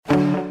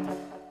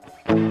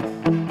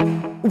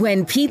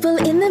When people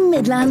in the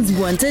Midlands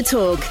want to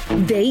talk,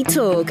 they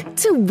talk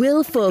to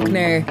Will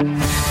Faulkner.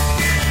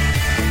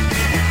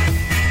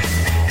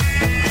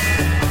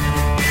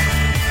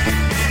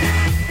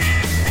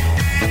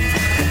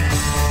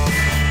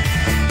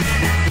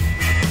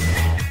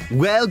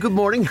 Well, good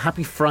morning.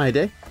 Happy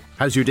Friday.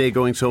 How's your day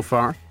going so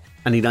far?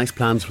 Any nice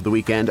plans for the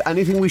weekend?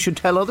 Anything we should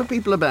tell other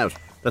people about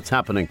that's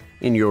happening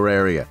in your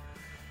area?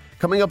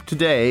 Coming up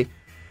today,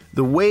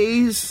 the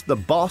ways the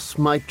boss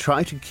might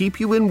try to keep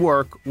you in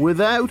work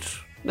without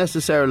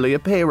necessarily a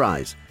pay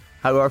rise.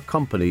 How are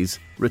companies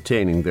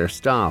retaining their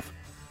staff?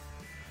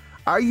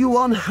 Are you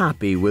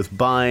unhappy with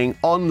buying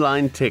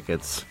online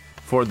tickets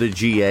for the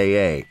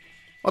GAA?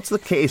 What's the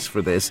case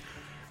for this?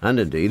 And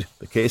indeed,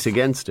 the case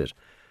against it.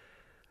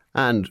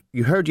 And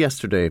you heard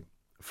yesterday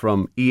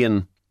from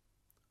Ian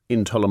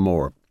in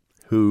Tullamore,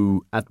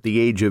 who at the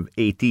age of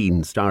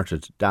 18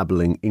 started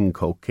dabbling in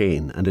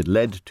cocaine, and it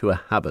led to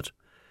a habit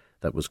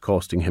that was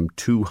costing him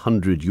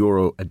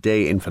 €200 a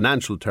day in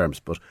financial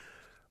terms, but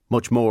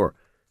much more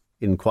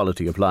in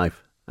quality of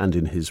life and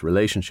in his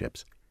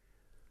relationships.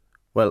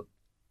 Well,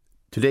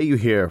 today you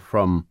hear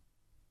from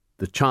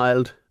the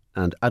child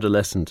and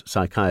adolescent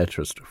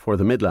psychiatrist for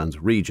the Midlands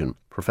region,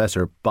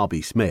 Professor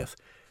Bobby Smith.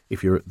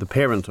 If you're the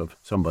parent of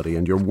somebody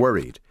and you're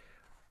worried,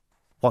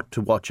 what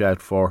to watch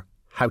out for,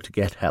 how to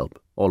get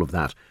help, all of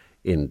that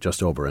in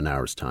just over an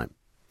hour's time.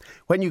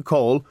 When you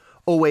call,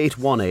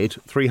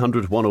 0818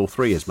 300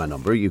 103 is my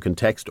number. You can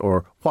text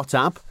or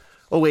WhatsApp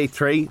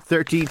 083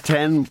 30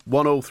 10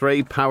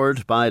 103,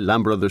 powered by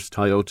Lamb Brothers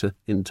Toyota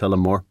in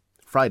Tullamore.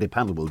 Friday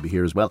panel will be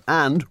here as well.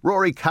 And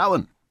Rory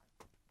Cowan,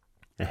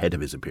 ahead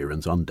of his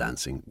appearance on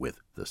Dancing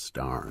with the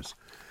Stars.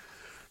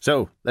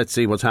 So let's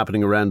see what's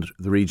happening around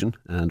the region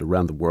and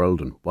around the world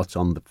and what's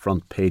on the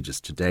front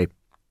pages today.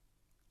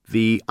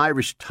 The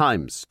Irish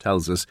Times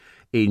tells us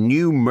a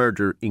new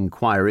murder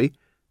inquiry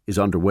is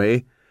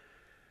underway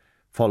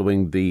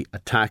following the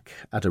attack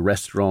at a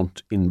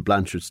restaurant in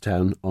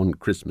Blanchardstown on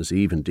Christmas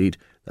Eve. Indeed,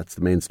 that's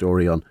the main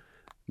story on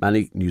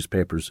many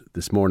newspapers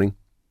this morning.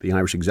 The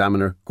Irish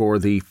Examiner,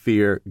 Gardaí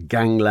fear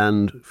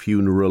gangland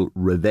funeral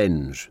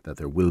revenge, that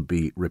there will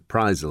be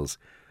reprisals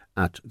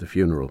at the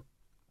funeral.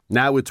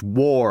 Now it's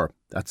war.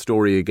 That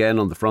story again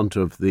on the front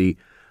of the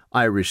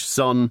Irish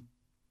Sun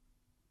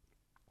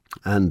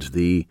and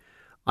the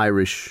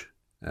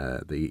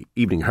the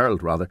Evening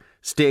Herald rather.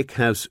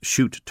 Steakhouse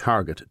shoot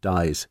target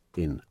dies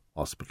in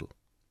hospital.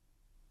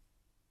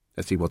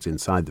 Let's see what's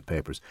inside the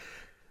papers.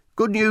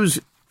 Good news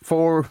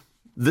for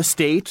the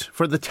state,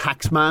 for the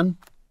taxman,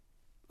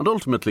 and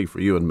ultimately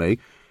for you and me.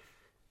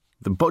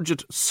 The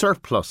budget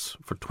surplus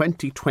for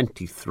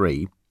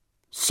 2023,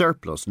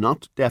 surplus,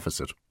 not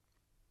deficit,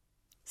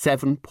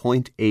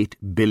 €7.8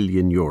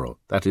 billion.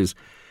 That is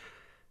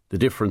the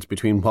difference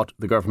between what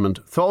the government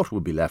thought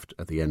would be left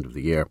at the end of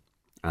the year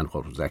and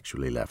what was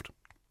actually left.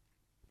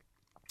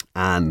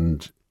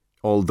 And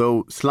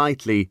although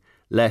slightly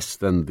less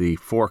than the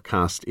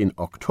forecast in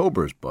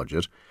October's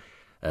budget,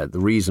 the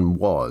reason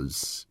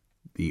was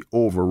the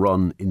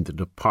overrun in the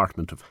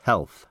Department of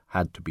Health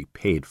had to be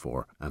paid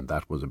for, and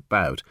that was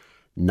about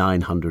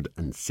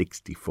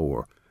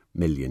 €964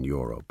 million.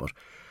 But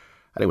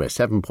anyway,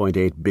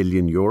 €7.8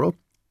 billion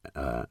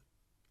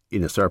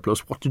in a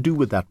surplus. What to do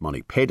with that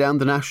money? Pay down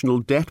the national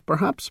debt,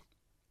 perhaps?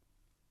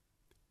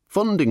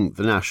 Funding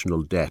the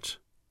national debt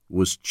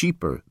was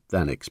cheaper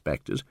than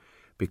expected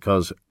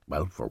because,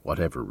 well, for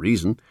whatever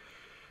reason,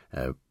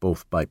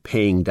 both by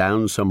paying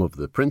down some of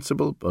the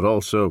principal, but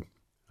also,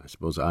 I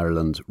suppose,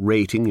 Ireland's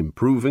rating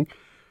improving,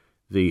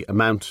 the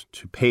amount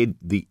to pay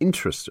the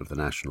interest of the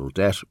national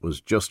debt was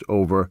just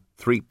over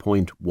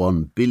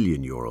 €3.1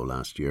 billion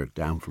last year,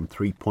 down from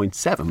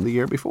 3.7 the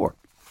year before.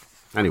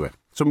 Anyway,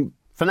 some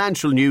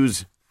financial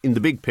news in the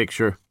big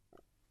picture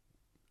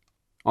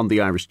on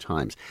the Irish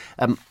Times.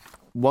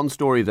 One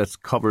story that's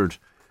covered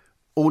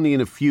only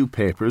in a few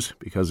papers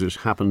because it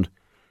happened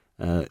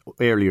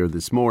earlier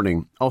this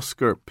morning.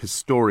 Oscar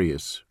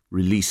Pistorius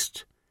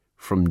released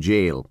from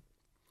jail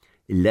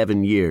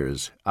 11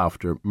 years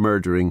after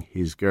murdering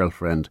his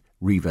girlfriend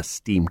Riva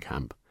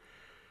Steenkamp.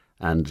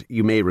 And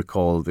you may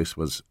recall this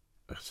was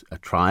a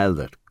trial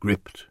that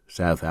gripped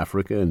South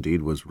Africa,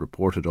 indeed was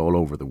reported all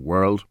over the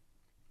world.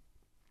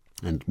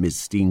 And Ms.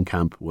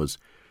 Steenkamp was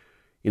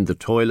in the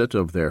toilet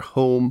of their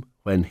home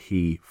when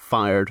he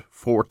fired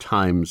 4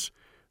 times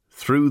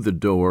through the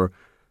door,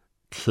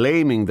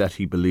 claiming that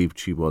he believed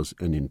she was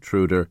an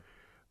intruder,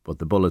 but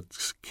the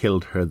bullets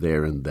killed her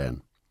there and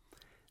then.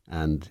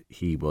 And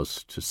he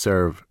was to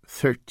serve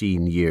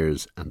 13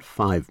 years and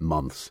 5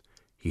 months.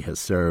 He has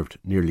served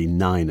nearly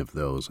 9 of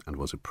those and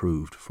was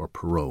approved for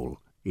parole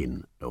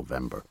in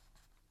November.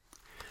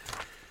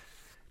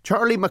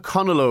 Charlie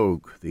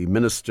McConalogue, the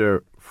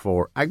Minister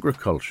for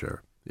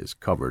Agriculture, is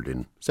covered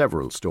in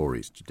several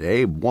stories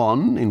today.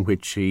 One in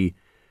which he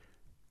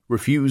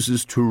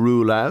refuses to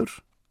rule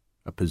out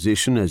a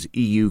position as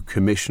EU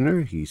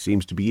Commissioner. He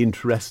seems to be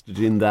interested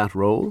in that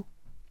role.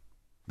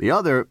 The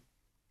other,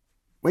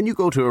 when you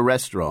go to a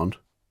restaurant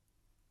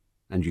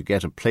and you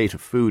get a plate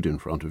of food in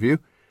front of you,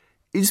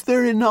 is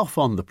there enough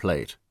on the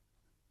plate?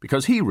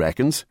 Because he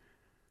reckons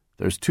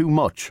there's too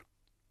much.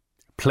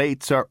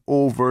 Plates are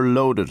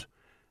overloaded,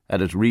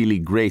 and it really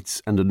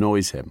grates and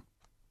annoys him.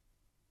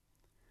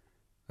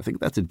 I think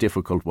that's a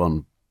difficult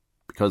one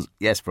because,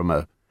 yes, from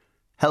a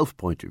health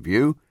point of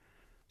view,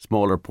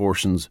 smaller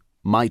portions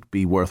might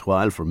be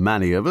worthwhile for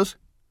many of us.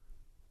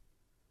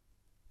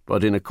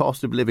 But in a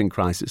cost of living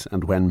crisis,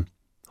 and when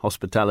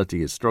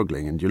hospitality is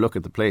struggling and you look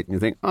at the plate and you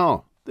think,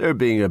 oh, they're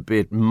being a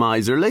bit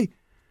miserly,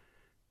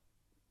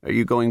 are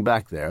you going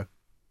back there?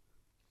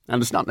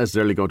 And it's not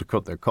necessarily going to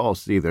cut their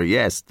costs either.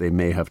 Yes, they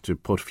may have to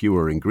put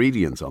fewer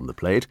ingredients on the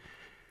plate,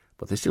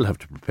 but they still have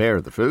to prepare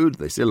the food,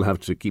 they still have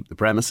to keep the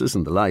premises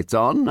and the lights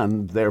on,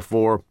 and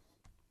therefore,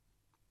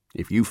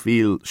 if you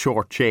feel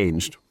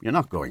shortchanged, you're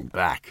not going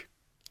back.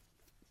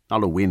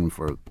 Not a win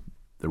for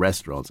the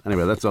restaurants.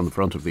 Anyway, that's on the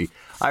front of the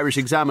Irish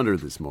Examiner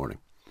this morning.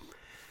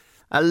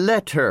 A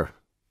letter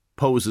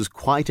poses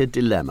quite a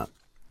dilemma.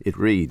 It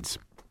reads,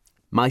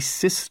 "My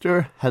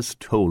sister has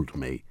told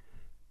me,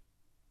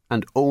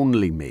 and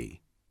only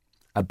me,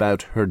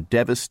 about her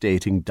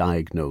devastating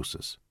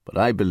diagnosis, but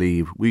I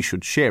believe we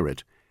should share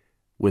it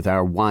with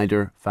our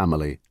wider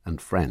family and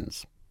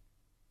friends.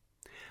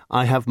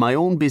 I have my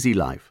own busy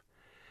life,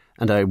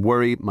 and I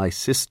worry my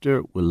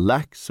sister will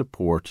lack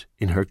support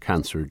in her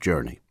cancer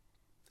journey,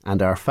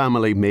 and our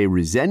family may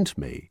resent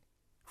me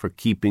for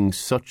keeping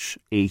such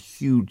a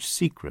huge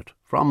secret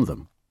from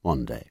them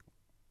one day.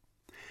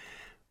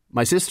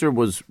 My sister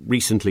was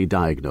recently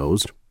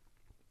diagnosed,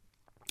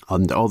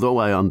 and although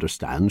I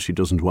understand she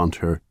doesn't want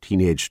her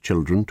teenage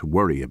children to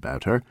worry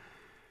about her,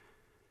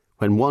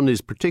 when one is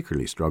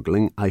particularly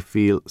struggling, I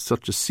feel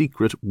such a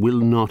secret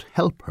will not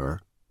help her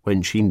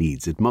when she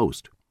needs it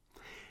most.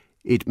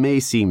 It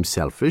may seem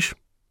selfish,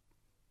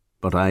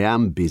 but I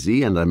am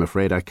busy and I'm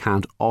afraid I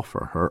can't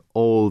offer her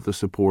all the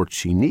support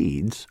she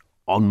needs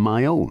on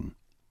my own.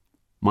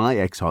 Her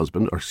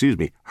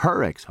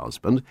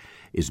ex-husband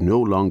is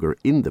no longer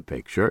in the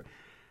picture,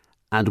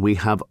 and we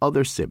have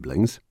other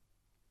siblings,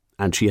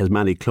 and she has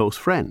many close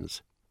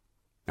friends.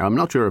 Now, I'm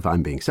not sure if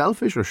I'm being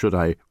selfish or should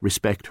I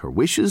respect her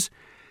wishes.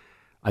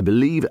 I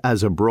believe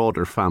as a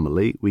broader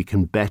family we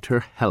can better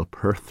help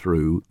her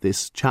through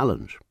this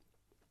challenge.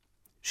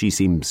 She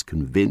seems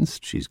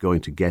convinced she's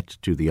going to get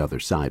to the other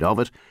side of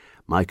it.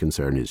 My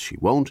concern is she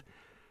won't,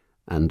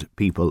 and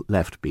people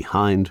left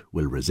behind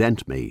will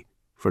resent me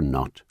for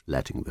not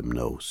letting them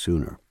know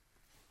sooner."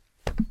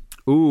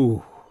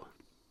 Ooh.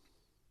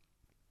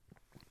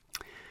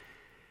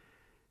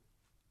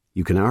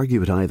 You can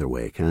argue it either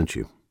way, can't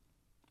you?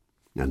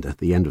 And at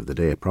the end of the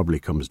day, it probably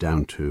comes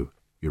down to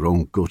your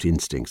own gut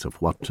instincts of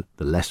what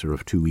the lesser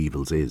of two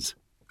evils is.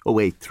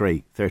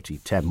 083 30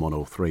 10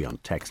 103 on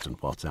text and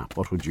WhatsApp.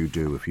 What would you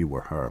do if you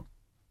were her?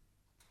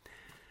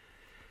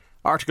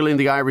 Article in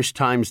the Irish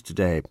Times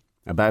today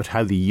about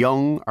how the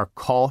young are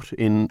caught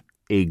in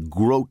a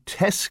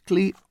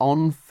grotesquely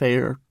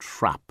unfair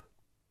trap.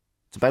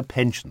 It's about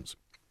pensions.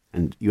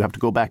 And you have to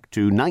go back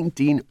to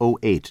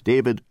 1908.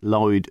 David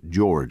Lloyd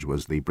George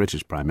was the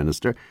British Prime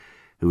Minister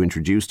who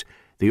introduced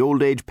the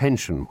old age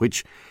pension,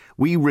 which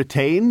we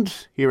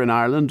retained here in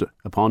Ireland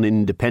upon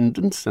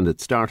independence, and it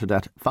started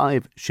at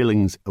 5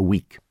 shillings a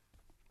week.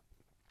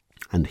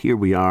 And here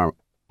we are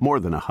more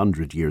than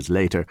 100 years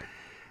later,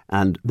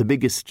 and the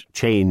biggest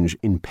change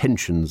in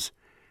pensions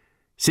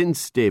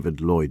since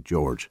David Lloyd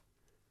George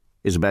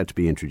is about to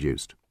be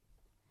introduced.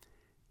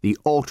 The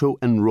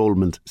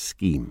auto-enrolment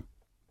scheme.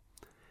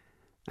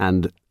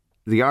 And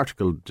the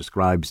article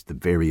describes the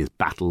various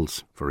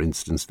battles, for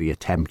instance, the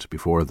attempt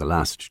before the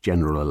last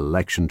general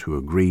election to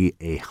agree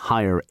a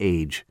higher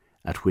age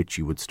at which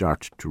you would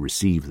start to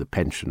receive the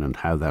pension and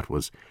how that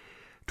was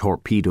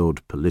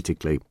torpedoed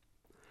politically.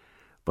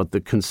 But the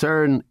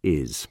concern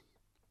is,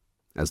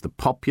 as the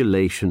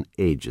population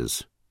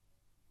ages,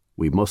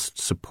 we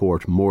must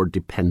support more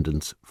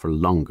dependents for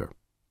longer,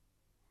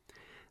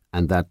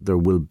 and that there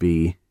will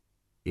be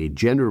a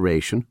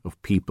generation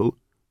of people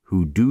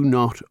who do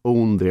not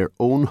own their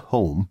own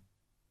home,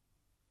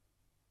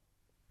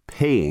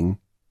 paying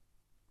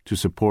to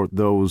support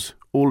those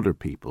older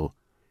people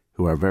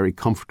who are very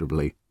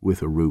comfortably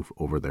with a roof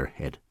over their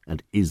head.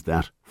 And is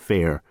that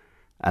fair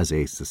as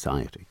a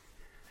society?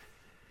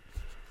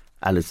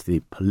 And it's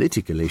the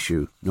political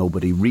issue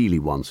nobody really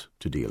wants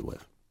to deal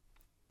with.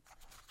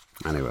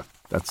 Anyway,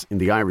 that's in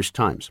the Irish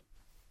Times.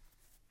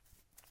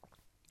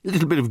 A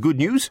little bit of good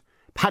news.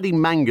 Paddy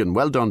Mangan,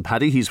 well done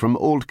Paddy, he's from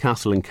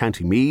Oldcastle in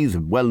County Meath, a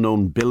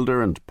well-known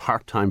builder and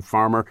part-time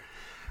farmer,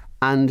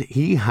 and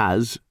he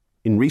has,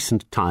 in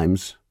recent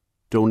times,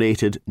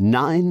 donated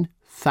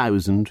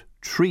 9,000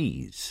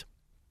 trees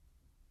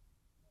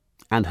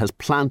and has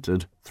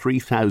planted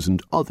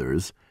 3,000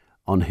 others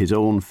on his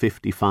own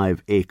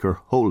 55-acre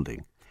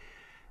holding.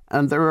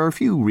 And there are a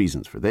few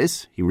reasons for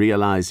this. He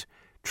realised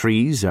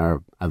trees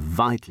are a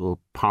vital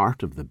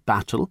part of the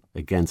battle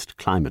against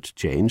climate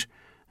change,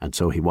 and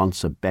so he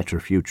wants a better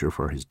future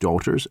for his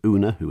daughters,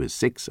 Una, who is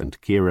 6, and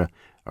Cara,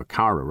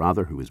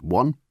 who is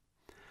 1.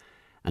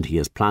 And he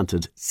has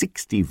planted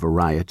 60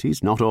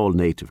 varieties, not all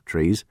native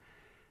trees,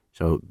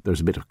 So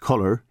there's a bit of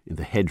colour in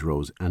the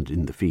hedgerows and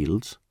in the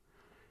fields.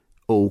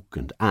 Oak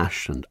and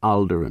ash and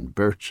alder and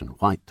birch and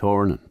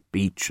whitethorn and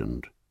beech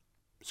and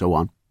so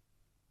on,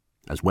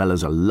 as well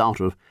as a lot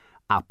of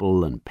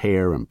apple and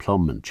pear and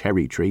plum and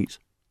cherry trees.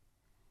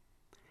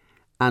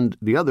 And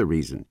the other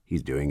reason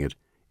he's doing it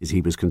is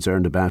he was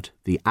concerned about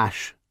the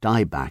ash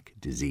dieback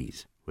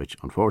disease, which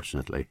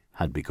unfortunately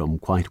had become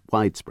quite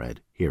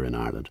widespread here in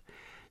Ireland.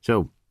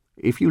 So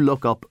if you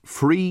look up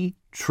Free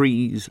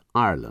Trees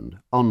Ireland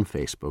on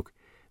Facebook,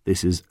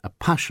 this is a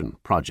passion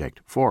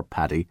project for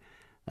Paddy,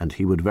 and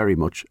he would very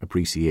much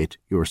appreciate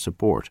your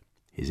support.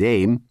 His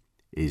aim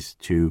is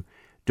to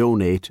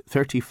donate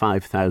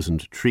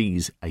 35,000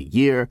 trees a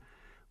year,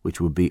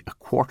 which would be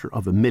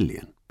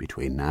 250,000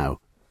 between now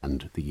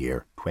and the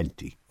year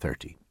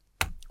 2030.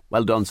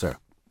 Well done, sir.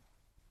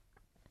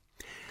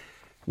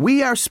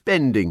 We are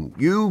spending,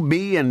 you,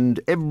 me and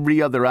every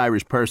other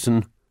Irish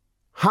person,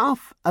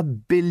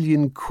 £500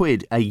 million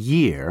a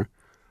year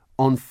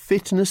on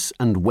fitness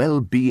and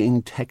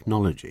well-being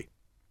technology.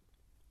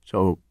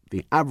 So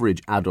the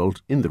average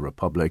adult in the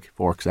Republic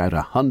forks out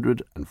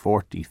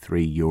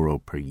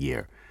 €143 per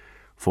year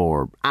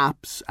for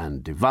apps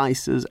and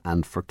devices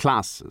and for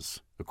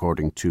classes,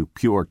 according to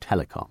Pure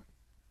Telecom.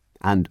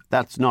 And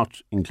that's not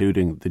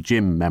including the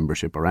gym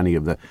membership or any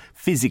of the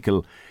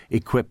physical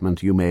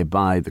equipment you may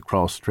buy, the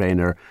cross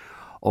trainer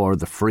or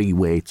the free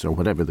weights or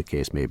whatever the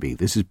case may be.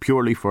 This is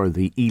purely for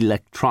the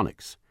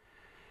electronics.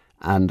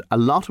 And a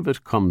lot of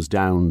it comes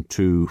down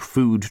to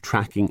food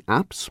tracking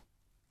apps.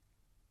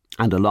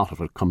 And a lot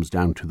of it comes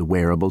down to the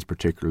wearables,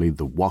 particularly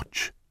the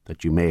watch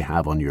that you may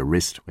have on your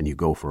wrist when you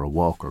go for a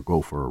walk or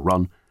go for a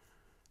run,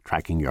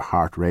 tracking your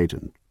heart rate.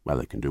 And, well,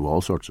 it can do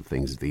all sorts of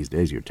things these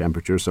days, your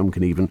temperature. Some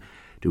can even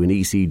do an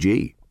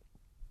ECG.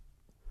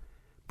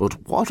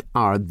 But what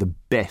are the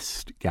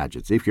best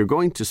gadgets? If you're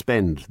going to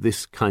spend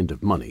this kind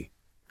of money,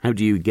 how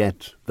do you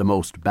get the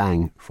most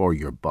bang for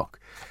your buck?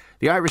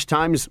 The Irish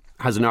Times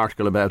has an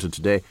article about it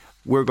today.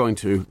 We're going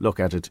to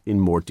look at it in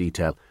more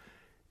detail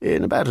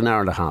in about an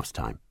hour and a half's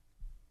time.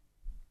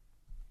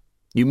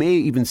 You may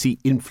even see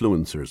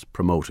influencers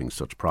promoting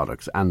such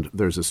products, and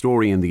there's a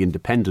story in The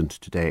Independent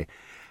today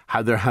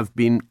how there have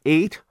been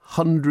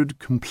 800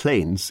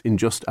 complaints in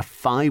just a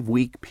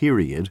 5-week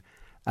period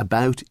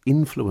about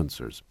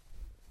influencers.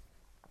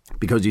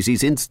 Because you see,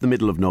 since the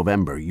middle of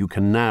November, you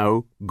can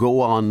now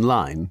go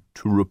online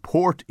to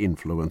report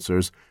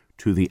influencers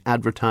to the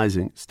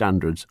Advertising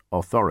Standards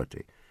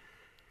Authority.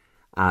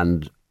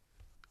 And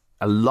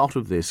a lot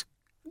of this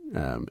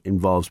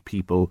involves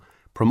people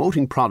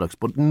promoting products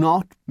but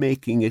not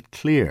making it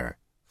clear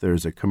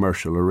there's a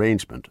commercial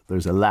arrangement.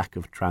 There's a lack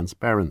of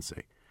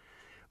transparency.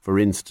 For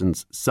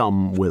instance,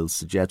 some will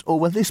suggest, oh,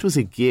 well, this was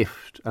a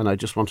gift and I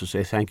just want to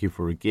say thank you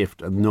for a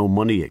gift, and no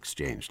money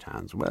exchanged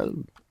hands. Well,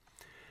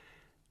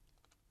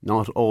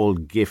 not all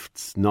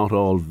gifts, not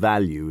all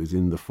value is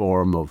in the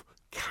form of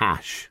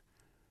cash.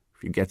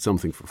 If you get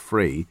something for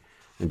free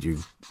and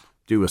you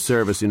do a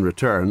service in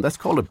return, that's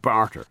called a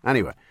barter.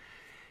 Anyway,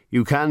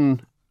 you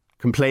can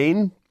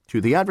complain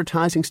to the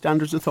Advertising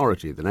Standards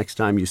Authority the next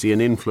time you see an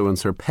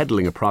influencer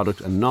peddling a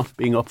product and not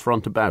being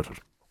upfront about it.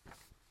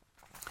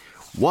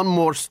 One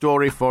more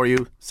story for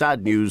you.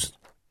 Sad news.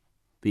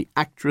 The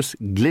actress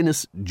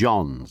Glynis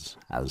Johns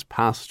has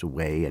passed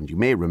away, and you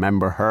may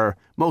remember her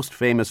most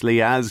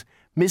famously as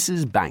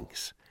Mrs.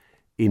 Banks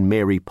in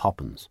Mary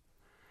Poppins.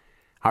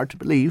 Hard to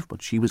believe,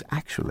 but she was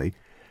actually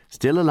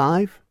still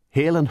alive,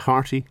 hale and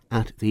hearty,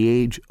 at the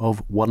age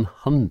of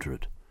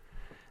 100.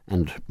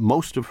 And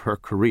most of her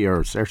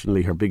career,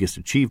 certainly her biggest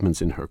achievements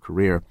in her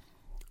career,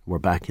 were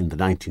back in the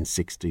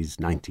 1960s,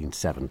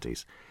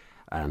 1970s.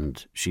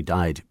 And she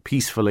died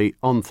peacefully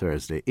on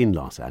Thursday in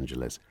Los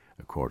Angeles,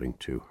 according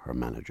to her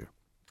manager.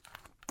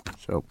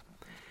 So,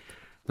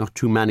 not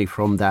too many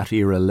from that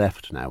era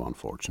left now,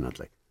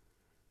 unfortunately.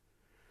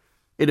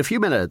 In a few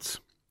minutes,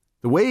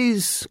 the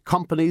ways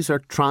companies are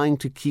trying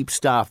to keep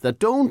staff that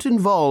don't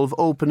involve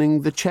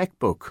opening the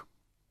checkbook.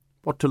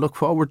 What to look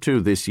forward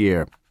to this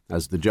year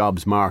as the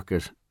jobs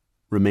market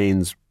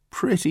remains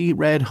pretty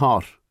red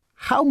hot.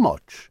 How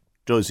much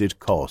does it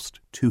cost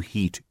to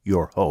heat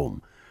your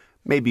home?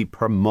 Maybe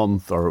per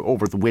month or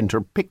over the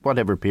winter, pick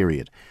whatever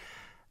period.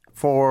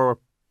 For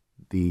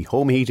the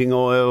home heating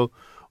oil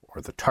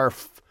or the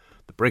turf,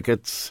 the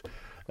briquettes,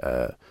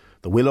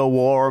 the willow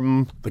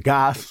warm, the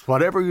gas,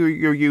 whatever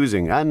you're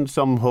using, and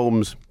some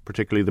homes,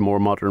 particularly the more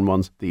modern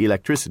ones, the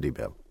electricity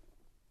bill.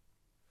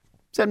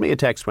 Send me a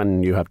text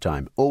when you have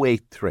time.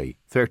 083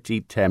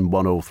 30 10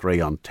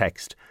 103 on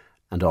text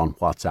and on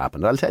WhatsApp.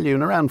 And I'll tell you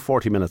in around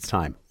 40 minutes'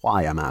 time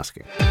why I'm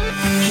asking.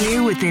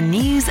 Here with the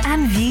news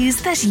and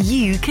views that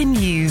you can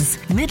use.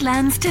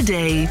 Midlands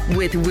Today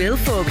with Will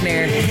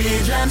Faulkner.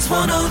 Midlands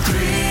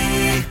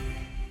 103.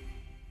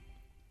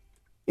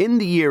 In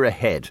the year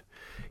ahead,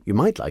 you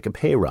might like a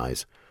pay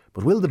rise,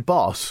 but will the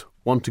boss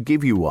want to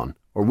give you one,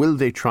 or will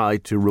they try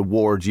to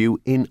reward you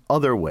in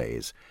other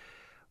ways?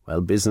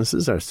 Well,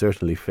 businesses are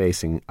certainly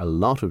facing a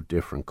lot of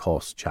different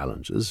cost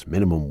challenges.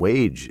 Minimum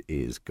wage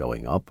is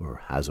going up,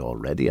 or has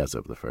already as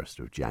of the 1st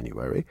of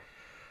January.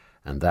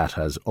 And that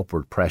has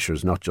upward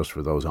pressures not just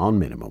for those on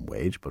minimum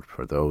wage, but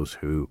for those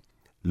who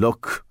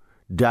look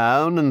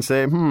down and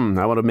say, I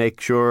want to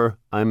make sure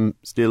I'm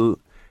still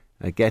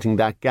getting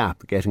that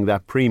gap, getting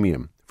that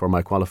premium for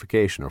my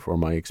qualification or for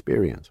my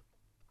experience.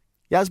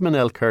 Yasmin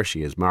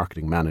El-Kershi is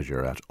marketing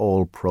manager at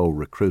All Pro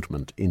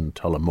Recruitment in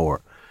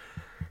Tullamore.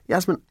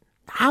 Yasmin,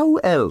 how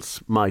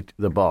else might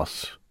the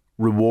boss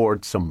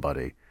reward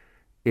somebody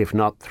if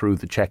not through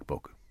the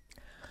checkbook?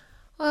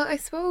 Well, I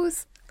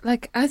suppose,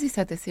 as you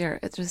said this year,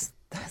 there's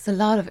a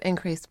lot of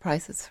increased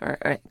prices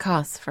for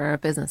costs for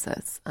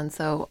businesses. And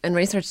so in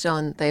research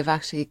done, they've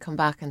actually come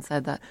back and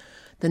said that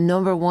the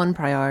number one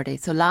priority,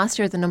 so last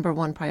year the number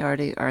one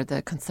priority or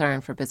the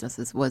concern for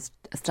businesses was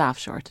staff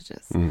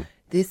shortages.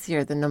 This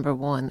year the number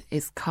one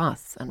is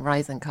costs and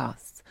rising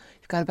costs.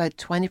 You've got about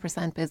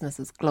 20%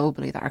 businesses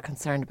globally that are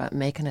concerned about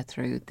making it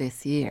through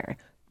this year,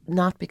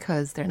 not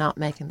because they're not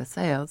making the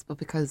sales, but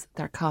because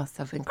their costs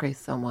have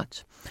increased so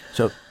much.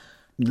 So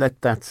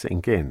let that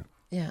sink in.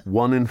 Yeah.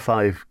 1 in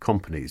 5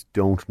 companies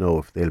don't know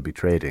if they'll be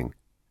trading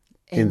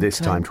in this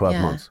time 12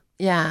 months.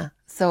 Yeah.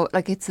 So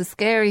it's a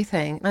scary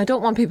thing. And I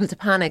don't want people to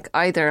panic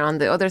either on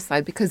the other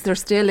side, because there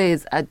still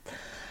is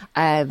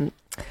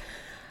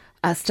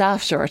a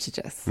staff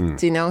shortages,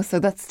 do you know? So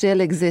that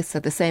still exists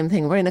at the same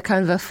thing. We're in a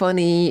kind of a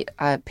funny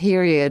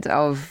period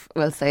of,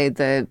 we'll say,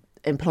 the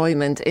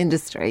employment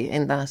industry,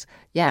 in that,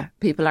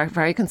 people are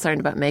very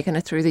concerned about making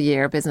it through the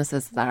year,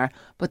 businesses are,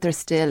 but there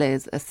still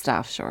is a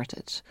staff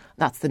shortage.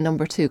 That's the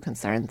number 2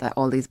 concern that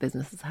all these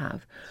businesses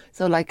have.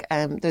 So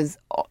there's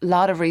a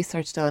lot of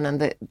research done, and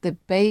the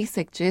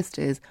basic gist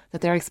is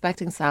that they're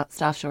expecting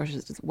staff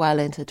shortages well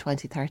into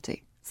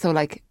 2030.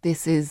 So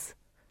this is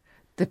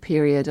the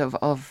period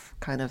of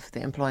kind of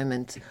the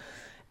employment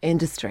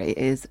industry,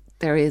 is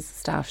there is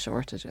staff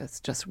shortages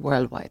just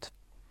worldwide.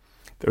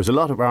 There's a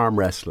lot of arm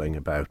wrestling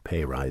about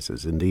pay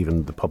rises, and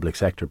even the public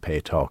sector pay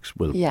talks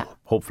will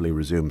hopefully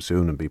resume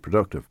soon and be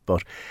productive.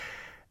 But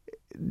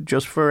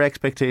just for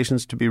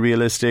expectations to be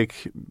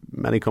realistic,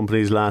 many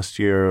companies last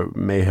year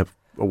may have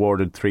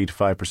awarded 3 to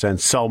 5%,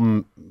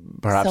 some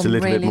perhaps a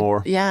little bit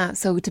more. Yeah,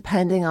 so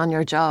depending on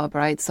your job,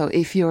 right? So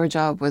if your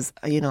job was,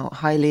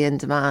 highly in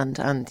demand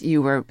and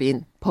you were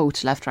being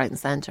poached left, right and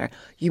centre,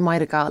 you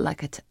might have got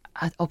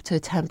up to a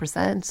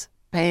 10%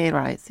 pay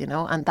rise,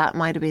 and that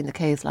might have been the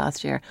case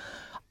last year.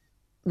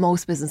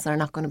 Most businesses are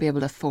not going to be able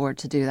to afford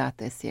to do that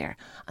this year.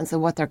 And so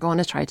what they're going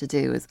to try to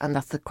do is, and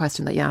that's the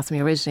question that you asked me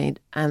originally,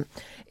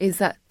 is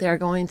that they're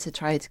going to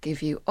try to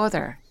give you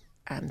other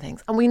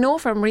things. And we know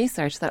from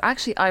research that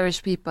actually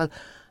Irish people,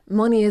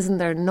 money isn't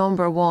their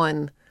number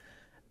one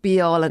be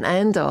all and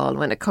end all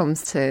when it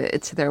comes to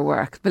their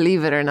work,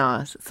 believe it or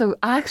not. So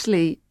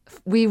actually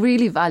we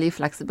really value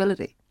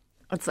flexibility.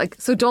 It's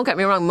so don't get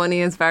me wrong,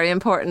 money is very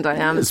important. I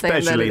am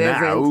especially saying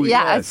that it now. isn't.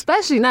 Yeah, yes.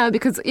 Especially now,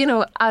 because,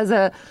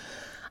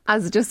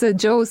 as just a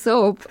Joe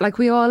Soap,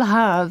 we all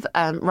have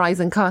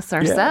rising costs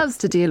ourselves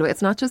to deal with.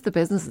 It's not just the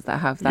businesses that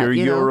have that. Your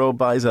euro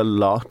buys a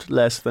lot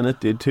less than it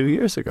did 2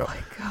 years ago. Oh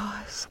my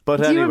gosh.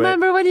 But do you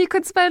remember when you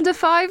could spend a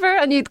fiver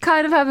and you'd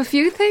kind of have a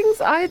few things?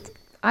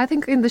 I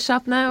think in the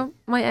shop now,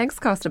 my eggs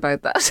cost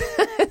about that.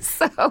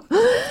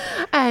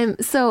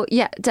 So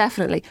yeah,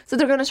 definitely. So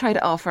they're going to try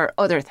to offer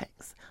other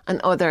things and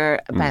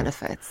other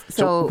benefits.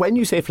 So when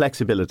you say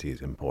flexibility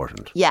is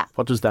important,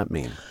 what does that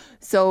mean?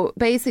 So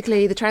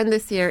basically the trend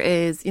this year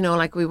is,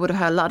 we would have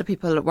had a lot of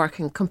people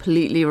working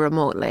completely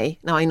remotely.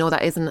 Now I know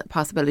that isn't a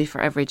possibility for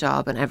every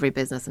job and every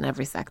business and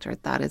every sector.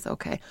 That is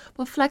okay.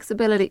 But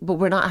flexibility, but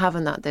we're not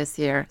having that this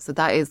year. So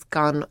that is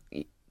gone.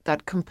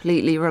 That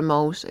completely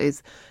remote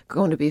is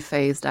going to be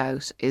phased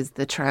out, is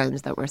the trend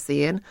that we're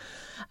seeing.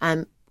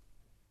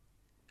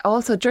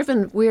 Also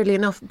driven, weirdly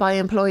enough, by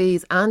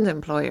employees and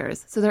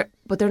employers.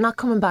 But they're not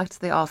coming back to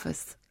the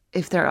office.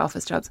 If they're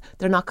office jobs,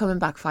 they're not coming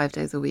back 5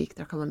 days a week.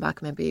 They're coming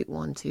back maybe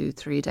 1, 2,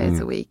 3 days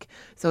a week.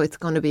 So it's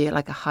going to be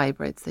like a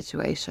hybrid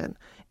situation,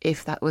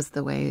 if that was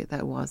the way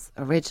that it was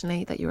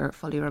originally, that you were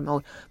fully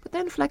remote. But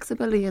then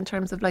flexibility in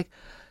terms of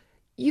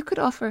you could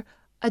offer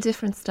a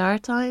different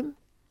start time.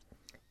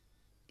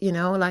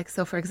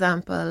 So for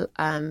example,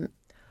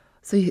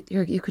 so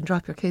you can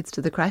drop your kids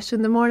to the creche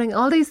in the morning.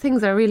 All these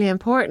things are really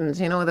important,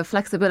 the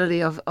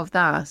flexibility of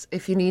that.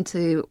 If you need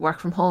to work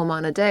from home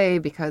on a day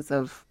because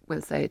of,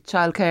 we'll say,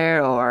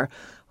 childcare or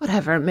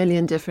whatever, a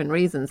million different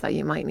reasons that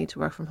you might need to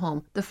work from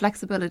home, the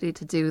flexibility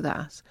to do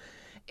that.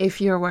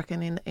 If you're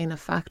working in a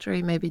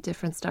factory, maybe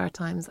different start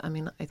times. I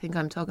mean, I think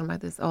I'm talking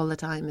about this all the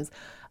time, is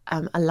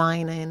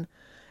aligning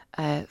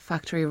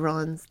factory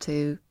runs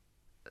to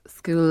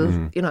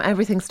school,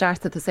 everything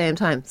starts at the same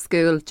time.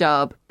 School,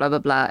 job, blah, blah,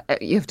 blah.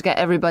 You have to get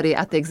everybody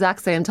at the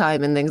exact same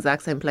time in the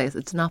exact same place.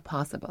 It's not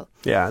possible.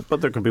 Yeah,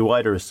 but there could be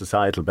wider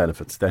societal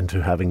benefits than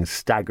to having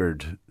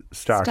staggered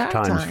start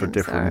times for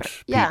different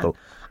people. Yeah,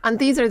 and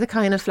these are the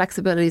kind of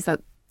flexibilities that,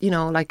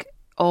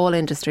 all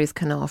industries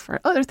can offer.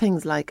 Other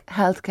things like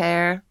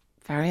healthcare,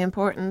 very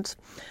important.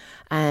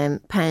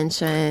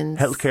 pensions.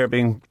 Healthcare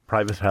being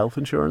private health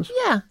insurance?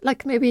 Yeah,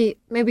 like maybe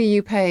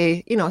you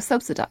pay,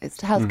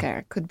 subsidised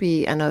healthcare could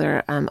be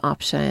another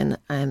option.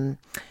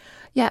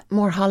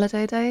 More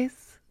holiday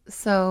days.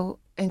 So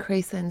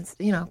increasing,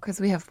 because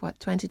we have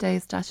 20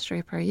 days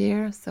statutory per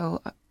year.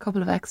 So a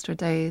couple of extra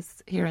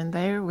days here and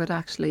there would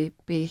actually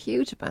be a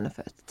huge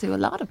benefit to a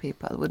lot of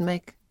people. Would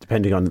make,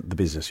 depending on the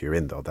business you're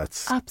in, though,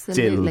 that's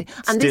absolutely,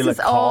 and still this is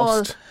a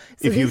cost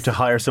if you have to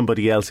hire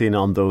somebody else in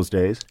on those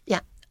days. Yeah.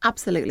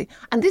 Absolutely.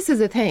 And this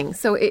is a thing.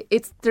 So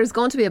there's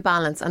going to be a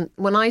balance. And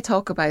when I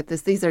talk about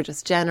this, these are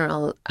just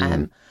general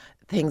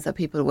things that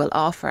people will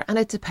offer. And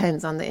it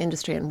depends on the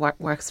industry and what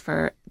works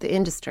for the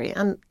industry.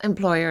 And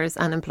employers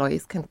and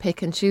employees can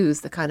pick and choose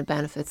the kind of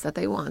benefits that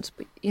they want.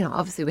 But,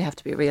 obviously we have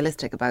to be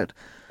realistic about,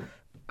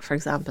 for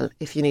example,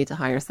 if you need to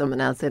hire someone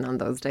else in on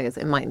those days,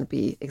 it mightn't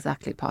be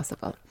exactly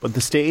possible. But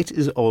the state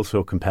is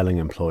also compelling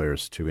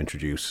employers to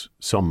introduce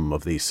some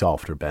of these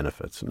softer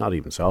benefits, not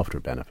even softer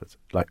benefits,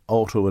 like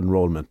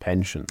auto-enrolment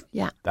pension.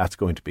 Yeah. That's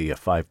going to be a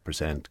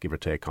 5%, give or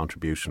take,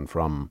 contribution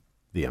from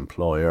the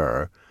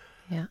employer.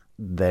 Yeah.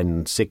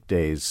 Then sick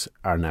days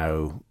are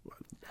now...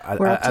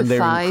 We're up to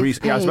 5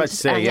 paid. I was about to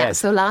say, yes.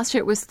 So last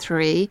year it was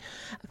 3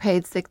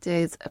 paid sick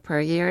days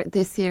per year.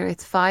 This year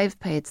it's 5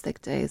 paid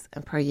sick days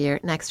per year.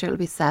 Next year it'll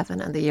be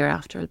 7 and the year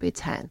after it'll be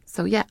 10.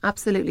 So yeah,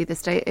 absolutely the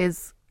state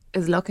is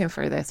looking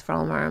for this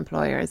from our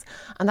employers.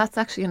 And that's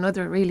actually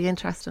another really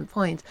interesting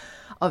point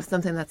of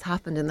something that's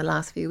happened in the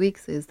last few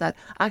weeks is that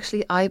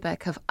actually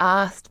IBEC have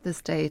asked the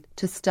state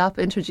to stop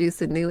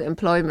introducing new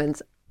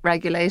employment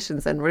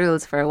regulations and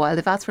rules for a while.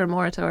 They've asked for a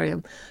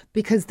moratorium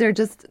because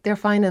they're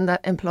finding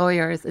that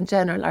employers in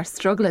general are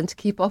struggling to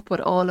keep up with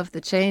all of the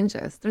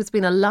changes. There's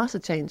been a lot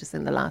of changes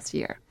in the last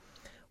year.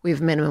 We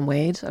have minimum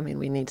wage. I mean,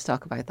 we need to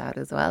talk about that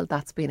as well.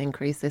 That's been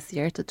increased this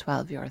year to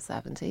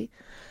 €12.70.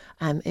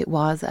 It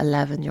was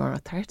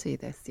 €11.30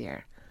 this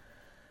year,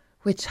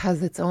 which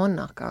has its own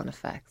knock-on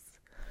effects.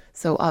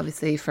 So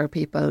obviously for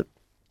people,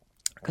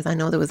 because I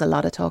know there was a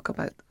lot of talk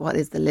about what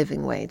is the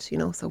living wage,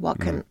 so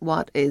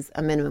what is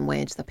a minimum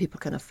wage that people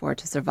can afford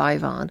to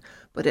survive on,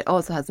 but it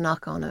also has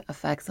knock-on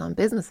effects on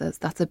businesses.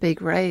 That's a big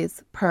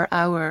raise per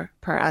hour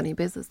per any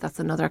business.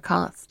 That's another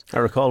cost. I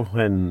recall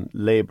when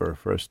Labour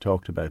first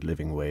talked about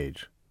living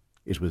wage,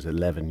 it was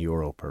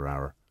 €11 per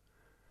hour.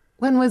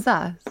 When was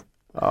that?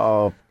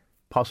 Oh,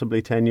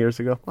 possibly 10 years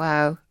ago.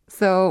 Wow.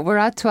 So we're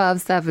at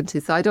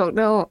 12.70. So I don't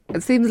know.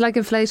 It seems like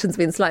inflation's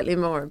been slightly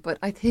more, but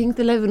I think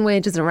the living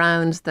wage is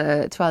around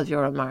the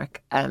 €12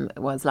 mark. It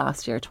was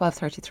last year,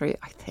 12.33,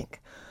 I think.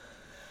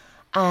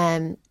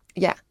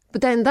 Yeah,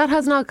 but then that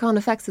has knock-on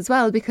effects as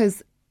well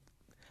because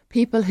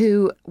people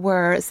who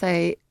were,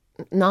 say,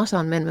 not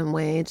on minimum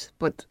wage,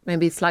 but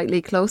maybe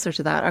slightly closer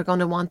to that, are going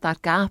to want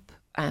that gap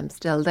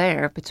still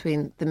there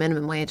between the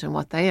minimum wage and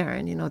what they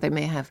earn. They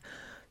may have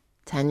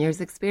 10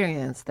 years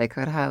experience. They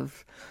could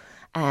have...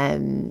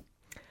 and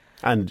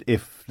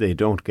if they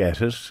don't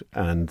get it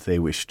and they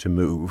wish to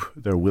move,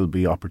 there will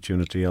be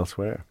opportunity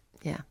elsewhere.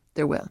 Yeah,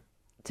 there will,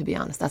 to be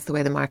honest. That's the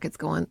way the market's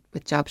going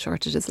with job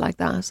shortages like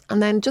that. And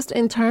then just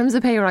in terms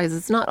of pay rises,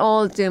 it's not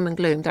all doom and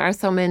gloom. There are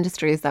some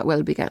industries that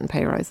will be getting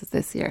pay rises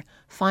this year.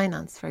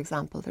 Finance, for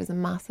example, there's a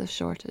massive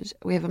shortage.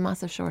 We have a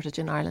massive shortage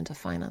in Ireland of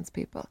finance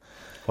people.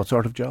 What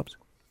sort of jobs?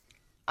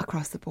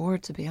 Across the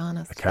board, to be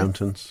honest.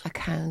 Accountants,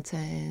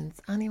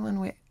 anyone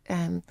with...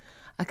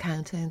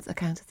 accountants,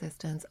 account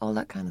assistants, all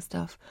that kind of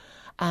stuff.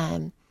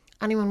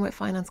 Anyone with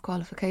finance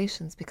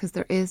qualifications, because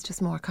there is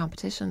just more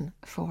competition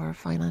for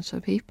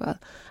financial people.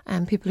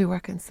 People who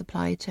work in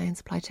supply chain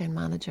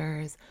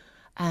managers,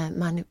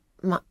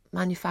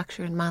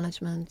 manufacturing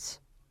management,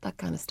 that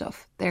kind of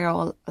stuff. They're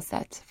all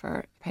set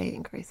for pay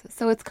increases.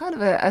 So it's kind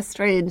of a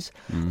strange...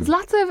 There's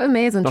lots of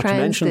amazing trends. Not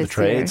to mention the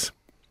trades.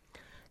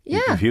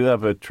 Yeah. If you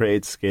have a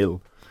trade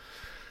skill...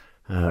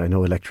 I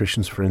know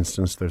electricians, for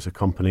instance, there's a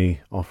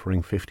company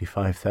offering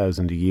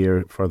 $55,000 a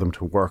year for them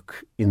to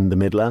work in the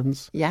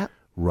Midlands. Yeah.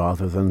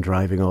 Rather than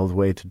driving all the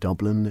way to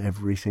Dublin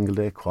every single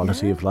day.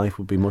 Quality of life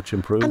would be much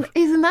improved. And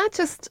isn't that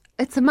just,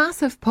 it's a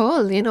massive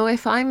pull.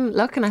 If I'm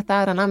looking at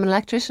that and I'm an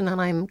electrician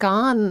and I'm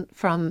gone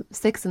from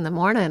 6 in the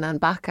morning and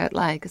back at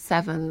like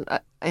 7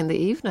 in the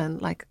evening,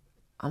 like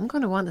I'm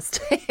going to want to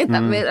stay in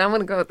that I'm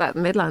going to go with that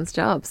Midlands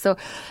job. So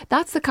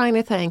that's the kind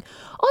of thing.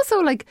 Also,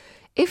 like,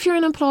 if you're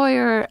an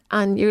employer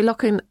and you're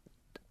looking,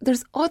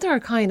 there's other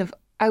kind of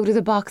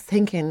out-of-the-box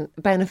thinking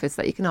benefits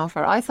that you can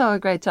offer. I saw a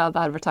great job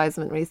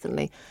advertisement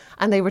recently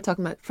and they were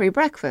talking about free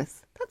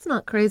breakfast. That's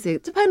not crazy.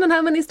 Depending on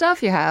how many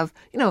staff you have,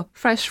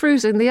 fresh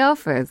fruit in the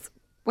office,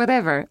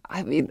 whatever.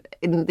 I mean,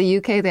 in the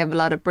UK, they have a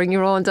lot of bring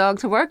your own dog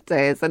to work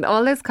days and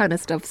all this kind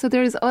of stuff. So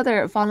there's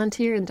other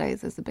volunteering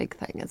days is a big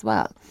thing as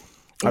well.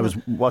 I was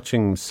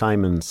watching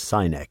Simon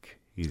Sinek.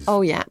 He's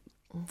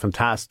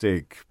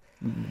fantastic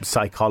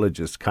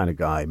psychologist kind of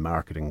guy,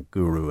 marketing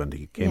guru, and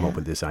he came up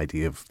with this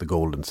idea of the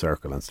golden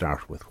circle and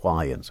started with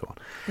why and so on.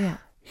 Yeah.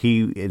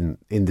 He, in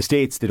the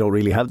States, they don't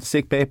really have the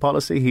sick pay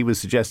policy. He was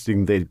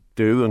suggesting they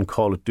do and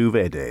call it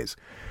duvet days.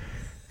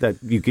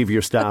 that you give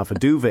your staff a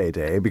duvet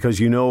day because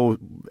you know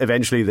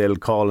eventually they'll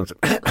call and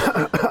say,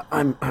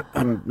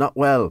 I'm not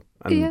well.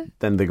 And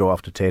then they go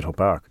off to Tato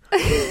Park.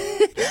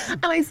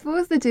 And I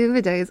suppose the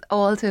duvet day is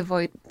all to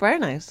avoid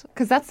burnout,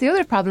 because that's the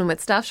other problem with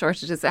staff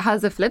shortages. It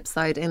has a flip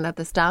side in that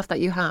the staff that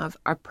you have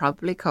are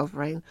probably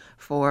covering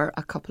for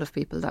a couple of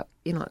people that,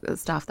 the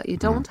staff that you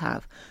don't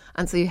have.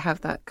 And so you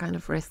have that kind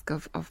of risk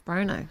of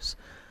burnout.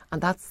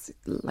 And that's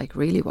like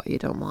really what you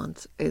don't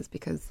want, is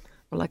because,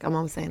 well, like I'm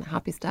always saying,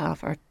 happy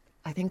staff are,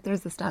 I think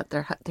there's a stat,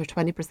 they're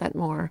 20%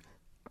 more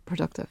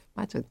productive.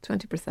 Imagine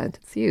 20%,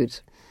 it's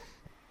huge.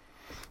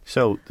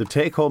 So the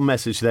take-home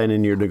message then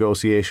in your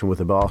negotiation with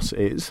the boss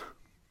is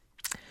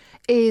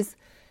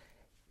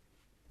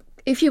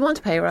if you want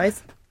a pay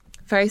rise,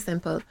 very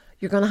simple,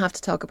 you're going to have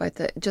to talk about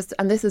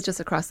and this is just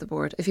across the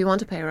board. If you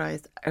want a pay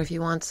rise or if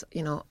you want,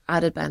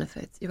 added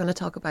benefits, you're going to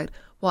talk about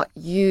what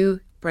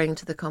you bring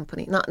to the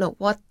company, not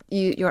what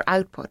your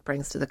output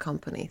brings to the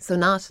company. So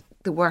not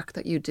the work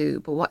that you do,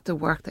 but what the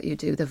work that you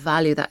do, the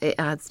value that it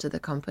adds to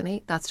the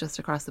company. That's just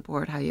across the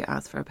board how you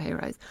ask for a pay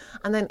rise.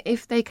 And then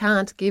if they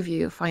can't give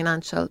you a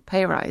financial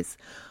pay rise,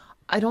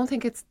 I don't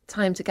think it's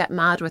time to get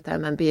mad with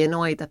them and be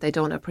annoyed that they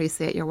don't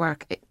appreciate your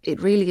work.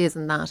 It really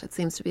isn't that. It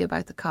seems to be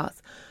about the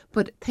cost.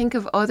 But think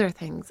of other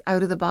things,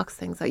 out of the box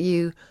things that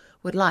you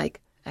would like.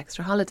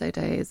 Extra holiday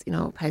days,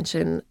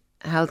 pension,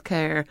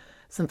 healthcare,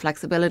 some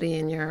flexibility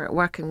in your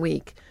working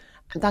week.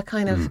 That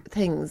kind of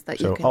things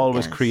that you can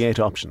always get. Create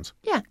options.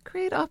 Yeah,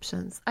 create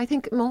options. I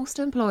think most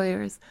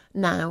employers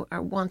now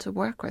want to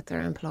work with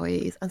their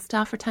employees, and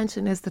staff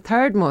retention is the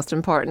third most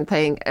important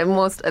thing and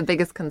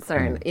biggest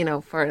concern,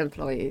 for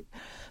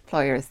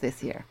employers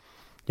this year.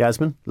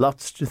 Yasmin,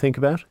 lots to think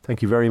about.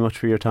 Thank you very much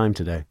for your time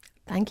today.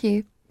 Thank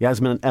you.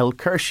 Yasmin El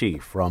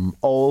Kershi from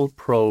All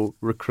Pro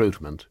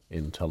Recruitment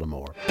in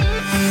Tullamore.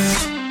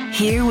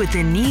 Here with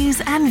the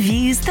news and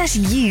views that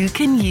you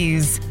can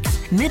use.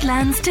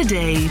 Midlands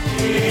Today.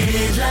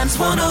 Midlands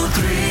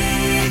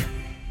 103.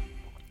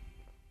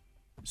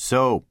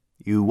 So,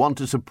 you want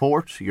to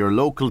support your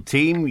local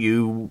team,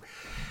 you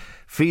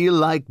feel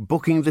like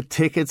booking the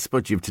tickets,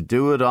 but you have to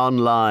do it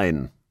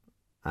online.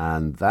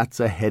 And that's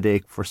a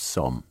headache for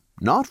some.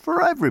 Not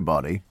for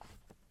everybody.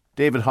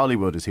 David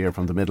Hollywood is here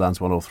from the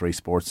Midlands 103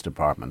 Sports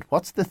Department.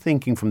 What's the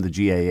thinking from the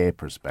GAA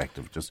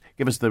perspective? Just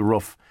give us the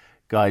rough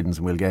guidance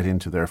and we'll get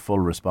into their full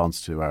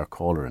response to our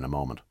caller in a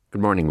moment.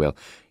 Good morning, Will.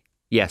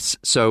 Yes,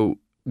 so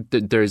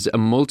there's a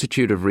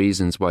multitude of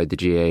reasons why the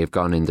GAA have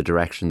gone in the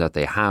direction that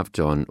they have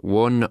done.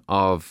 One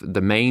of the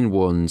main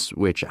ones,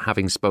 which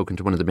having spoken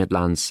to one of the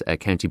Midlands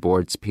County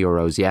Board's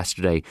PROs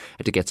yesterday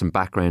to get some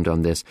background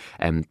on this,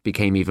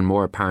 became even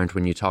more apparent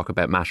when you talk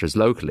about matters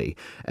locally.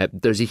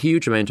 There's a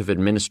huge amount of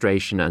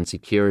administration and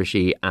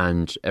security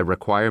and a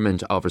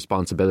requirement of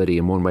responsibility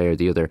in one way or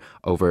the other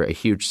over a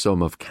huge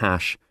sum of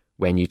cash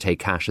when you take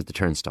cash at the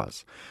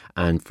turnstiles.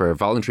 And for a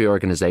voluntary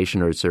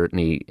organisation, or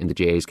certainly in the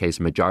GAA's case,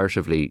 a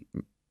majoritively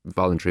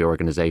voluntary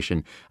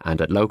organisation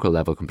and at local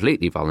level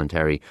completely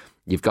voluntary,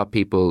 you've got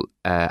people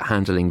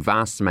handling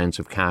vast amounts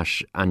of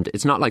cash. And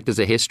it's not like there's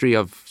a history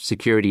of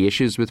security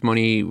issues with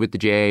money with the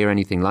GAA or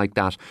anything like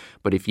that.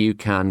 But if you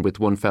can, with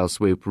one fell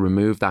swoop,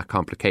 remove that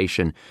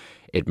complication,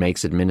 it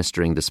makes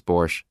administering the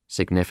sport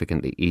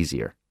significantly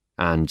easier.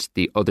 And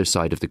the other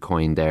side of the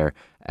coin there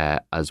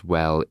as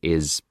well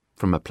is,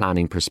 from a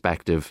planning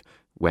perspective,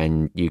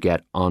 when you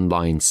get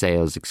online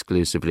sales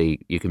exclusively,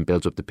 you can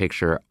build up the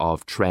picture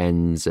of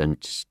trends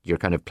and your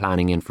kind of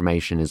planning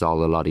information is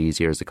all a lot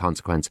easier as a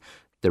consequence.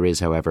 There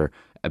is, however,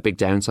 a big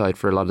downside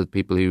for a lot of the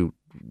people who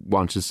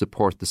want to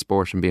support the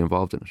sport and be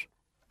involved in it.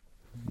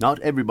 Not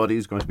everybody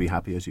is going to be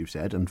happy, as you've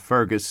said, and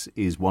Fergus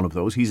is one of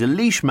those. He's a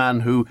Laois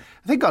man who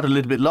I think got a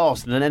little bit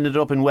lost and then ended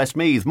up in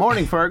Westmeath.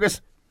 Morning, Fergus.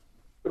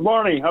 Good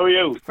morning, how are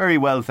you? Very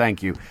well,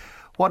 thank you.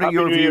 What are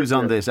your views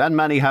on this? And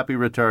many happy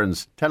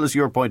returns. Tell us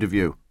your point of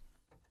view.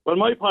 Well,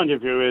 my point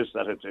of view is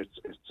that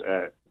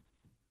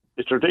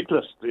it's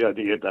ridiculous, the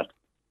idea that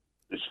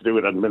it's to do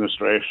with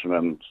administration,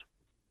 and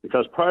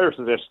because prior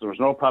to this there was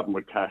no problem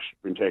with cash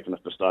being taken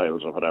at the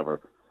styles or whatever,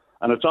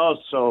 and it's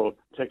also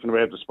taken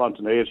away the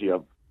spontaneity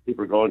of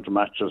people going to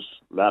matches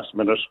last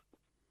minute,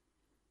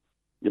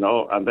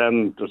 and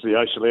then there's the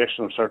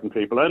isolation of certain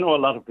people. I know a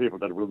lot of people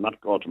that will not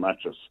go to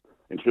matches,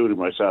 including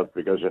myself,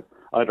 because you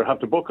either have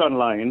to book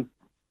online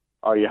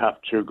or you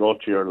have to go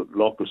to your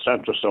local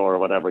centre store or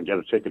whatever and get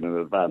a ticket in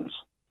advance.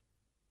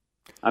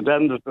 And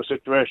then there's the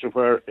situation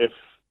where if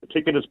a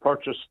ticket is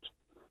purchased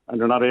and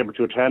they're not able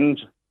to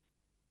attend,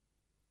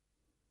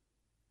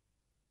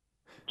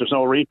 there's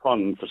no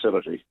refund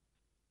facility.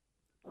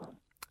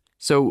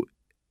 So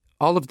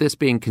all of this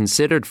being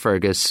considered,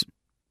 Fergus,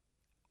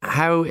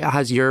 how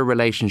has your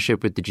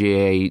relationship with the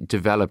GAA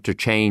developed or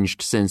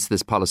changed since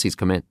this policy's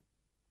come in?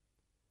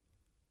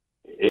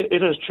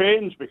 It has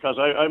changed because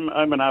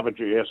I'm an avid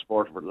GAA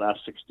supporter for the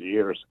last 60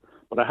 years,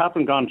 but I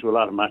haven't gone to a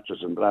lot of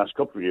matches in the last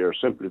couple of years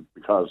simply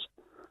because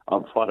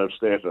of what I've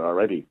stated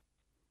already.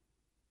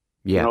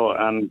 Yeah.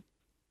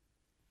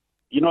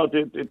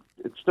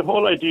 It's the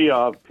whole idea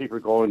of people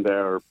going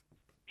there,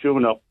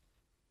 queuing up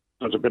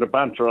There's a bit of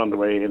banter on the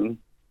way in.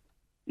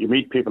 You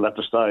meet people at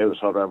the styles,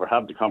 however,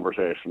 have the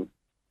conversation.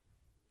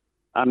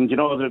 And,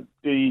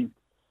 the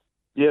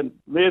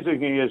amazing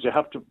thing is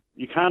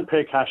you can't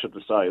pay cash at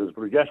the styles,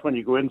 but yet when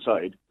you go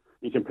inside,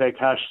 you can pay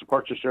cash to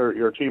purchase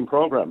your team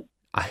programme.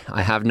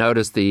 I have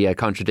noticed the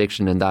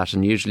contradiction in that,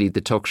 and usually the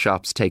tuck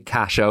shops take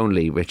cash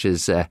only, which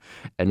is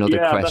another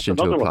question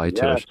to apply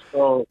to it.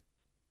 So,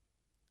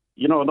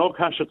 no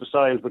cash at the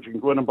styles, but you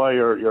can go in and buy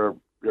your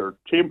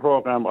team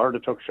programme or the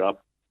tuck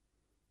shop,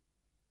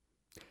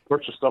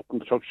 purchase stuff from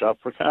the tuck shop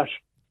for cash.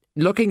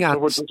 Looking at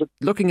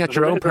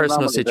your own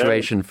personal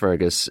situation,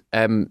 Fergus,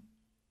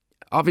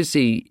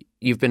 obviously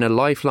you've been a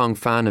lifelong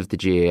fan of the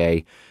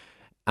GAA,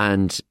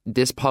 and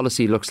this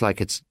policy looks like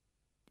it's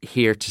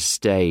here to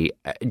stay.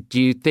 Do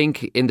you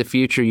think in the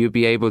future you'll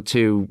be able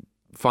to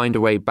find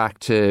a way back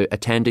to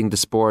attending the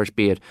sport,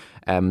 be it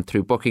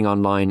through booking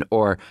online,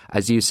 or,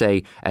 as you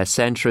say,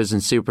 Centras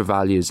and Super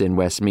Values in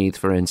Westmeath,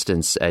 for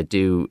instance,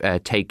 do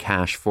take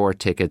cash for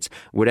tickets?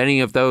 Would any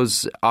of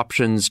those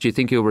options, do you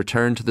think you'll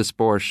return to the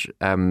sport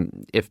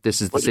if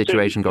this is the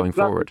situation going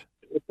forward?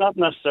 It's not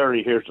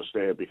necessarily here to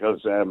stay,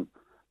 because the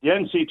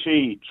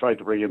NCT tried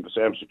to bring in the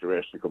same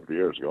situation a couple of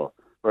years ago,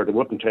 where they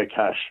wouldn't take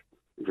cash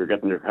if you're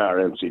getting your car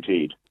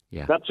NCT'd.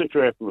 Yeah. That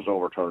situation was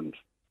overturned.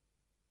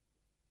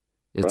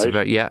 It's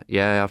right?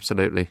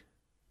 Absolutely.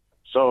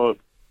 So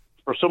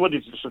for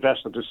somebody to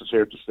suggest that this is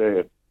here to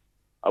stay,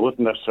 I wouldn't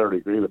necessarily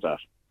agree with that.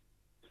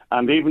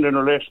 And even in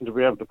relation to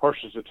being able to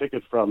purchase a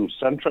ticket from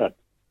Centra,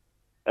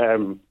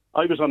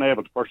 I was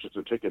unable to purchase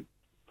a ticket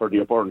for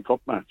the O'Byrne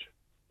Cup match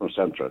from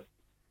Centra.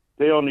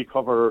 They only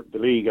cover the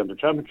league and the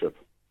championship.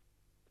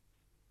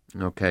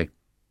 Okay.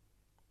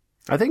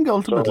 I think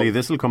ultimately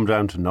this will come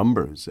down to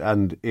numbers,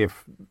 and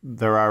if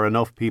there are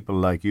enough people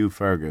like you,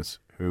 Fergus,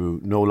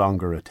 who no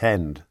longer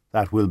attend,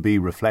 that will be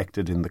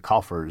reflected in the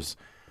coffers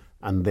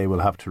and they will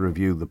have to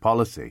review the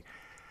policy.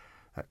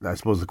 I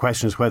suppose the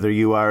question is whether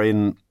you are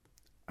in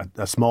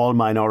a small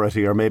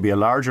minority or maybe a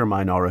larger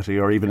minority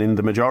or even in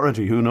the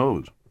majority, who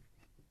knows?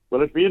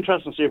 Well, it'd be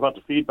interesting to see what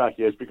the feedback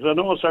is, because I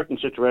know a certain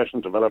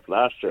situation developed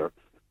last year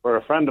where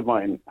a friend of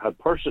mine had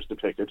purchased a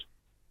ticket,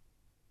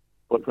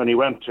 but when he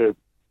went to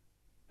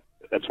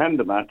attend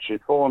the match, his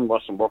phone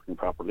wasn't working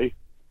properly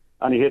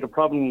and he had a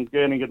problem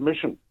gaining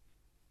admission,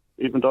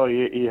 even though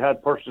he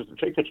had purchased a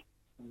ticket.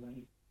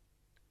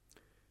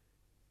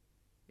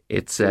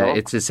 It's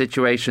a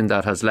situation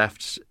that has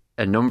left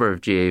a number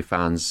of GAA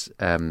fans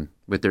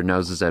with their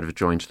noses out of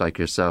joint, like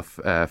yourself,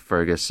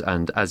 Fergus.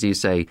 And as you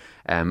say,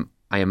 I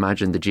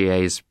imagine the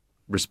GAA's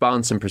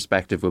response and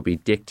perspective will be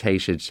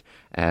dictated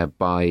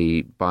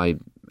by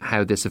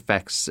how this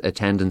affects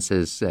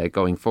attendances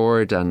going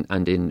forward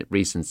and in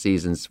recent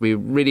seasons. We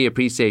really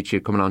appreciate you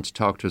coming on to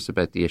talk to us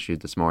about the issue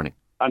this morning.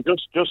 And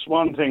just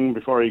one thing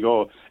before you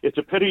go. It's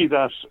a pity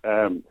that,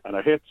 and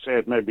I hate to say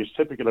it, maybe it's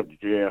typical of the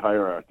GAA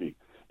hierarchy,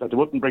 that they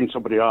wouldn't bring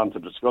somebody on to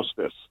discuss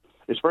this.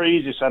 It's very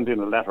easy to send in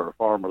a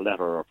formal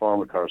letter or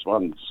formal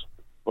correspondence,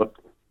 but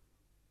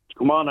to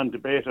come on and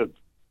debate it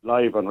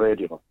live on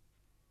radio,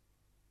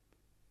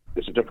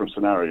 it's a different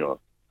scenario.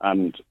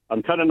 And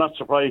I'm kind of not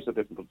surprised that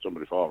they didn't put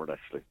somebody forward,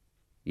 actually.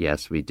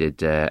 Yes, we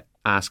did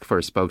ask for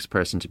a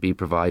spokesperson to be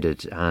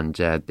provided, and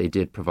they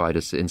did provide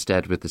us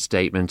instead with a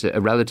statement,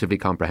 a relatively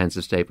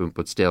comprehensive statement,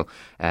 but still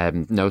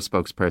no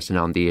spokesperson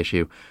on the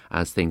issue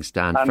as things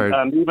stand.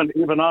 And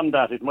even on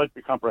that, it might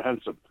be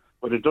comprehensive,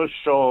 but it does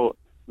show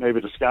maybe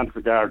the scant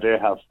regard they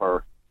have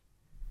for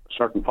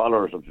certain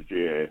followers of the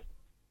GAA.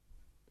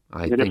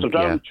 If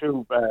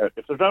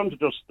they're down to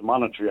just the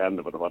monetary end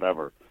of it or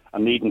whatever,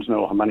 and needing to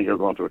know how many you're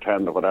going to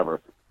attend or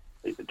whatever,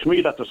 to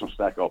me that doesn't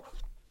stack up,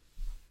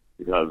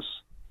 because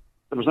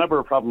there was never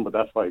a problem with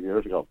that 5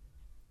 years ago.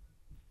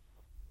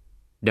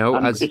 No,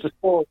 it's a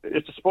sport.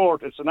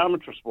 It's an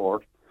amateur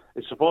sport.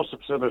 It's supposed to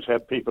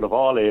facilitate people of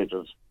all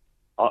ages,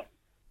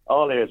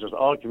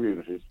 all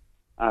communities.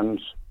 And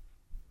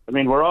I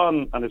mean, we're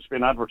on, and it's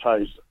been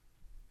advertised,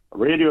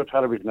 radio,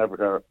 television,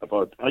 everywhere,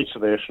 about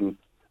isolation,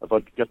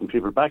 about getting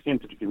people back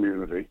into the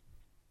community,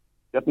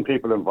 getting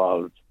people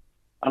involved.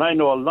 And I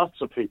know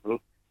lots of people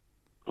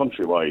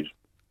countrywide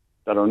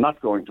that are not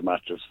going to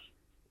matches.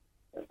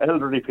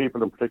 Elderly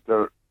people in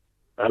particular,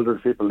 elderly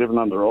people living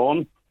on their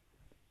own.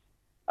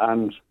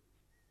 And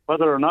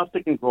whether or not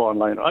they can go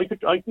online, I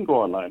can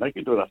go online, I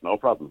can do that, no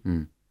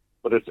problem.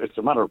 But it's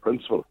a matter of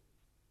principle.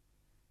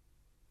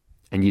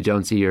 And you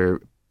don't see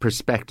your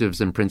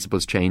perspectives and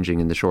principles changing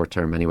in the short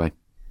term anyway?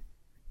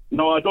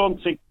 No, I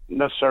don't think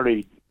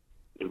necessarily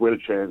it will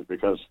change,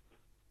 because,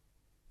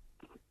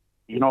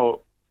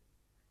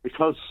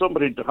 because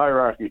somebody, the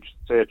hierarchy,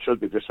 say it should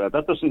be this way,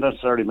 that doesn't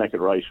necessarily make it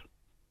right.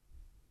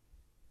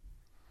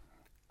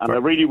 And I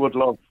really would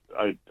love,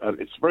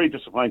 it's very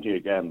disappointing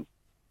again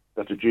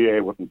that the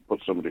GAA wouldn't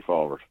put somebody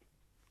forward.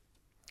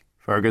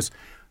 Fergus,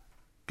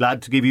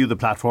 glad to give you the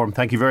platform.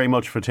 Thank you very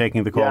much for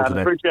taking the call today.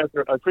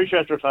 I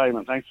appreciate your time,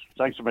 and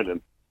thanks a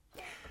million.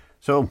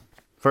 So,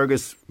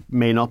 Fergus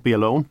may not be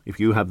alone. If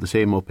you have the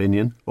same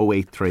opinion,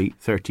 083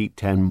 30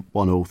 10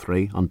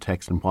 103 on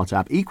text and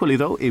WhatsApp. Equally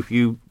though, if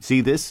you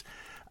see this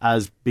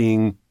as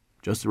being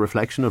just a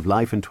reflection of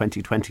life in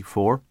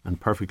 2024 and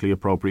perfectly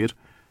appropriate.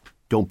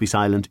 Don't be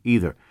silent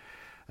either.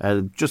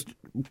 Just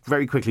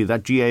very quickly,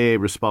 that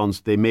GAA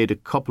response, they made a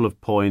couple of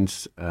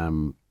points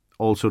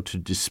also to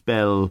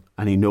dispel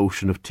any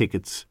notion of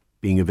tickets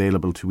being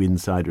available to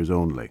insiders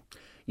only.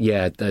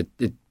 Yeah,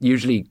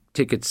 usually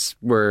tickets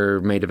were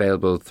made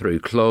available through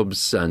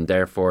clubs, and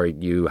therefore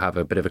you have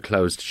a bit of a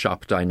closed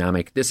shop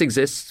dynamic. This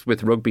exists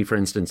with rugby, for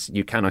instance.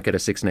 You cannot get a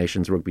Six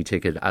Nations rugby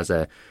ticket as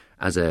a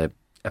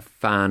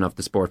fan of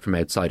the sport from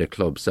outside a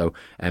club. So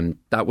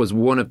that was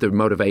one of the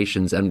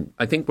motivations. And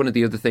I think one of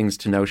the other things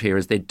to note here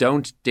is they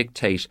don't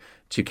dictate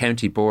to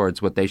county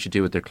boards what they should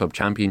do with their club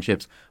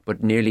championships,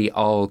 but nearly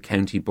all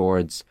county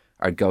boards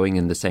are going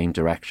in the same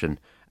direction.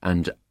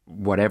 And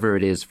whatever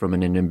it is from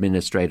an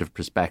administrative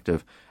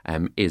perspective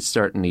is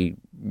certainly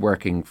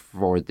working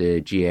for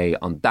the GA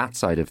on that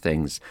side of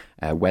things.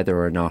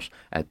 Whether or not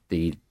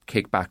the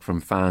kickback from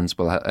fans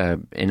will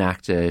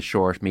enact a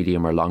short,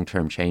 medium or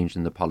long-term change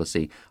in the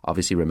policy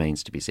obviously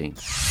remains to be seen.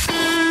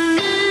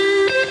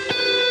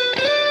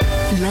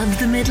 Love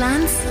the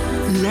Midlands?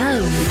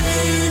 Love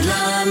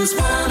Midlands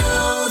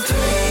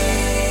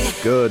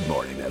 103. Good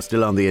morning. Now,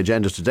 still on the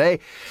agenda today,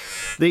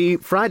 the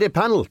Friday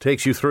panel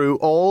takes you through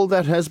all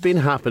that has been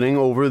happening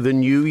over the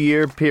New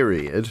Year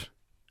period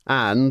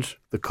and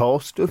the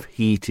cost of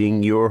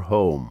heating your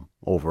home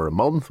over a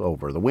month,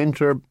 over the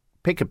winter.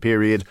 Pick a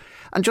period,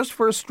 and just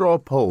for a straw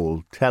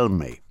poll, tell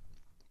me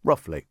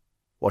roughly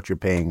what you're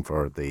paying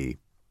for the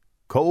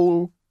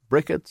coal,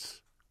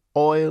 briquettes,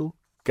 oil,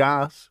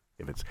 gas,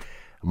 if it's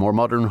a more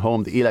modern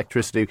home, the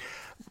electricity.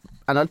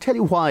 And I'll tell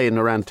you why in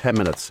around 10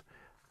 minutes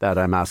that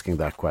I'm asking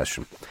that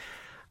question.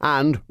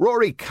 And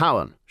Rory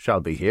Cowan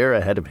shall be here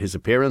ahead of his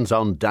appearance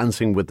on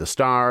Dancing with the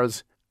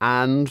Stars.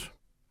 And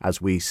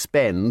as we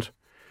spend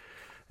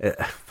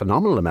a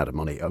phenomenal amount of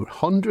money,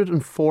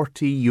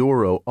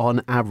 €140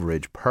 on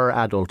average per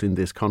adult in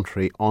this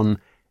country on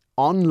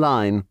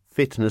online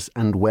fitness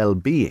and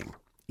well-being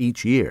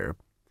each year,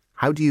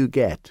 how do you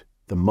get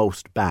the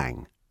most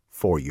bang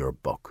for your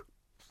buck?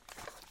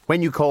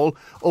 When you call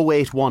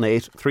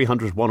 0818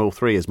 300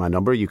 103 is my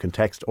number. You can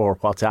text or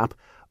WhatsApp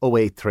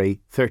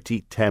 083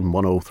 30 10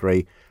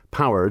 103,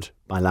 powered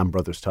by Lamb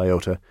Brothers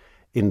Toyota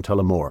in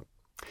Tullamore.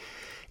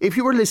 If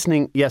you were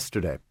listening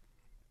yesterday,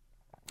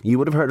 you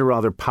would have heard a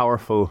rather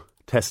powerful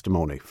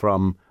testimony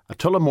from a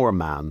Tullamore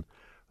man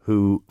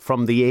who,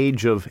 from the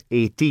age of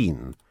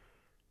 18,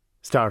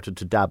 started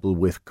to dabble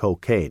with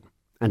cocaine.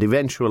 And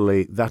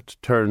eventually that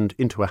turned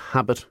into a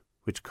habit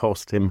which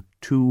cost him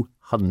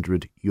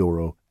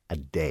 €200 a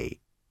day.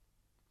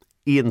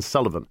 Ian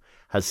Sullivan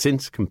has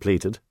since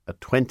completed a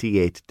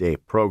 28-day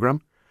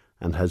programme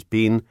and has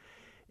been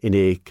in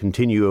a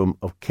continuum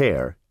of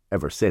care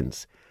ever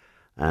since.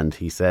 And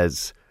he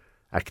says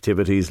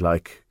activities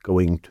like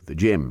going to the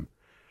gym,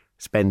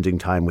 spending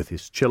time with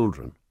his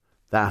children,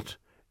 that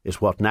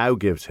is what now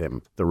gives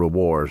him the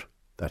reward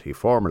that he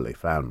formerly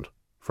found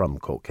from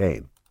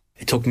cocaine.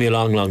 It took me a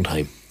long, long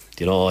time.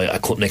 You know, I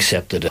couldn't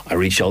accept it. I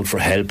reached out for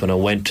help and I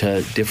went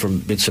to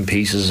different bits and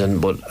pieces,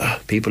 but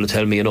people would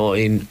tell me, you know,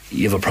 Ian,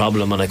 you have a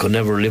problem, and I could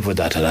never live with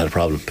that I had a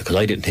problem, because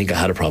I didn't think I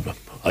had a problem.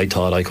 I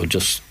thought I could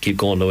just keep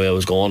going the way I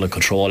was going and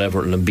control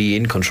everything and be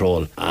in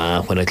control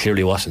when I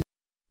clearly wasn't.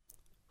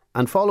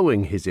 And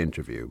following his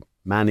interview,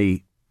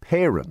 many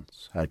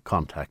parents had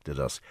contacted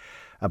us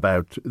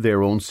about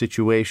their own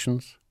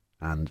situations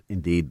and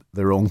indeed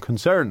their own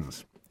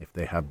concerns, if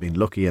they have been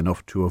lucky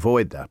enough to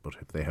avoid that, but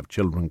if they have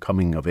children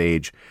coming of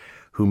age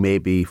who may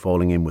be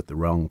falling in with the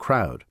wrong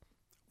crowd,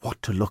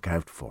 what to look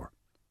out for.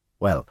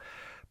 Well,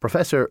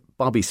 Professor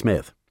Bobby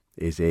Smith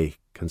is a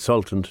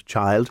consultant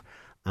child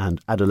and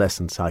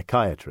adolescent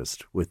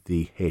psychiatrist with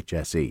the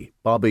HSE.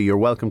 Bobby, you're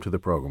welcome to the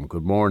programme.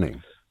 Good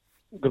morning.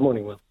 Good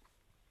morning, Will.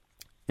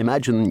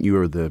 Imagine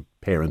you're the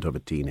parent of a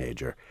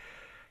teenager.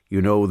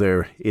 You know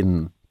they're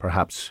in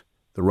perhaps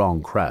the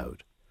wrong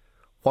crowd.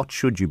 What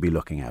should you be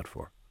looking out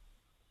for?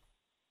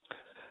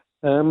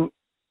 I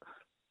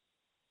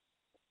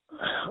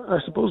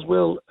suppose,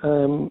 Will,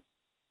 you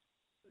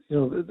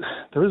know,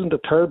 there isn't a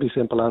terribly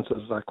simple answer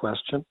to that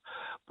question.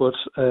 But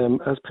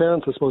as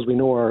parents, I suppose we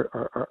know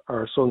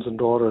our sons and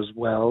daughters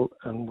well,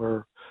 and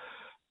I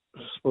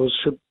suppose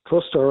should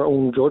trust our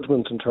own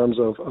judgment in terms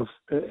of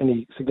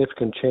any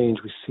significant change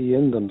we see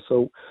in them.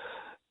 So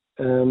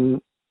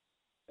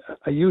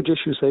a huge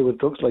issue, say, with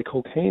drugs like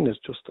cocaine is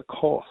just the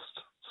cost.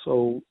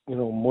 So, you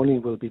know, money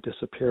will be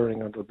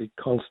disappearing, or there'll be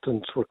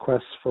constant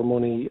requests for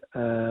money,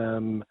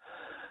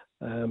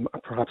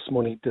 perhaps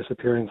money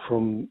disappearing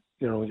from,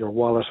 you know, your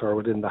wallet or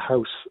within the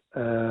house.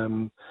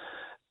 Then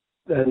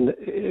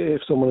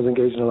if someone is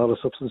engaged in a lot of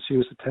substance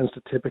use, it tends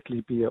to typically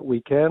be at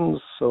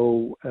weekends.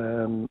 So,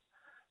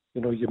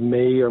 you know, you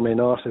may or may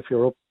not, if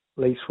you're up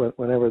late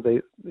whenever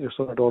your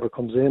son or daughter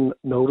comes in,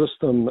 notice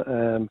them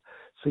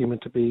seeming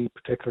to be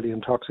particularly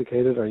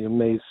intoxicated, or you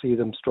may see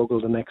them struggle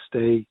the next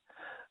day.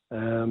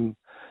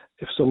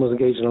 If someone's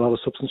engaged in a lot of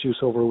substance use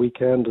over a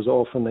weekend, there's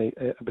often a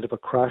bit of a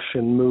crash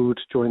in mood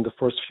during the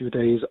first few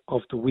days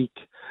of the week.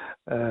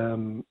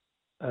 And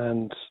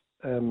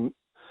So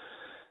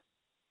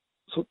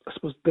I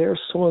suppose there's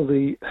some of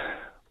the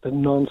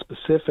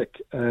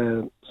non-specific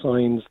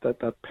signs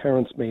that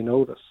parents may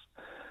notice.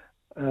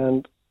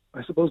 And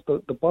I suppose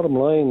the bottom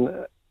line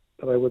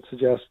that I would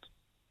suggest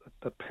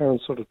that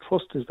parents sort of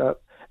trust is that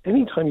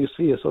anytime you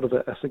see a sort of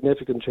a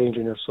significant change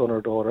in your son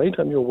or daughter,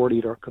 anytime you're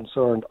worried or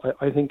concerned,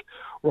 I think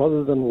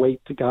rather than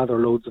wait to gather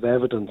loads of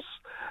evidence,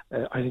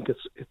 I think it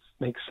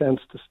makes sense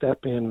to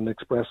step in and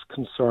express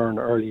concern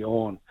early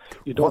on.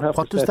 You don't have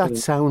to. What does that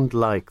sound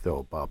like,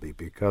 though, Bobby?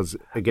 Because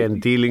again,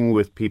 dealing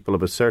with people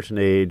of a certain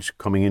age,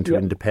 coming into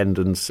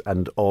independence,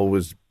 and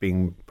always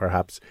being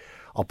perhaps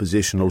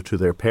oppositional to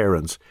their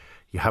parents,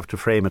 you have to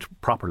frame it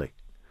properly.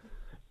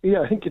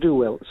 Yeah, I think you do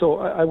well. So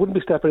I wouldn't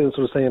be stepping in and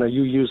sort of saying, "Are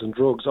you using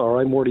drugs?" or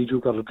 "I'm worried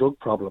you've got a drug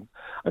problem."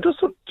 I just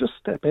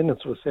step in and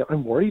sort of say,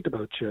 "I'm worried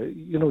about you.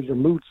 You know, your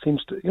mood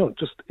seems to,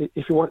 just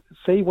if you want,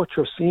 say what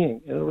you're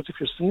seeing. In other words, if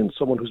you're seeing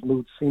someone whose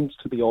mood seems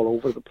to be all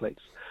over the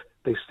place,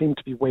 they seem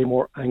to be way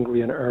more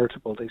angry and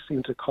irritable. They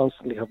seem to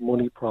constantly have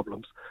money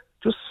problems.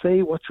 Just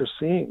say what you're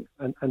seeing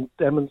and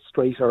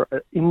demonstrate or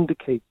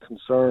indicate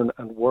concern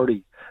and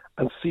worry,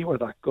 and see where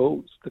that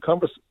goes.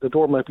 The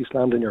door might be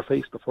slammed in your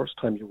face the first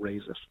time you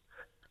raise it.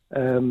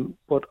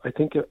 But I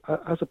think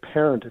as a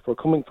parent, if we're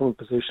coming from a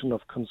position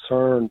of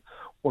concern,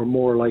 we're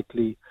more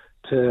likely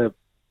to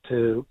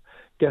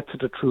get to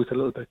the truth a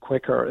little bit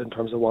quicker in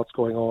terms of what's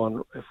going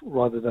on,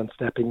 rather than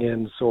stepping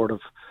in sort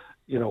of,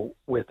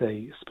 with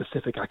a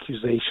specific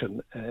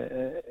accusation,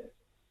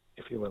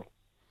 if you will.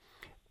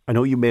 I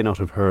know you may not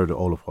have heard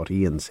all of what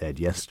Ian said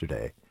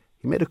yesterday.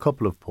 He made a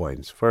couple of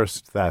points.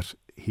 First, that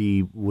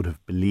he would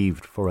have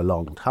believed for a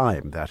long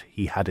time that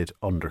he had it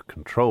under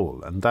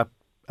control, and that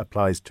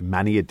applies to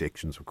many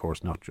addictions, of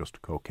course, not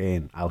just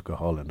cocaine,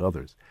 alcohol and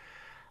others.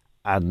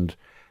 And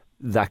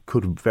that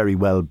could very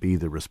well be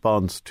the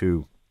response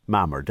to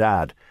mum or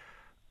dad,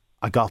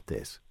 "I got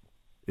this,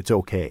 it's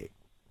okay."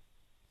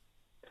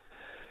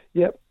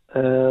 Yep.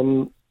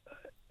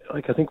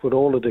 I think with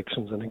all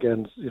addictions, and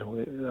again,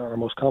 our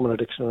most common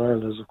addiction in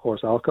Ireland is, of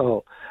course,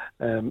 alcohol.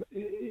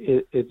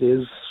 It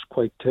is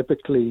quite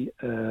typically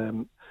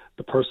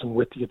the person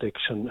with the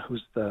addiction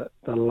who's the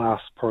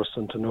last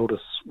person to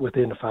notice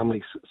within a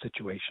family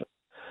situation.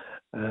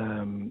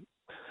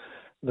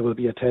 There will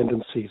be a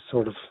tendency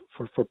sort of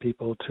for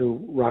people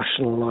to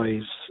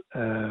rationalise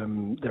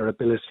their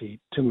ability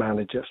to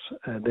manage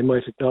it. They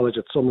might acknowledge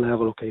at some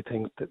level, okay,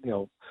 things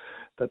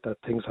that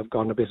things have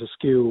gone a bit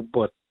askew,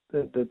 but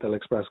they'll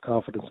express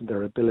confidence in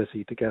their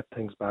ability to get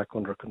things back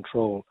under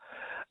control.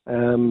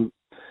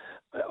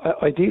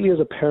 Ideally, as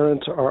a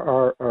parent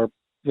or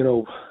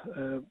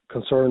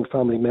concerned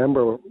family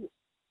member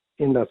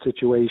in that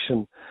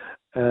situation,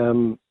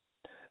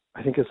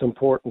 I think it's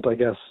important, I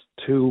guess,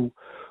 to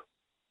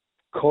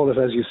call it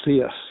as you see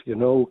it,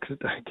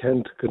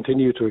 again, to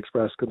continue to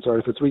express concern.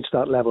 If it's reached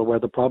that level where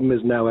the problem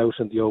is now out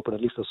in the open, at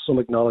least there's some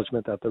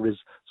acknowledgement that there is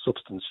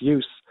substance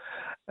use.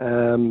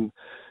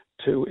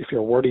 If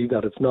you're worried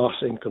that it's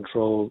not in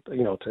control,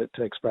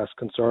 to express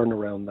concern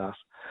around that.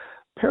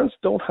 Parents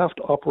don't have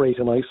to operate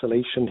in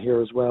isolation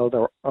here as well.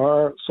 There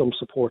are some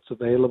supports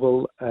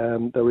available.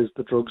 There is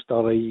the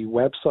drugs.ie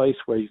website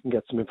where you can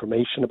get some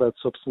information about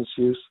substance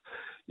use.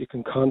 You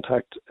can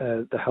contact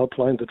the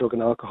helpline, the Drug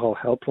and Alcohol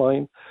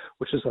Helpline,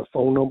 which is a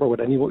phone number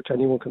which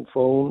anyone can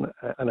phone,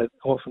 and it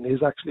often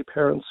is actually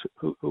parents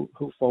who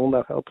phone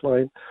that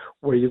helpline,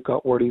 where you've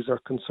got worries or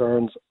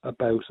concerns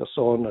about a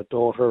son, a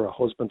daughter, a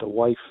husband, a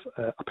wife,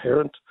 a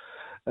parent.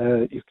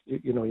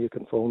 You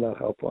can phone that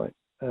helpline.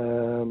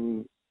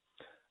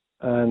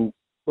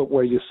 But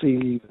where you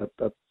see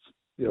that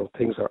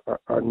things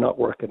are not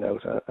working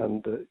out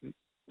and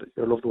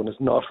your loved one is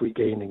not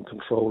regaining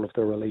control of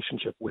their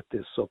relationship with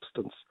this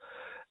substance,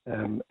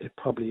 it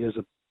probably is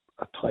a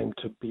time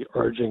to be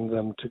urging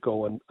them to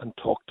go and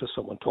talk to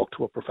someone, talk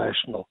to a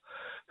professional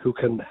who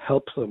can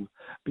help them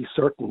be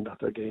certain that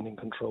they're gaining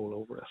control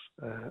over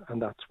it.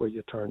 And that's where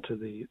you turn to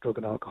the drug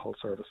and alcohol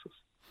services.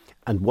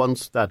 And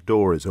once that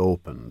door is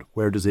opened,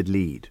 where does it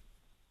lead?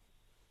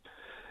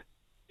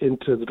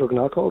 Into the drug and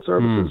alcohol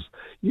services.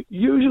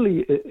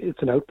 Usually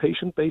it's an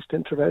outpatient-based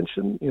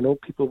intervention.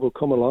 People will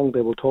come along,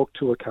 they will talk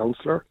to a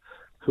counsellor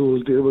who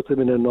will deal with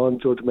them in a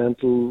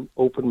non-judgmental,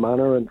 open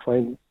manner and try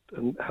and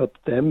help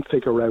them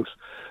figure out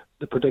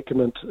the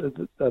predicament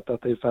that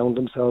they found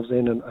themselves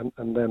in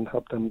and then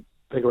help them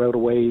figure out a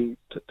way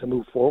to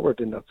move forward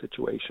in that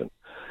situation.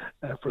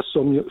 For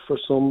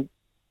some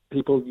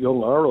people, young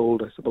or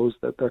old, I suppose,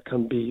 that there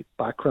can be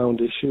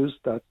background issues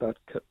that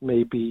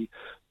may be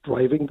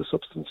driving the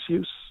substance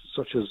use,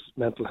 such as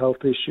mental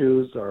health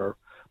issues or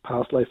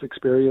past life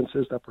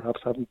experiences that perhaps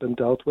haven't been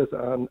dealt with,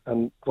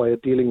 and via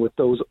dealing with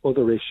those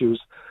other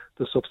issues,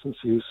 the substance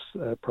use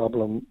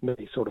problem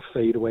may sort of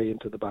fade away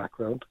into the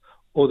background.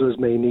 Others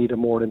may need a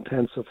more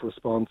intensive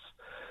response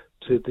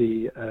to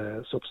the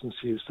substance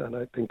use, and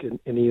I think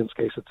in Ian's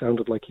case it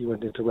sounded like he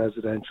went into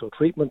residential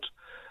treatment,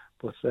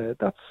 but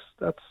that's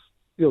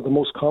the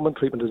most common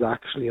treatment is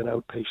actually an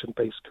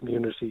outpatient-based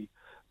community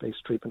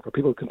evidence-based treatment where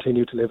people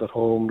continue to live at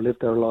home, live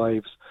their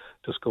lives,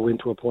 just go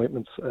into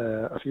appointments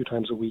a few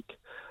times a week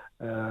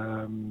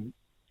and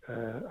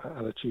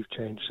achieve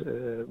change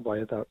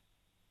via that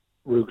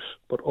route.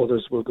 But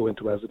others will go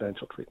into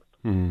residential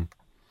treatment.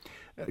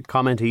 A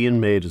comment Ian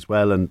made as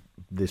well, and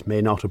this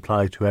may not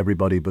apply to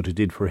everybody, but it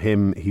did for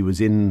him. He was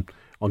in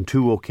on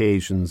 2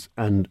 occasions,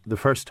 and the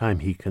first time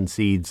he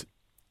concedes,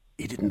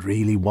 he didn't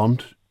really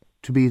want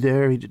to be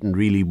there. He didn't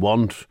really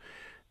want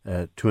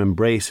to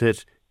embrace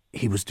it.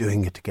 He was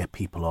doing it to get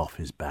people off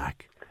his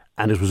back.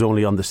 And it was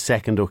only on the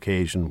second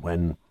occasion,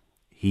 when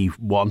he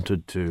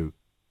wanted to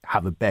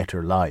have a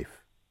better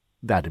life,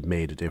 that it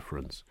made a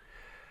difference.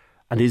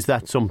 And is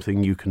that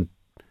something you can,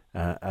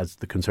 as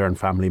the concerned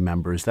family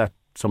member, is that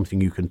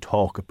something you can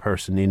talk a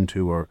person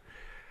into, or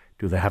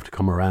do they have to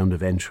come around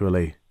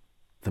eventually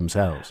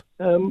themselves?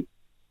 I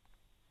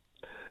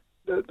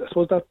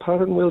suppose that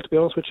pattern, Will, to be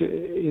honest with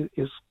you,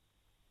 is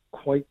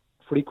quite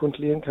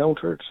frequently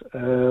encountered.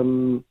 I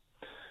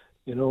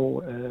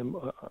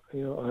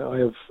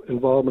have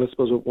involvement, I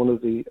suppose, with one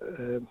of the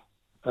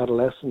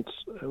adolescent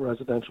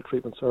residential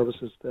treatment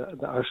services, the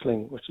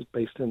Ashling, which is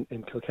based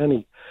in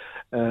Kilkenny,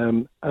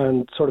 and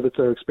sort of it's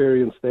their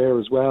experience there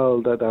as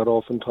well that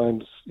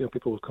oftentimes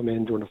people will come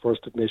in during the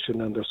first admission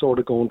and they're sort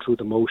of going through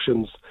the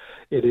motions.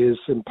 It is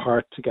in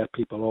part to get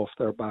people off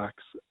their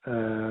backs,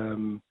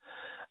 and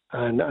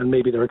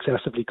maybe they're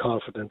excessively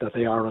confident that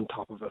they are on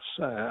top of it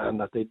and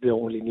that they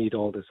don't really need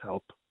all this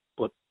help,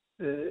 but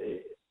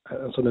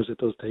and sometimes it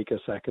does take a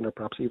second or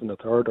perhaps even a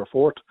third or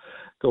fourth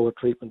go at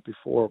treatment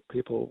before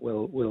people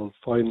will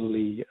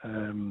finally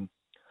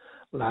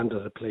land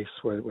at a place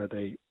where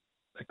they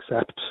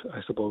accept,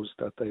 I suppose,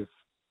 that they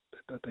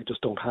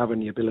just don't have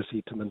any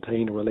ability to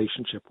maintain a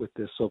relationship with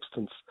this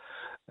substance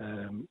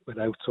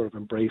without sort of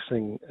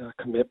embracing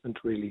a commitment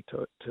really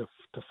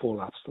to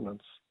full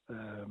abstinence.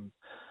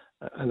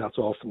 And that's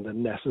often the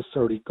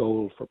necessary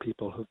goal for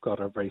people who've got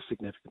a very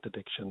significant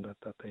addiction,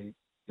 that they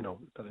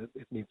that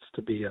it needs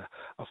to be a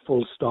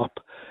full stop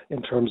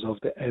in terms of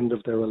the end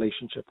of their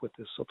relationship with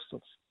this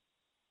substance.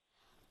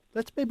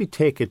 Let's maybe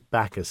take it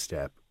back a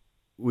step.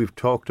 We've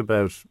talked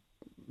about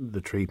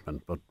the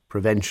treatment, but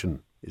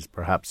prevention is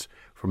perhaps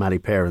for many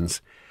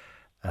parents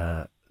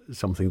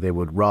something they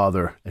would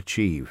rather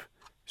achieve.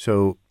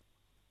 So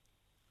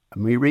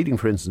I'm reading,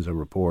 for instance, a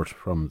report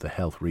from the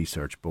Health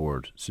Research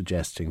Board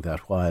suggesting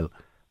that while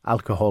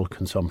alcohol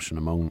consumption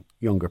among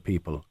younger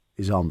people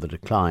is on the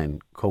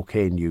decline,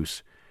 cocaine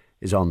use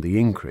is on the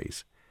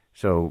increase.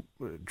 So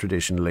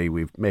traditionally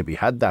we've maybe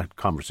had that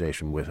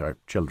conversation with our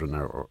children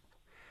or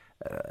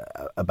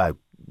about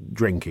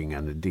drinking,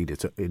 and indeed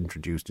it's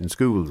introduced in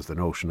schools, the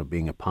notion of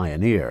being a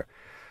pioneer.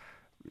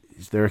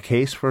 Is there a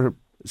case for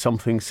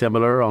something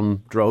similar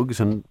on drugs,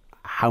 and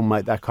how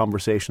might that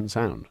conversation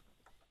sound?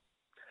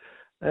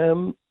 I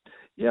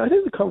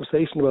think the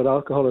conversation about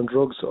alcohol and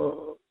drugs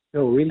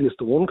really is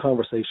the one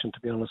conversation, to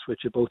be honest with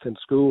you, both in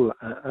school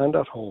and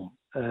at home.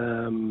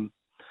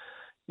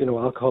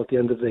 Alcohol at the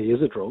end of the day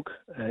is a drug.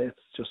 It's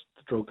just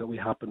a drug that we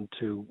happen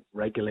to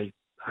regulate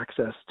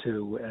access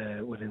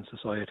to within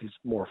societies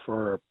more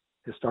for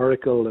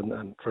historical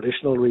and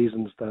traditional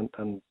reasons than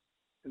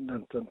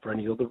for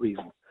any other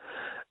reason.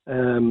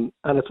 And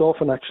it's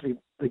often actually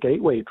the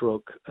gateway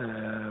drug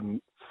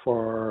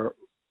for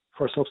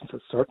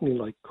substances, certainly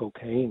like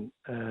cocaine.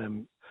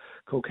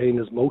 Cocaine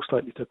is most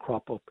likely to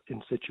crop up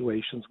in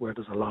situations where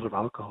there's a lot of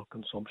alcohol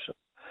consumption.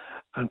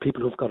 And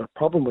people who've got a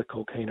problem with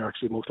cocaine are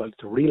actually most likely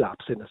to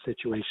relapse in a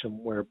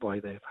situation whereby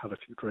they've had a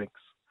few drinks.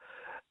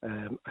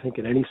 I think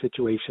in any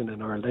situation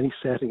in Ireland, any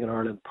setting in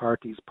Ireland,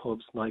 parties,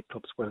 pubs,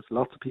 nightclubs, where there's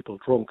lots of people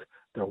drunk,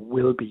 there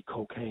will be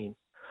cocaine.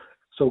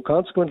 So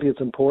consequently,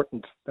 it's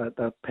important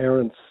that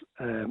parents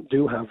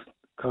do have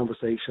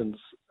conversations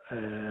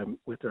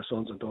with their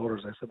sons and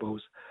daughters, I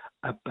suppose,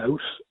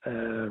 about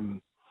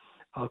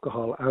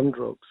alcohol and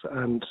drugs.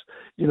 And,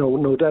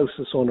 no doubt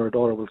the son or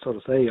daughter will sort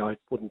of say, I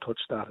wouldn't touch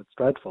that, it's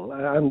dreadful.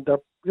 And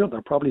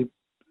they're probably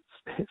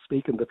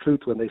speaking the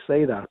truth when they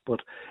say that,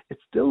 but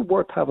it's still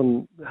worth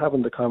having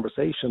the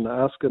conversation,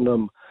 asking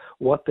them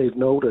what they've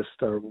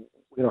noticed, or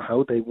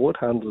how they would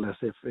handle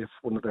it if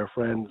one of their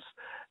friends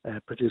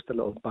produced a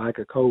little bag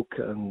of Coke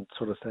and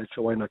sort of said,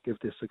 sure, why not give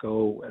this a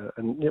go?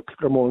 And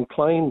people are more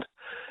inclined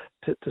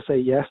to say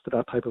yes to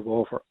that type of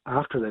offer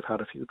after they've had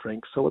a few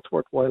drinks. So it's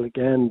worthwhile,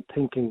 again,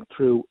 thinking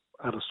through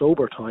at a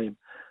sober time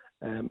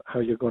how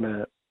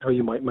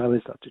you might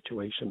manage that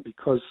situation,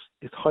 because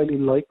it's highly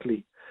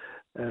likely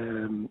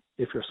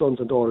if your sons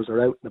and daughters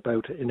are out and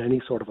about in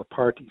any sort of a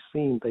party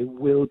scene, they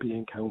will be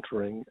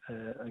encountering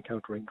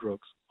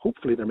drugs.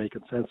 Hopefully they're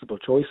making sensible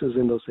choices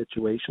in those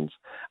situations.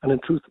 And in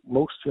truth,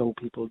 most young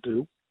people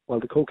do. While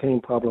the cocaine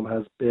problem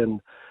has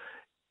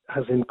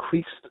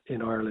increased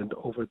in Ireland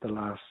over the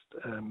last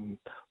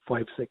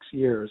 5-6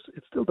 years,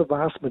 it's still the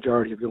vast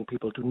majority of young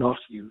people do not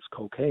use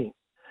cocaine.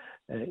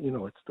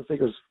 It's the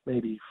figures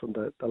maybe from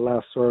the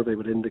last survey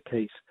would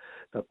indicate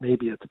that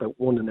maybe it's about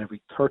 1 in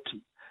every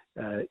 30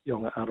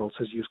 young adults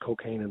has used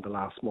cocaine in the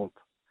last month.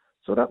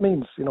 So that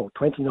means,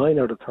 29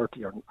 out of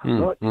 30 have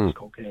not used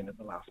cocaine in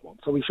the last month.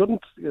 So we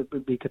shouldn't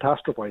be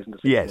catastrophizing the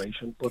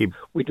situation, but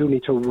we do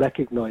need to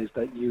recognise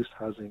that use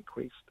has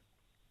increased.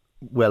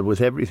 Well,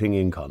 with everything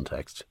in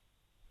context,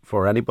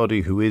 for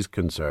anybody who is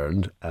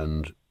concerned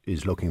and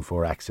is looking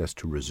for access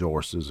to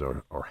resources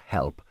or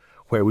help,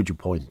 where would you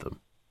point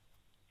them?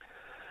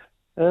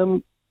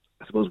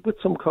 I suppose with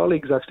some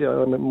colleagues,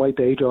 actually, my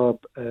day job,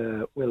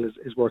 Will,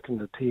 is working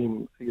in a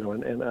team,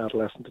 in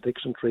adolescent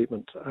addiction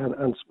treatment.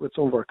 And with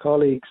some of our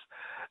colleagues,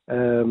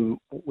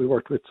 we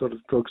worked with sort of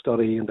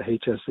Drugs.ie and the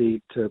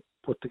HSE to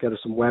put together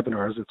some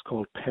webinars. It's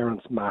called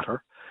Parents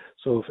Matter.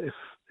 So if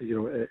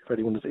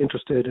anyone is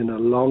interested in a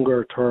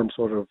longer term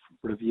sort of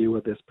review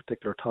of this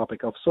particular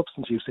topic of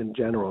substance use in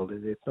general,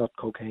 it's not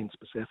cocaine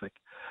specific,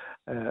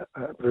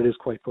 but it is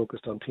quite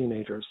focused on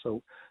teenagers.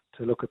 So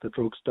to look at the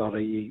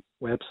Drugs.ie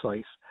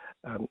website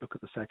and look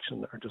at the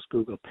section, or just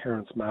Google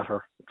Parents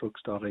Matter,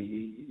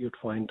 Drugs.ie, you'd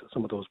find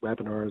some of those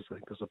webinars. I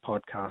think there's a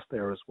podcast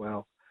there as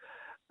well.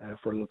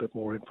 For a little bit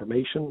more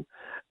information.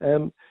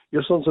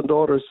 Your sons and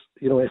daughters,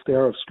 if they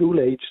are of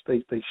school age,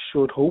 they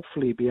should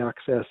hopefully be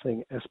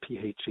accessing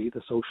SPHE,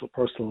 the Social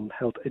Personal and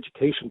Health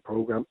Education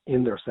Programme,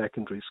 in their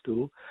secondary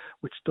school,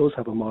 which does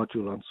have a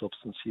module on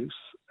substance use.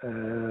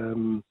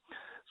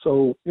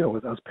 So,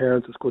 as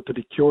parents, it's good to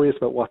be curious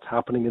about what's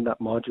happening in that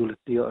module.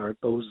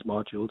 Those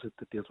modules, it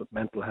deals with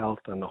mental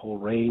health and a whole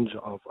range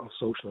of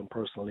social and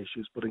personal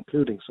issues, but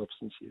including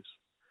substance use.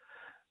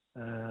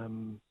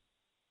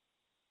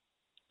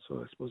 So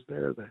I suppose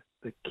they're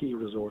the key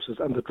resources.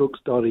 And the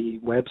Drugs.ie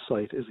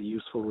website is a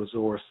useful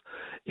resource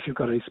if you've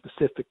got any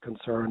specific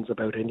concerns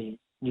about any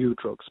new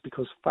drugs,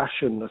 because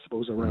fashion, I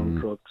suppose, around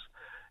drugs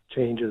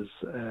changes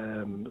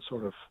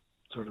sort of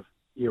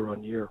year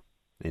on year.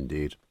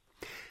 Indeed.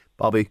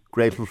 Bobby,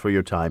 grateful for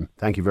your time.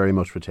 Thank you very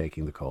much for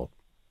taking the call.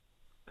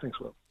 Thanks,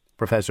 Will.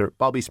 Professor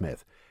Bobby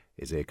Smith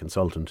is a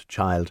consultant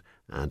child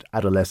and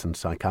adolescent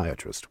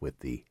psychiatrist with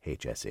the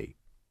HSE.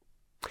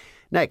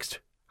 Next,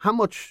 how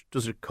much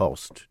does it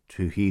cost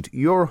to heat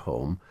your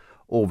home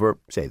over,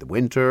 say, the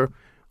winter,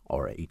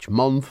 or each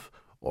month,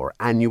 or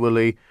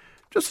annually?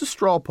 Just a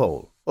straw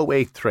poll,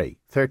 083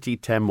 30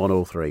 10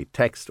 103,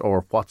 text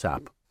or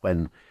WhatsApp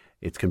when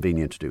it's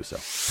convenient to do so.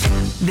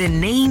 The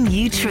name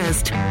you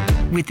trust,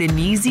 with the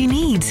news you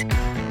need.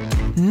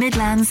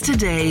 Midlands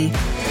Today.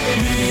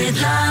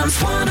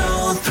 Midlands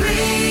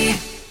 103.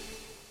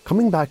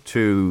 Coming back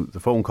to the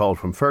phone call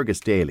from Fergus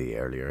Daly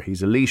earlier,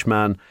 he's a Laois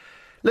man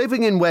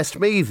living in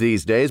Westmeath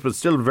these days, but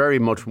still very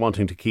much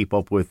wanting to keep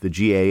up with the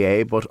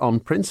GAA, but on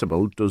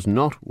principle does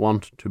not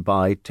want to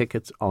buy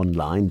tickets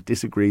online,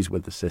 disagrees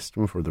with the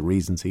system for the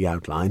reasons he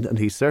outlined, and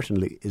he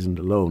certainly isn't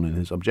alone in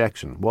his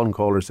objection. One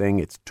caller saying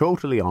it's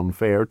totally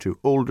unfair to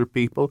older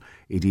people,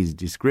 it is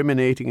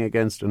discriminating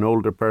against an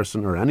older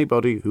person or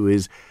anybody who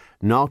is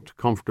not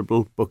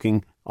comfortable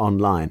booking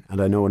online.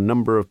 And I know a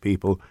number of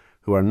people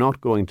who are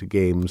not going to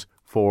games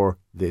for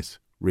this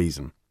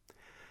reason.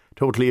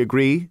 Totally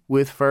agree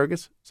with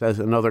Fergus, says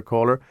another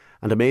caller,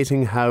 and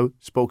amazing how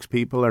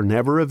spokespeople are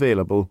never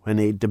available when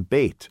a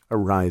debate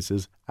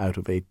arises out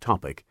of a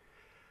topic.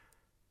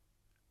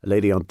 A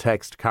lady on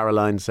text,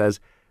 Caroline, says,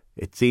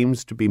 it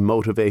seems to be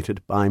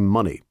motivated by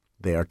money.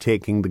 They are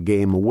taking the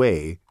game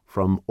away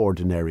from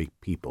ordinary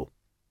people.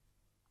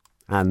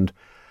 And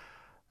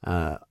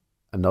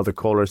another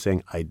caller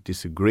saying, I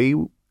disagree.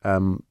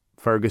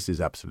 Fergus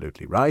is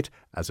absolutely right.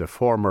 As a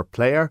former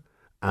player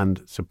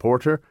and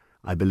supporter,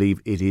 I believe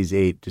it is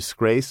a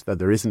disgrace that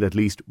there isn't at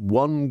least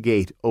one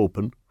gate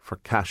open for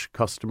cash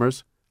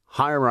customers.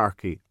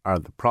 Hierarchy are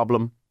the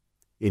problem.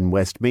 In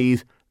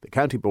Westmeath, the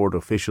county board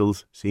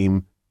officials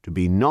seem to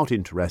be not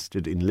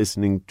interested in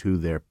listening to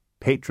their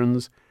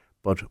patrons,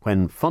 but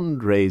when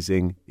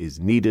fundraising is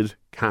needed,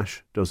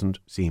 cash doesn't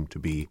seem to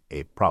be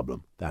a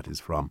problem. That is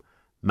from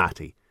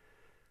Matty.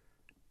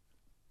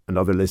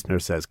 Another listener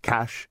says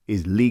cash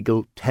is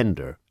legal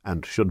tender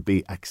and should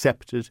be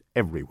accepted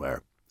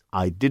everywhere.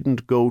 I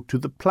didn't go to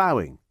the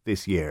ploughing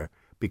this year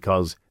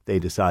because they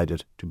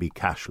decided to be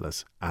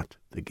cashless at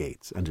the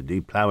gates. And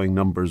indeed, ploughing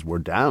numbers were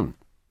down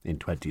in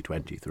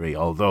 2023,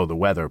 although the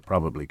weather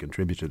probably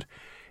contributed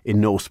in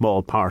no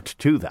small part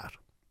to that.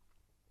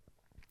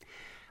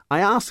 I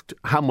asked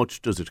how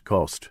much does it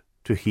cost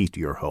to heat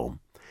your home?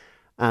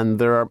 And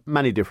there are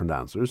many different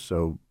answers.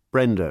 So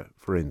Brenda,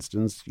 for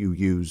instance, you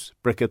use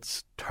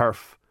briquettes,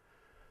 turf,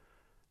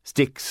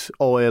 sticks,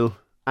 oil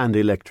and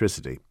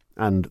electricity.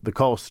 And the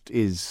cost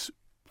is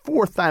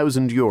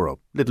 €4,000,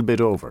 little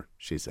bit over,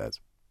 she says.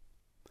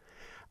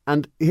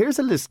 And here's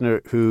a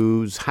listener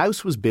whose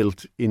house was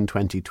built in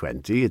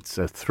 2020. It's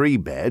a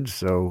 3-bed,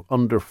 so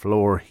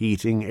underfloor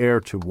heating,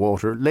 air to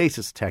water,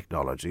 latest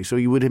technology. So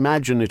you would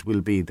imagine it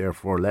will be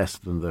therefore less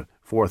than the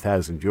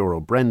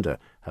 €4,000 Brenda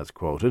has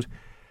quoted.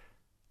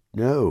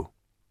 No,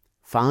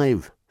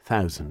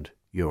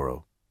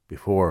 €5,000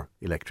 before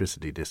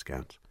electricity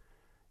discounts.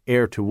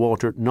 Air to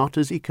water not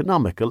as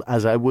economical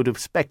as I would have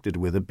expected,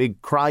 with a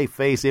big cry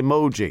face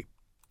emoji.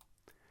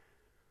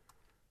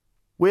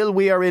 Will,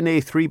 we are in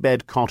a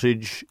 3-bed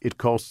cottage. It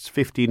costs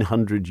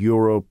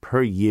 €1,500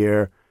 per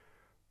year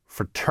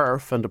for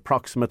turf and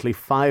approximately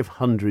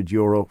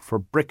 €500 for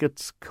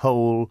briquettes,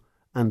 coal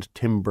and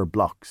timber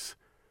blocks.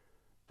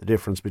 The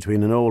difference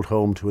between an old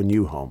home to a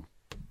new home.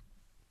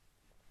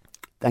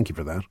 Thank you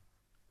for that.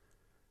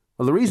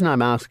 Well, the reason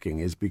I'm asking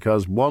is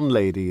because one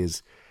lady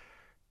is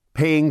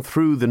paying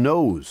through the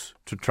nose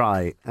to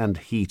try and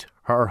heat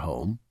her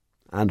home,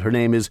 and her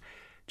name is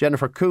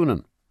Jennifer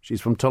Coonan.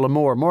 She's from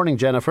Tullamore. Morning,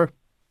 Jennifer.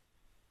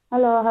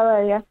 Hello, how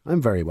are you?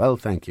 I'm very well,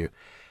 thank you.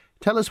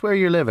 Tell us where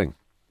you're living.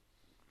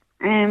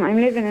 I'm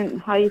living in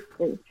High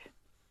Street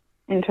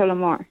in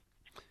Tullamore.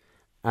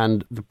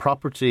 And the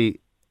property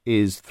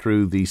is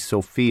through the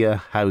Sophia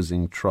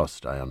Housing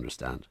Trust, I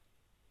understand.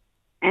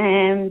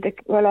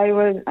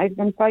 I've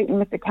been fighting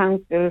with the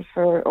council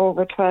for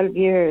over 12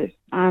 years,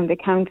 and the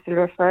council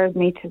referred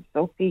me to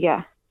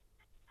Sophia.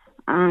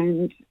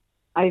 And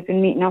I've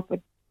been meeting up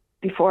with,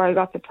 before I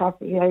got the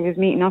property, I was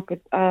meeting up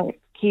with a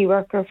key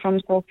worker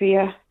from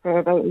Sophia for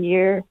about a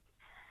year,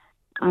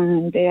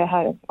 and they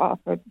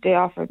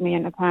offered me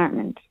an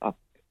apartment up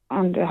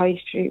on the High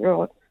Street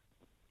Road.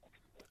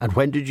 And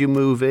when did you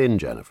move in,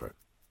 Jennifer?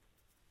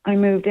 I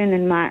moved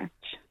in March.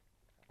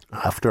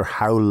 After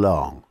how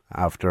long?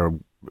 After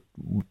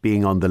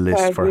being on the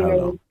list for how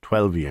long?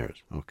 12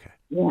 years, okay.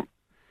 Yeah.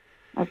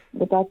 But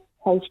that's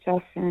house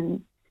stuff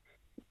and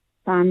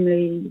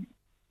family,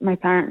 my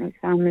partner's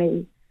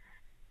family,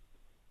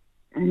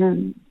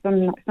 and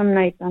some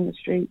nights on the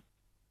street.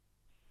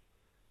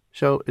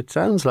 So it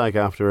sounds like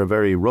after a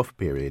very rough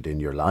period in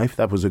your life,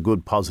 that was a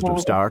good positive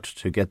start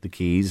to get the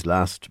keys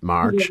last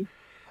March. Yeah.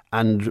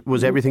 And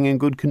was everything in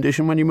good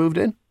condition when you moved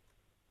in?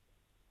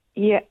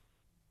 Yeah.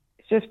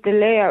 It's just the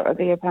layout of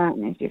the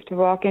apartment. You have to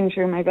walk in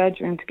through my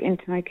bedroom to get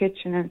into my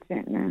kitchen and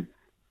sit there.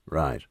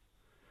 Right.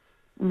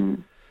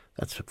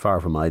 That's far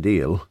from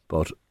ideal,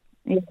 but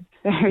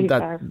very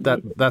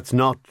that's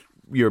not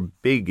your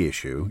big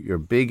issue. Your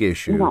big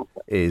issue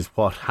is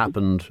what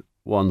happened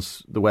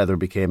once the weather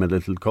became a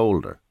little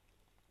colder.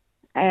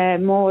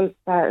 Mold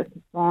started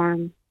to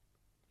form.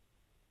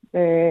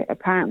 The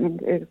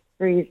apartment is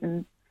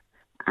freezing,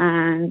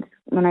 and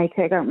when I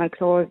take out my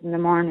clothes in the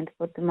morning to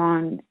put them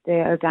on,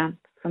 they are damp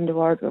from the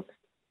wardrobe.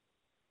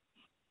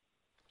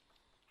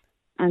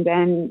 And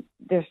then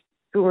there's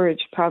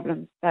sewerage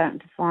problems starting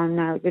to form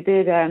now. They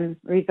did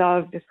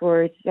resolve the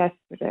sewerage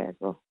yesterday,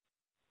 but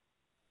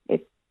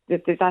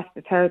that's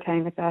the third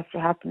time it's after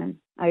happening.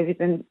 I was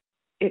in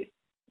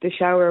the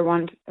shower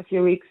one a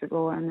few weeks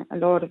ago, and a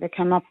lot of it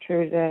came up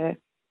through the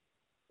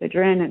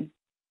draining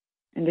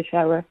in the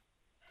shower.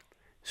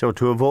 So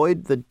to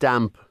avoid the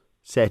damp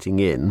setting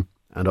in,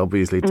 and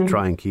obviously to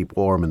try and keep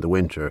warm in the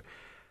winter,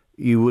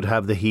 you would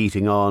have the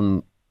heating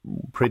on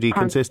pretty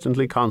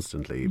constantly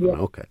even. Yeah.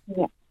 Okay.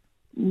 Yeah.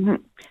 Mm-hmm.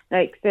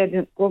 Like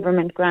the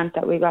government grant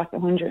that we got,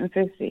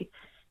 150,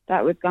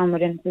 that was gone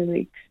within 2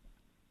 weeks.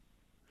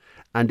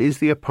 And is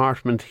the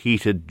apartment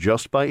heated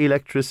just by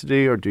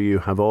electricity, or do you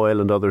have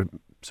oil and other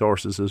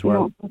sources as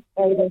well?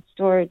 No, there's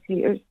storage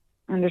heaters,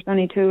 and there's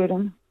only 2 of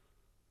them.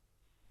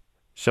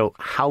 So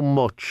how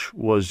much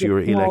was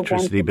your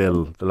electricity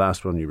bill, the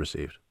last one you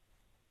received?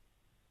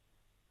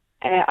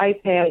 I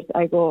pay as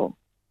I go.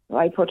 So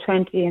I put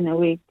 20 in a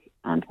week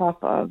on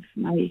top of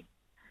my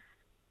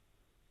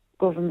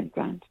government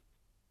grant.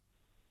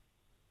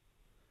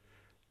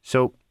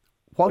 So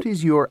what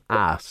is your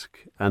ask?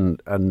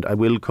 And I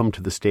will come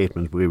to the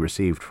statement we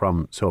received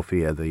from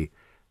Sophia, the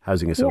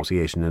Housing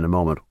Association, in a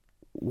moment.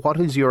 What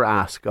is your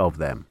ask of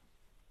them?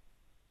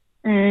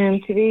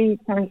 To be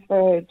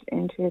transferred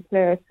into a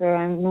place where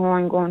I'm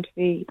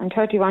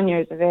 31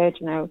 years of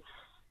age now.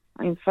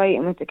 I'm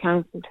fighting with the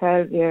council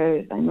 12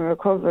 years. I'm a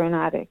recovering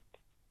addict.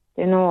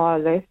 They know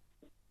all this.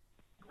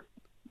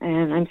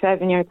 I'm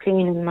 7 years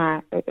clean in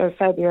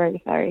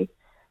February, sorry.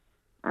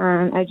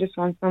 And I just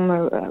want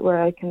somewhere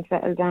where I can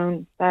settle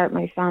down, start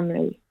my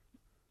family.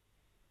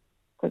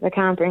 Because I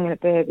can't bring a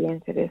baby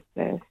into this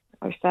place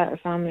or start a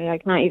family. I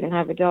can't even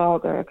have a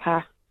dog or a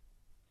cat.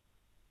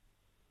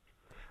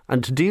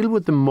 And to deal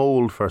with the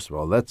mould, first of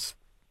all, that's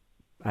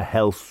a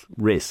health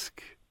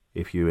risk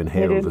if you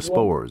inhale the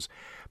spores.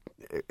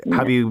 Yeah.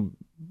 Have you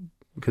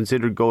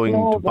considered going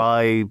to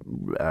buy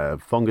a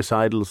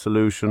fungicidal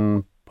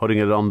solution, putting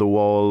it on the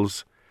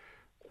walls?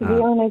 To be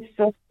honest,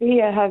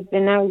 Sophia have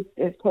been out,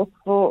 they took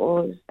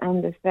photos,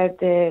 and they said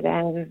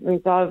they'd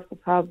resolve the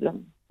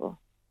problem. But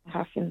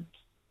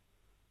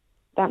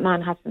that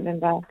man hasn't been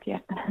back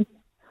yet.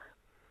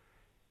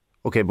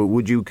 Okay, but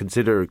would you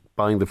consider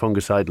buying the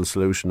fungicidal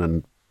solution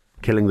and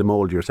killing the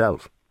mould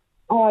yourself?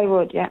 Oh, I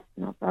would, yeah,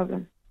 no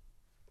problem.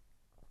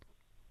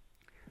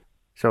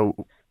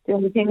 So the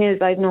only thing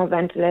is I've no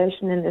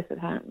ventilation in this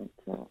apartment.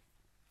 So.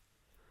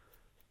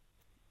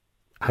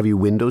 Have you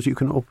windows you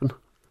can open?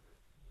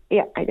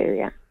 Yeah, I do,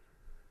 yeah.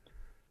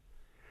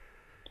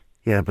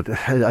 Yeah, but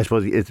I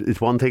suppose it's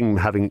one thing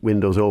having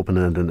windows open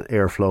and an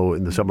airflow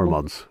in the summer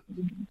months.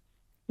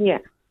 Yeah.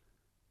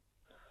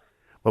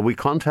 Well, we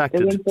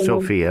contacted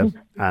Sophia,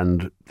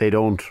 and they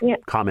don't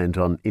comment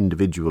on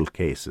individual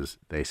cases,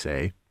 they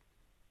say.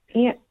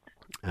 Yeah.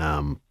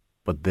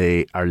 But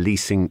they are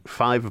leasing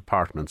 5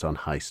 apartments on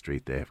High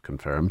Street, they have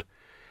confirmed.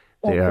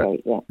 They are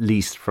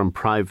leased from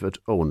private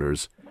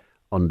owners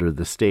under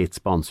the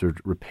state-sponsored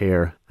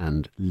repair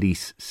and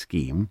lease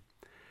scheme.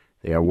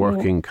 They are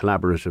working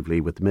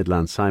collaboratively with the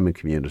Midlands Simon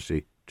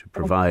community to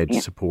provide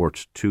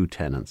support to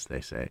tenants,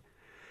 they say.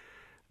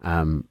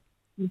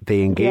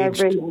 They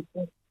engaged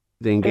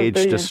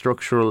a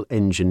structural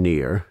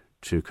engineer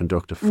to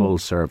conduct a full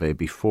survey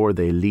before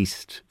they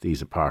leased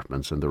these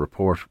apartments, and the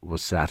report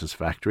was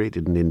satisfactory. It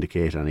didn't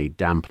indicate any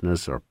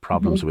dampness or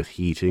problems with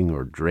heating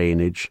or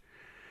drainage.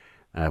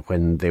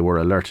 When they were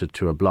alerted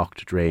to a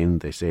blocked drain,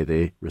 they say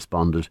they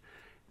responded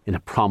in a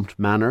prompt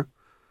manner.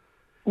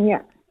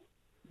 Yeah.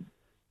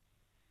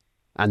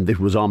 And it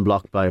was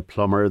unblocked by a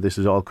plumber. This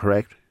is all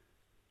correct?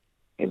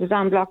 It was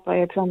unblocked by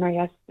a plumber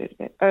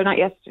yesterday. Or not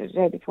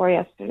yesterday, before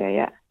yesterday,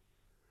 yeah.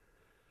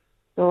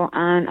 So,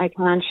 and I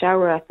can't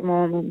shower at the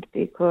moment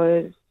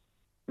because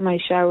my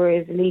shower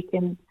is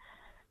leaking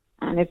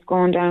and it's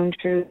going down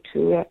through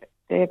to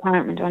the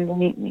apartment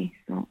underneath me.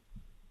 So,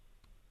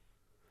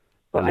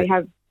 but I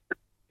have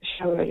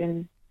showered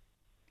in.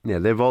 Yeah,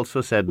 they've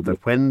also said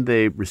that when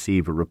they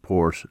receive a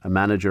report, a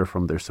manager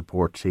from their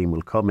support team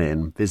will come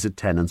in, visit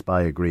tenants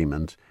by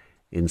agreement,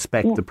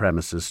 inspect the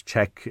premises,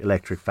 check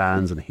electric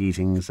fans and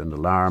heatings and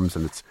alarms,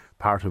 and it's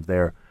part of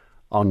their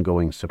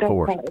ongoing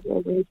support. That's part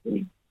of their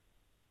routine.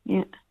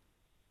 Yeah.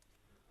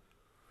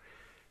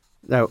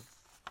 Now,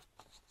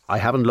 I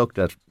haven't looked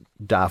at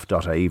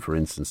daft.ie, for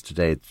instance,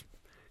 today. It's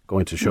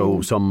going to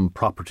show some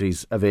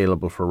properties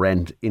available for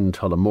rent in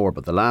Tullamore,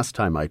 but the last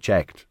time I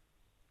checked,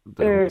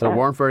 there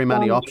weren't very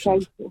many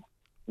options. Prices.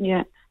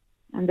 Yeah,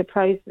 and the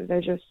prices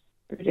are just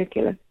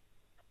ridiculous.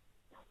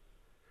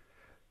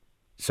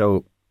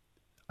 So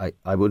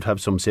I would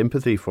have some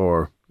sympathy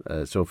for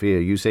Sophia.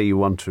 You say you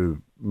want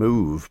to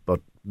move,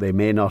 but they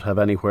may not have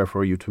anywhere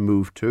for you to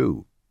move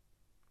to.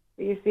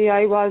 You see,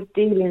 I was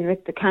dealing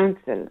with the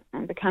council,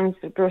 and the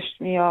council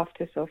brushed me off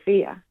to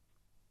Sophia.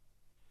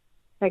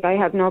 Like, I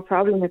have no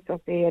problem with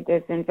Sophia.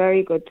 They've been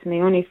very good to me.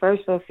 Only for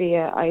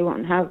Sophia, I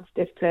wouldn't have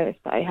this place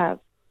that I have.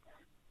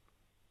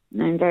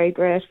 And I'm very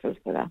grateful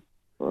for that.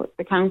 But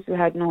the council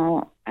had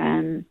no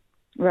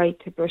right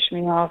to brush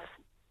me off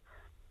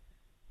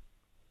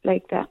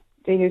like that.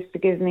 They used to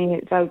give me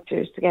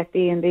vouchers to get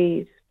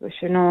B&Bs, but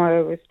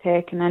I was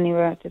taken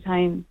anywhere at the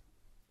time.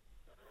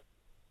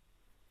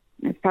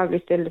 It's probably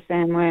still the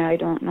same way, I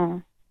don't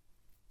know.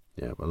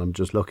 Yeah, well, I'm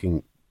just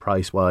looking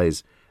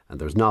price-wise, and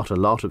there's not a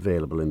lot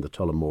available in the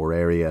Tullamore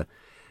area,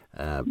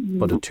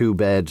 but a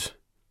 2-bed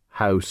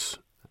house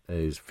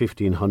is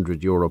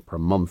 €1,500 per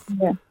month.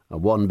 Yeah. A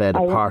 1-bed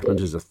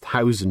apartment is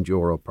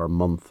 €1,000 per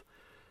month.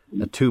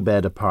 A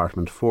 2-bed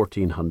apartment,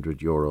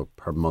 €1,400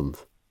 per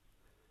month.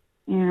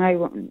 Yeah, I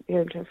wouldn't be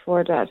able to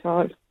afford that at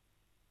all.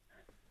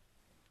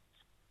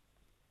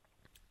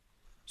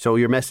 So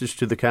your message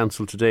to the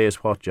council today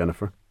is what,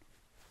 Jennifer?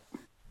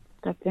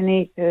 That they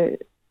need to,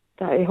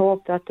 that I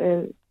hope that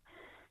they'll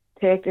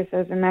take this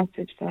as a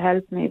message to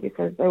help me,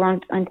 because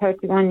I'm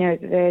 31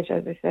 years of age,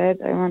 as I said.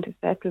 I want to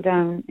settle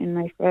down in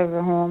my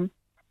forever home,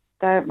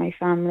 start my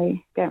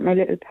family, get my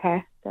little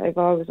pet that I've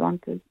always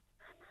wanted,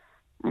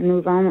 and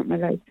move on with my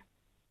life.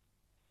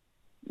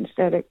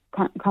 Instead of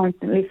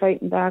constantly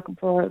fighting back and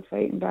forward.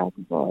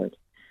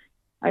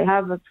 I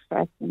have a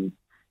profession,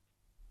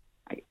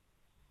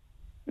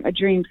 a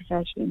dream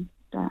profession,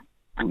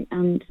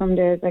 and some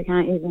days I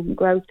can't even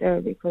go out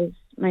there because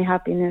my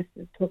happiness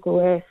is took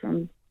away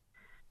from.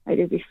 I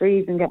do be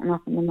freezing getting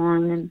up in the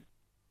morning.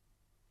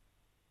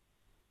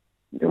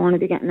 I don't want to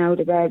be getting out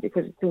of bed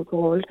because it's too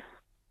cold.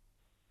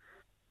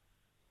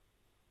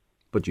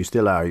 But you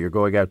still are. You're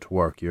going out to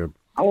work. You're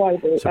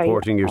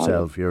supporting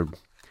yourself. You're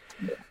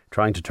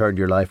trying to turn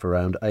your life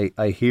around.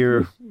 I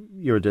hear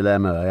your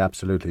dilemma. I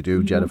absolutely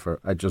do,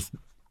 Jennifer.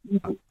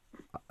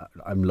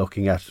 I'm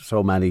looking at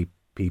so many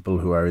people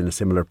who are in a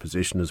similar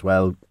position as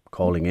well,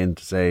 calling in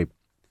to say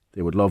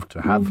they would love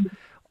to have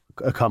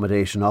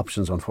accommodation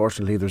options.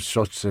 Unfortunately, there's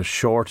such a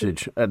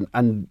shortage.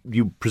 And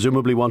you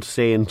presumably want to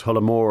stay in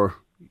Tullamore?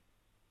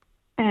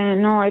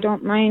 No, I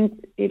don't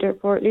mind either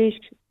Portlaoise,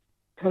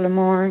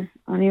 Tullamore,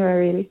 anywhere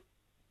really.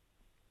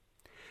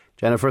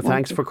 Jennifer,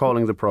 thanks for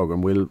calling the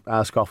programme. We'll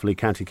ask Offaly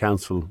County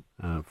Council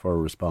for a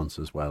response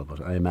as well,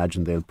 but I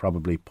imagine they'll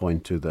probably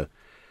point to the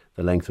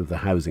length of the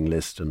housing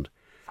list and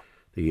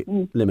the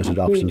limited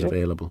options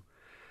available.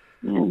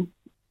 Yeah.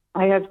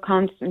 I have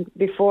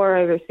before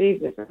I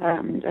received this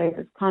apartment, I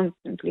was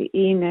constantly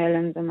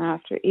emailing them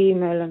after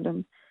emailing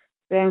them,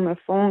 saying a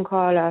phone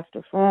call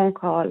after phone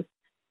call,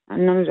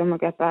 and none of them will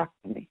get back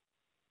to me.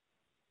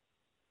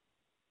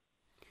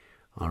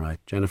 All right,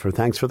 Jennifer,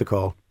 thanks for the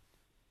call.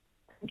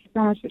 Thank you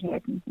so much for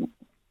taking me.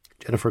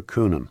 Jennifer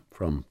Coonan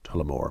from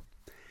Tullamore.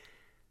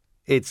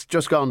 It's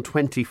just gone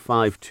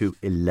 25 to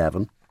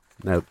 11.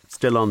 Now,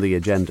 still on the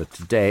agenda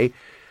today,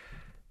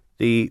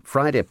 the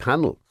Friday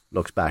panel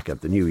looks back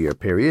at the New Year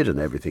period and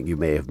everything you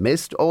may have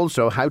missed.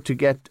 Also, how to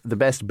get the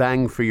best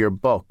bang for your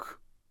buck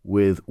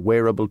with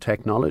wearable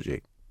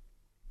technology.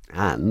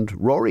 And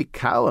Rory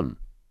Cowan,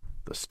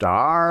 the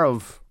star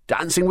of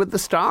Dancing with the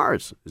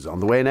Stars, is on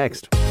the way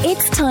next.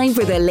 It's time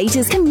for the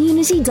latest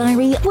community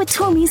diary with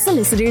Tormy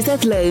Solicitors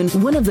Athlone,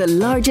 one of the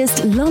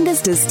largest,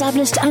 longest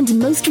established and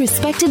most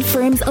respected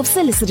firms of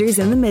solicitors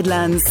in the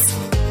Midlands.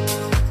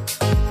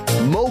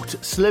 Moat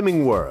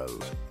Slimming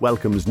World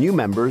welcomes new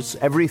members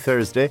every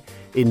Thursday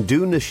in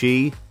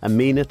Doonashee,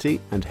 Amenity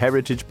and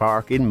Heritage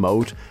Park in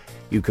Moat.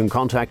 You can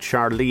contact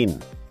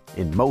Charlene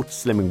in Moat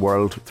Slimming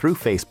World through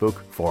Facebook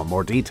for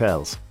more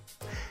details.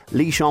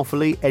 Laois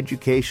Offaly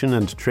Education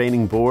and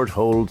Training Board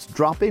holds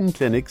drop-in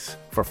clinics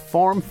for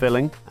form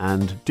filling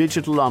and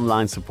digital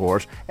online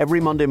support every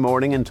Monday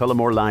morning in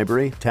Tullamore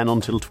Library, 10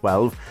 until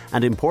 12,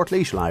 and in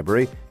Portlaoise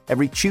Library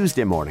every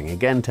Tuesday morning,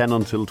 again 10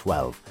 until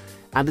 12.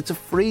 And it's a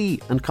free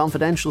and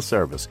confidential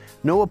service.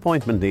 No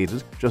appointment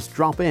needed, just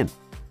drop in.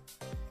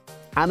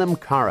 Anam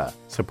Cara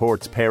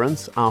supports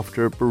parents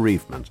after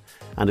bereavement,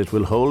 and it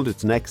will hold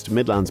its next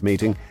Midlands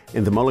meeting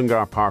in the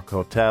Mullingar Park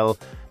Hotel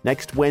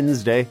next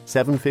Wednesday,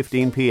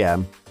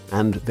 7:15pm,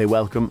 and they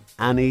welcome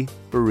any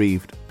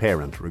bereaved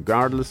parent,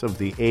 regardless of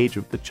the age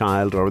of the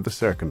child or the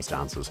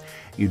circumstances.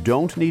 You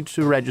don't need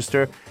to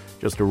register,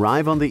 just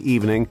arrive on the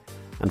evening,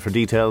 and for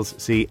details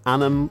see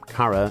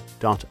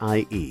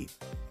anamcara.ie.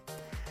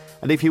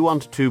 And if you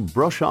want to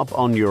brush up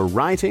on your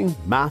writing,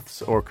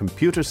 maths or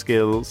computer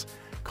skills,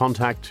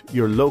 contact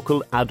your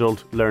local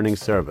adult learning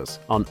service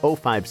on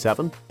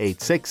 057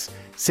 86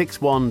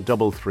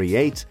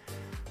 61338.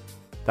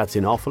 That's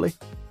in Offaly.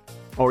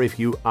 Or if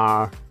you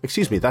are,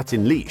 that's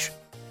in Laois.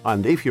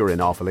 And if you're in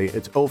Offaly,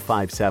 it's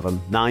 057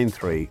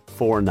 93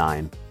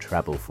 49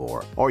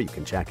 444. Or you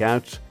can check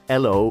out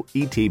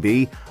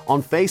LOETB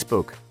on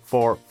Facebook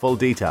for full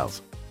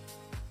details.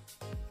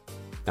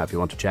 Now, if you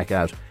want to check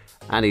out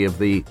any of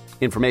the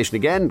information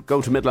again,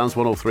 go to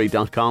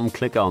midlands103.com,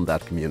 click on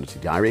that community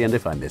diary, and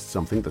if I missed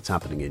something that's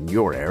happening in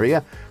your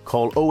area,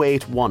 call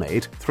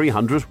 0818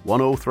 300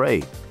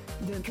 103.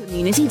 The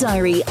Community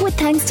Diary, with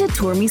thanks to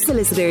Tormy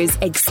Solicitors,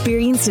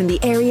 experienced in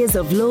the areas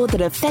of law that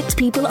affect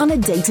people on a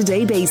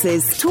day-to-day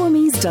basis.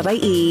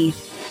 Tormys.ie.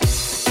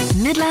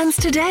 Midlands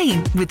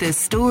Today, with the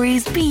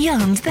stories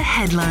beyond the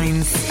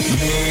headlines.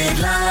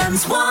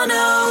 Midlands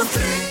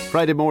 103.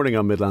 Friday morning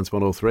on Midlands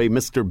 103,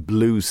 Mr.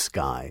 Blue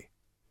Sky.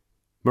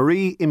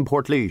 Marie in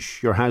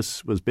Portlaoise, your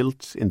house was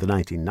built in the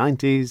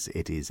 1990s.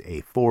 It is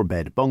a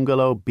 4-bed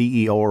bungalow,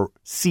 BER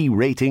C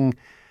rating.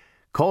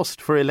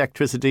 Cost for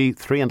electricity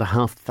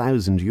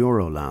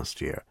 €3,500 last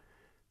year.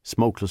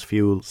 Smokeless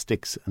fuel,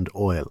 sticks and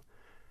oil.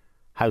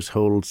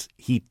 Households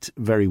heat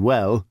very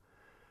well,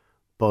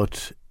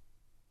 but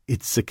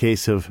it's a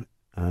case of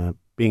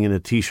being in a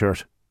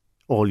T-shirt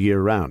all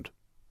year round.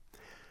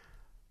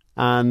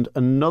 And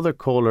another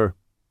caller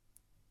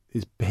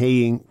is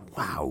paying,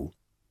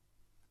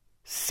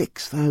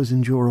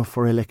 €6,000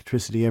 for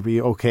electricity every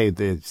year. OK,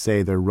 they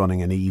say they're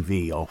running an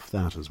EV off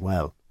that as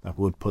well. That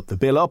would put the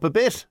bill up a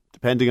bit,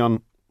 depending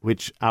on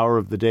which hour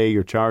of the day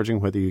you're charging,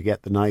 whether you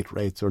get the night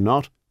rates or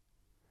not.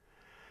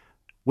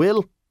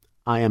 Will,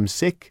 I am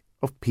sick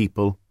of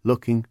people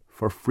looking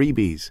for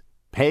freebies.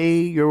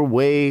 Pay your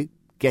way,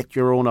 get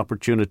your own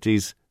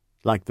opportunities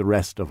like the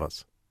rest of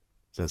us,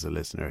 says a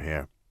listener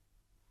here.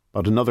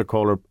 But another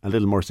caller, a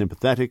little more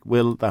sympathetic.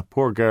 Will, that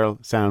poor girl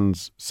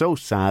sounds so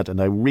sad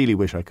and I really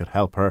wish I could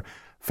help her.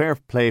 Fair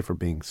play for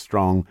being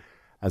strong.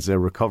 As a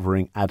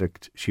recovering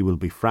addict, she will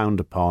be frowned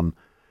upon.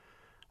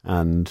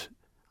 And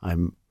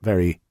I'm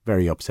very,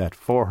 very upset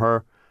for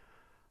her.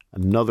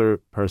 Another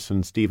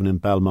person, Stephen in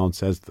Belmont,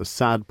 says the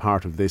sad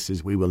part of this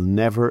is we will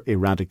never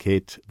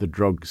eradicate the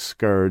drug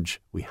scourge.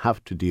 We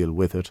have to deal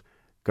with it.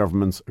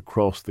 Governments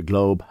across the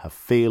globe have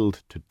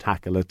failed to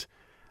tackle it,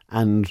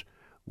 and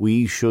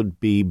we should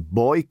be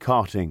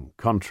boycotting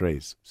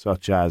countries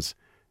such as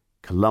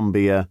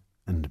Colombia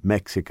and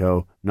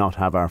Mexico, not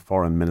have our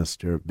foreign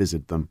minister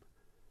visit them.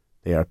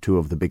 They are two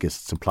of the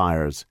biggest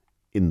suppliers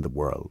in the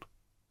world.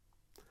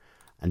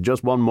 And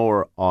just one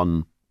more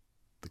on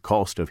the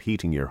cost of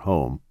heating your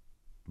home,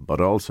 but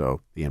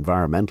also the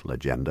environmental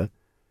agenda.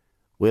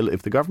 Well,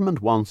 if the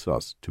government wants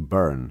us to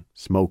burn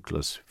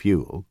smokeless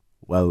fuel,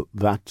 well,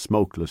 that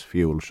smokeless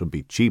fuel should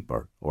be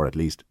cheaper, or at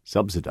least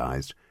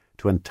subsidised,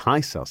 to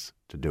entice us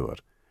to do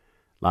it.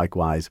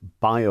 Likewise,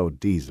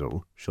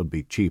 biodiesel should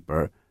be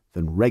cheaper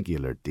than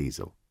regular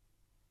diesel.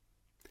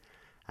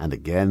 And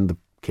again, the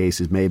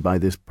case is made by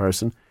this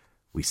person.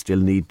 We still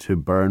need to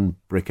burn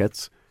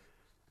briquettes,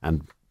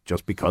 and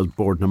just because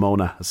Bord na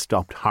Móna has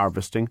stopped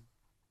harvesting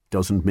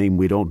doesn't mean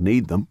we don't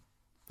need them,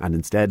 and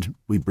instead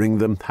we bring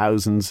them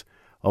thousands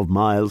of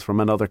miles from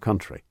another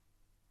country.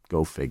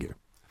 Go figure.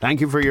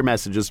 Thank you for your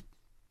messages.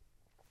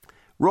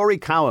 Rory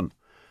Cowan,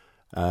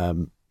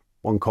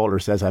 one caller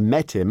says, I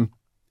met him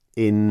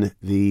in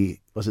the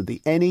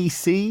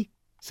NEC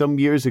some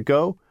years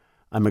ago.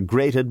 I'm a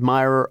great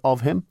admirer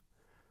of him,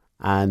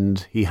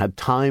 and he had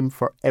time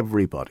for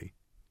everybody.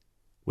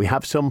 we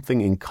have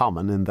something in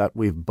common in that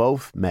we've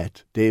both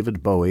met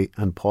David Bowie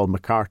and Paul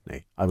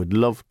McCartney. I would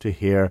love to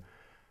hear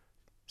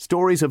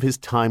stories of his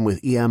time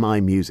with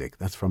EMI Music.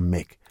 That's from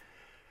Mick.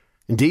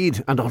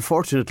 Indeed, and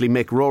unfortunately,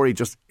 Mick, Rory,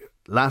 just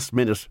last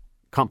minute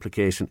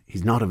complication.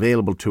 He's not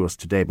available to us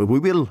today, but we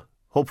will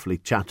hopefully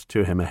chat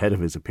to him ahead of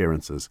his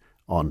appearances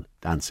on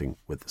Dancing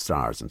with the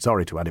Stars. And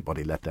sorry to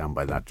anybody let down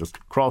by that. Just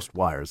crossed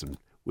wires, and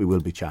we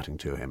will be chatting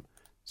to him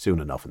soon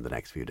enough in the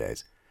next few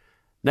days.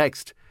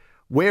 Next,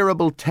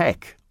 wearable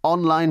tech,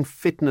 online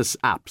fitness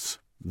apps,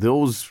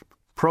 those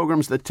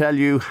programs that tell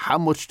you how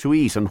much to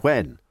eat and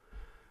when.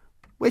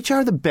 Which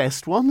are the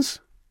best ones?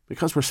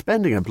 Because we're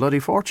spending a bloody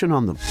fortune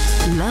on them.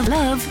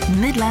 Love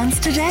Midlands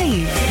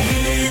Today.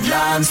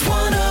 Midlands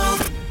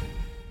 10.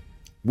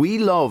 We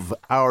love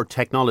our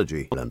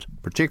technology, and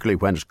particularly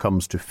when it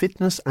comes to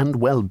fitness and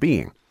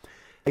well-being.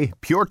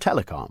 Pure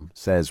Telecom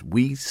says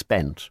we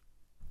spent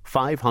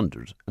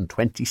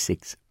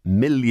 €526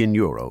 million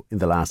in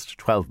the last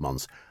 12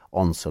 months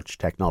on such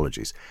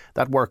technologies.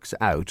 That works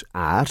out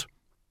at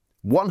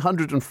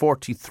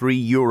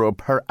 €143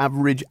 per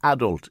average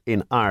adult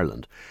in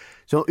Ireland.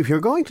 So if you're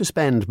going to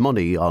spend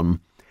money on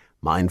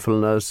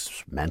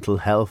mindfulness, mental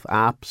health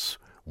apps,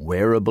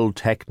 wearable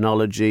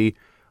technology,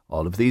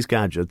 all of these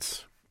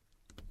gadgets,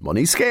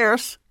 money's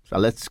scarce. So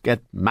let's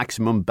get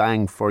maximum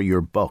bang for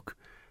your buck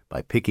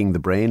by picking the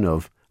brain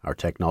of our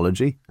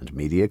technology and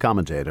media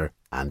commentator,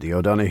 Andy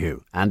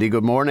O'Donoghue. Andy,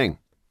 good morning.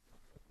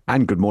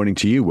 And good morning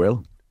to you,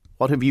 Will.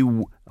 What have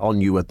you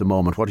on you at the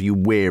moment? What are you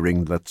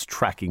wearing that's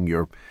tracking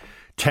your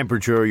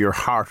temperature, your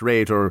heart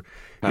rate, or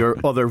your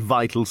other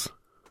vitals?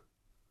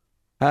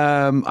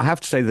 I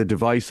have to say the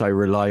device I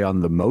rely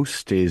on the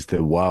most is the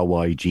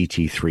Huawei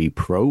GT3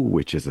 Pro,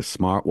 which is a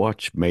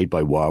smartwatch made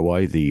by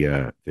Huawei,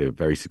 the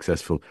very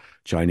successful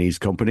Chinese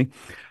company.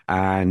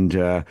 And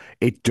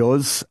it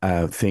does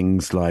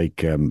things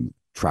like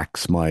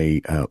tracks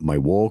my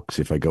walks.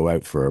 If I go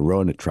out for a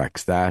run, it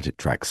tracks that. It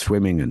tracks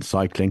swimming and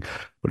cycling.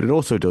 But it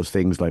also does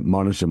things like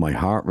monitor my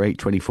heart rate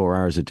 24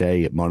 hours a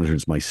day. It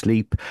monitors my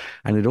sleep.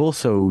 And it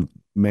also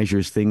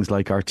measures things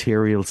like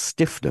arterial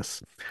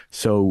stiffness.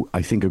 So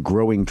I think a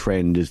growing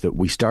trend is that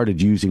we started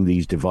using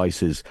these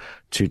devices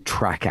to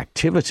track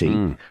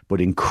activity, but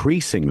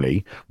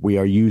increasingly we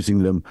are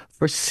using them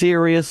for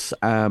serious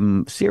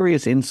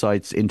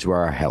insights into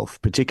our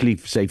health, particularly,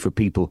 say, for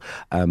people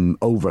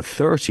over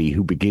 30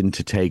 who begin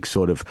to take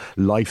sort of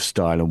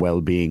lifestyle and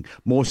well-being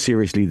more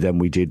seriously than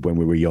we did when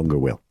we were younger,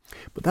 Will.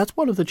 But that's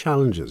one of the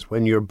challenges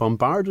when you're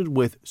bombarded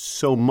with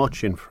so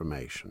much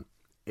information.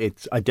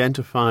 It's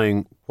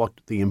identifying what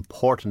the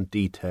important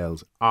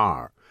details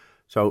are.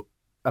 So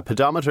a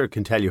pedometer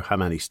can tell you how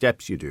many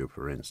steps you do,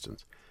 for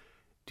instance.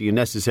 Do you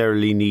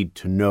necessarily need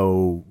to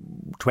know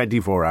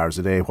 24 hours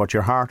a day what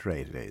your heart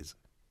rate is?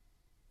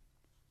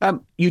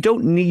 You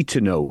don't need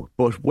to know,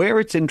 but where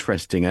it's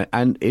interesting,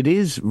 and it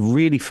is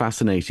really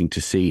fascinating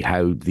to see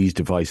how these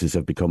devices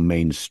have become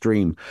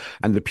mainstream,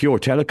 and the Pure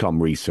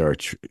Telecom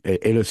research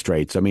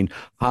illustrates, I mean,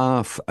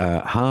 half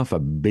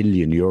 €500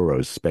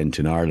 million spent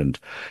in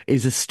Ireland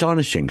is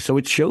astonishing. So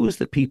it shows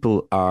that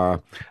people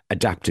are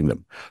adapting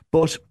them.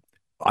 But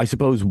I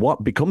suppose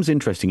what becomes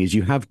interesting is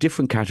you have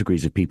different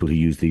categories of people who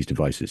use these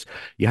devices.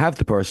 You have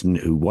the person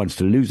who wants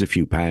to lose a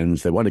few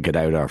pounds. They want to get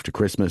out after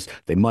Christmas.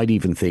 They might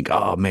even think,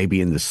 maybe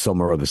in the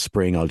summer or the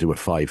spring, I'll do a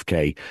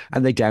 5K.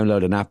 And they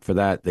download an app for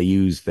that.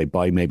 They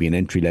buy maybe an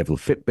entry-level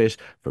Fitbit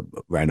for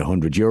around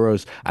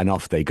 €100 and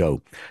off they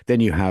go. Then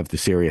you have the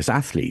serious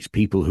athletes,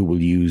 people who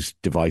will use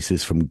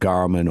devices from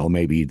Garmin or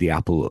maybe the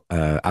Apple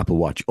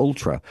Watch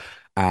Ultra.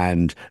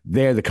 And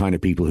they're the kind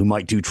of people who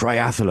might do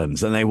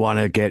triathlons and they want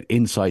to get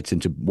insights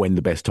into when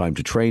the best time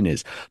to train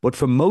is. But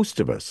for most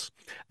of us,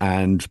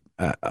 and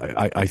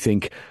I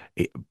think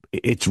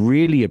it's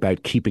really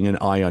about keeping an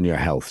eye on your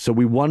health. So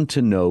we want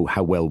to know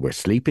how well we're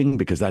sleeping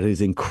because that is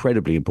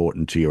incredibly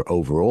important to your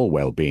overall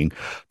well-being.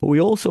 But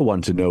we also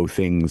want to know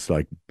things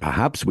like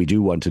perhaps we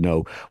do want to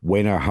know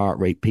when our heart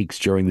rate peaks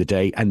during the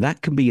day. And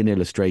that can be an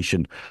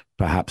illustration.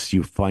 Perhaps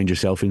you find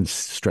yourself in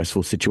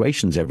stressful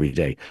situations every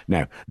day.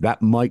 Now,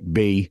 that might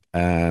be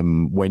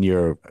when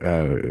you're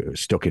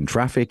stuck in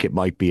traffic. It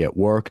might be at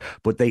work.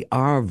 But they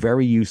are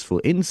very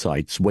useful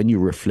insights when you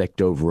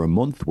reflect over a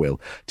month, Will,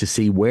 to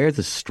see where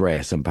the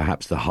stress and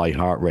perhaps the high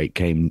heart rate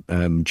came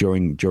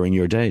during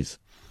your days.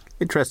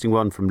 Interesting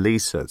one from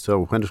Lisa.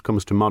 So when it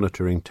comes to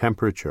monitoring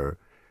temperature,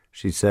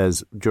 she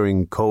says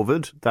during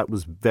COVID, that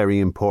was very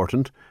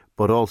important.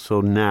 But also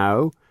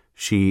now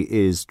she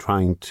is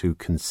trying to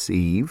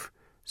conceive.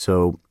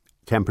 So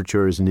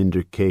temperature is an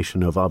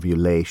indication of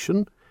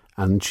ovulation.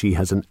 And she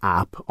has an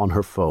app on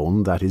her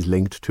phone that is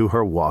linked to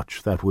her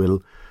watch that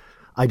will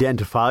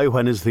identify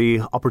when is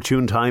the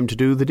opportune time to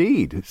do the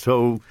deed.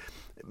 So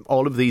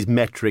all of these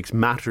metrics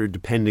matter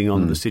depending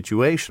on the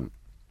situation.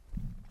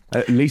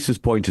 Lisa's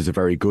point is a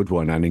very good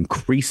one, and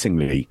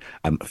increasingly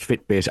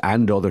Fitbit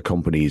and other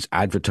companies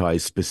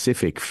advertise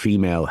specific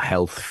female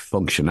health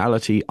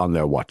functionality on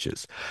their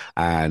watches.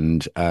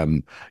 And,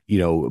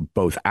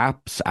 both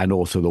apps and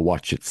also the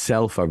watch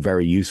itself are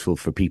very useful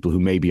for people who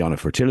may be on a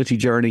fertility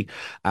journey.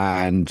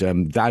 And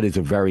that is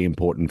a very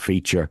important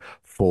feature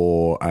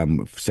for,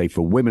 say,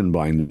 for women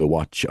buying the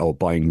watch or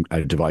buying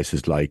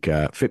devices like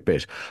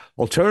Fitbit.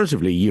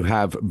 Alternatively, you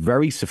have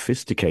very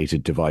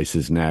sophisticated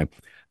devices now.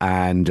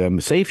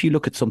 And say if you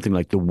look at something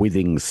like the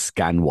Withings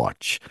Scan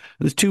Watch,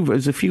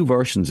 there's a few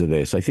versions of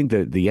this. I think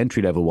the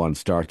entry level one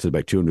starts at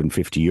about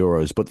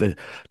 €250, but the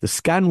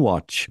Scan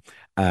Watch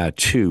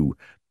 2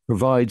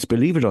 provides,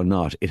 believe it or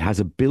not, it has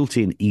a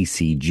built-in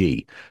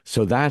ECG.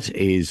 So that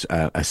is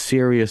a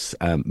serious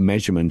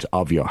measurement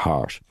of your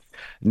heart.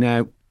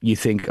 Now, you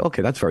think,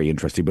 okay, that's very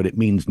interesting, but it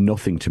means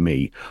nothing to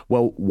me.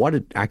 Well, what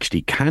it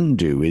actually can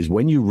do is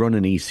when you run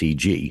an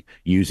ECG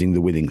using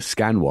the Withings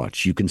Scan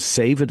Watch, you can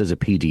save it as a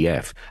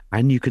PDF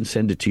and you can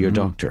send it to your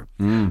doctor.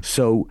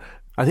 So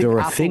I think there are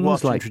Apple things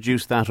Watch like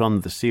introduced that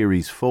on the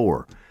Series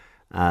 4.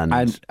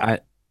 And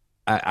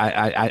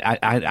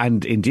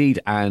indeed,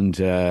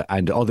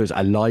 others,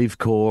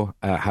 AliveCore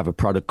have a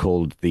product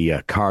called the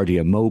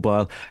Cardia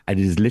Mobile, and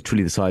it is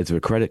literally the size of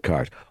a credit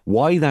card.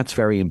 Why that's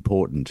very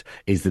important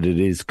is that it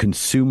is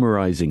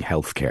consumerizing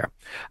healthcare.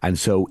 And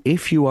so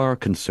if you are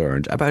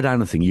concerned about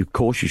anything, of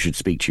course you should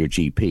speak to your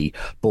GP.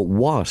 But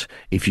what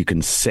if you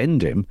can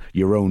send him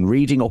your own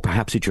reading, or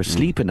perhaps it's your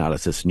sleep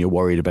analysis and you're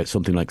worried about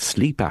something like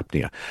sleep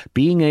apnea?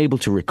 Being able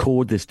to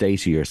record this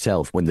data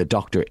yourself when the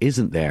doctor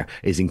isn't there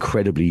is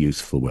incredibly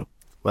useful, Will.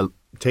 Well,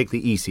 take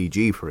the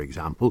ECG, for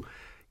example.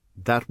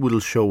 That will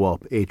show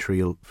up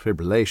atrial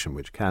fibrillation,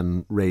 which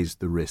can raise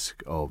the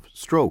risk of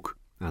stroke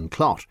and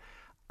clot.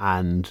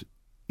 And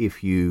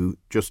if you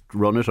just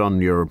run it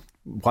on your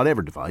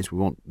whatever device, we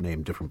won't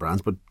name different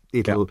brands, but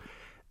it'll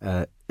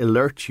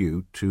alert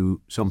you to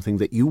something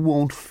that you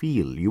won't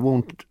feel. You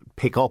won't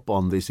pick up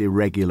on this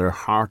irregular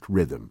heart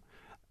rhythm.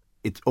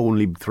 It's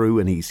only through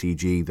an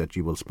ECG that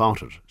you will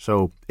spot it.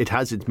 So it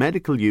has its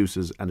medical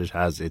uses and it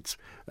has its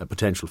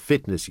potential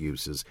fitness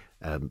uses.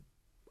 I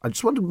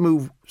just want to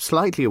move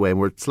slightly away, and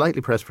we're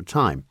slightly pressed for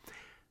time.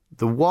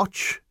 The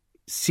watch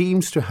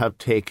seems to have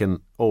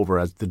taken over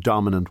as the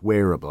dominant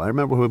wearable. I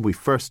remember when we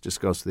first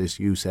discussed this,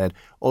 you said,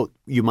 oh,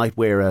 you might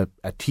wear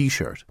a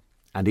T-shirt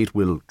and it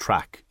will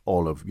track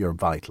all of your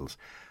vitals.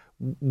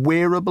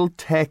 Wearable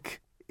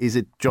tech, is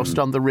it just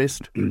on the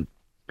wrist?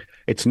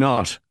 It's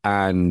not.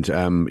 And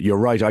you're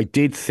right. I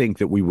did think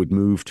that we would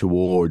move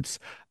towards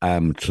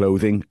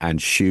clothing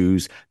and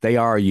shoes. They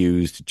are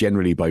used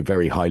generally by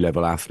very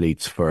high-level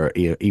athletes for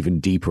even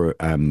deeper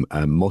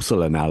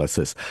muscle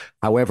analysis.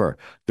 However,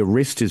 the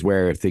wrist is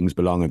where things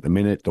belong at the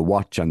minute, the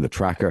watch and the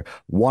tracker.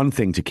 One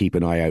thing to keep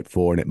an eye out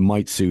for, and it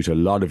might suit a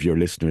lot of your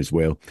listeners,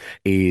 Will,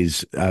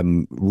 is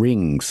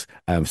rings.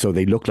 So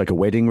they look like a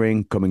wedding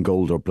ring, come in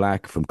gold or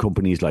black, from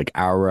companies like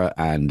Aura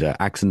and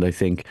Accent, I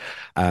think.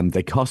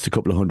 They cost a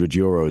couple of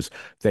 €100.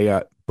 They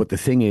are, but the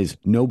thing is,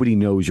 nobody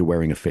knows you're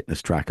wearing a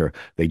fitness tracker.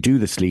 They do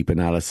the sleep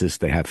analysis,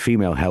 they have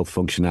female health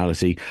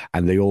functionality,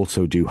 and they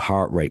also do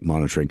heart rate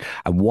monitoring.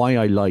 And why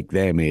I like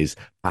them is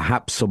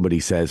perhaps somebody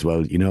says,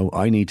 well,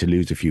 I need to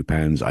lose a few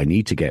pounds, I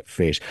need to get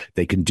fit.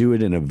 They can do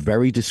it in a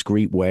very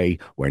discreet way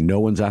where no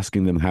one's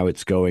asking them how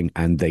it's going,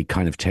 and they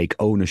kind of take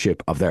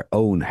ownership of their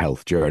own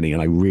health journey.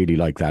 And I really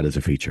like that as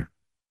a feature.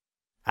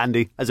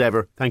 Andy, as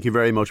ever, thank you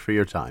very much for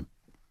your time.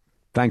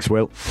 Thanks,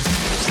 Will.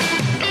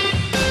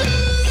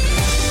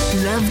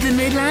 Love the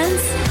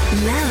Midlands?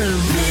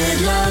 Love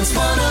Midlands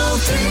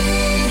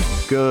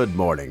 103. Good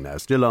morning now.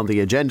 Still on the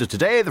agenda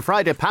today, the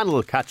Friday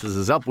panel catches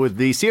us up with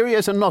the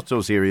serious and not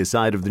so serious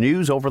side of the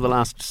news over the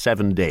last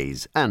 7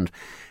 days, and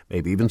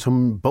maybe even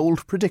some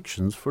bold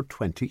predictions for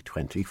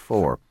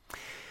 2024.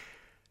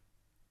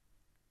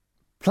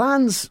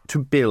 Plans to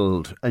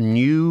build a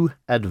new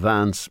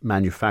advanced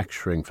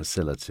manufacturing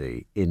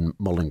facility in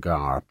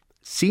Mullingar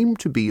seem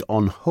to be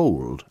on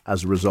hold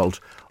as a result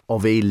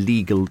of a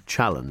legal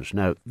challenge.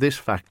 Now, this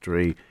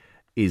factory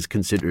is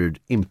considered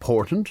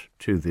important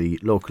to the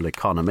local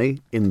economy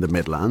in the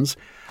Midlands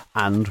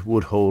and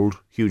would hold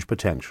huge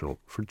potential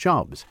for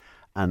jobs.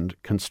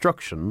 And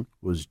construction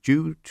was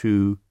due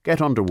to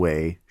get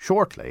underway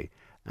shortly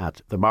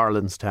at the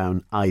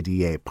Marlinstown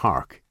IDA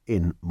Park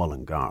in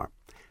Mullingar.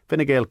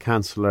 Fine Gael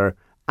Councillor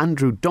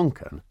Andrew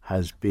Duncan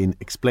has been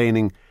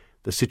explaining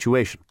the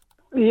situation.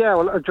 Yeah,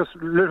 well, just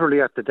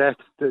literally at the death,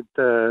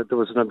 there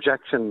was an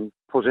objection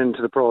put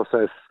into the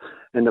process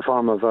in the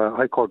form of a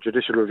High Court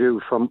judicial review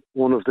from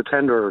one of the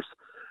tenderers.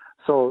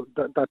 So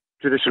that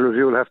judicial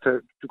review will have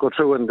to go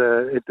through, and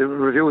the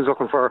review is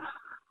looking for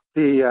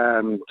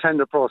the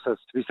tender process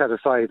to be set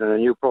aside and a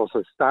new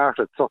process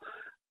started. So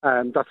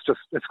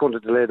it's going to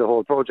delay the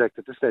whole project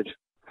at this stage.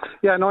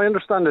 Yeah, no, I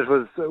understand it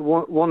was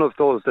one of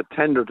those that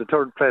tendered the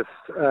third place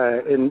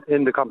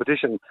in the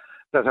competition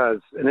that has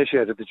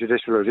initiated the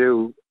judicial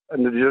review,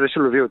 and the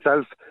judicial review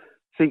itself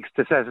seeks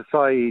to set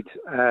aside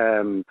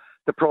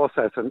the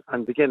process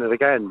and begin it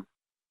again.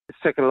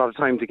 it's taken a lot of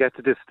time to get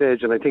to this stage,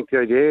 and I think the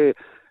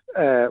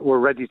IDA were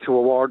ready to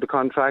award the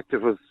contract.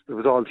 It was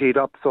all teed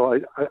up. So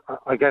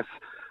I guess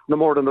no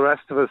more than the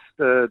rest of us,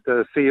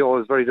 the CEO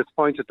is very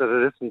disappointed that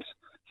it isn't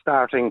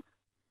starting.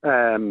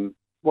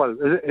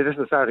 It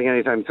isn't starting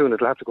anytime soon.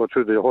 It'll have to go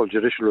through the whole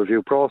judicial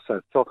review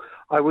process. So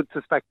I would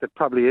suspect that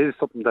probably is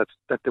something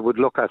that they would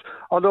look at.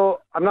 Although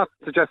I'm not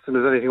suggesting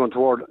there's anything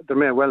untoward. There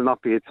may well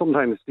not be.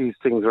 Sometimes these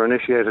things are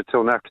initiated to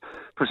enact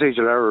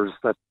procedural errors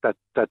that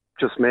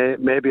just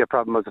may be a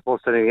problem as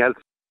opposed to anything else.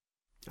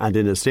 And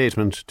in a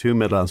statement to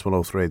Midlands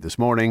 103 this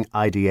morning,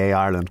 IDA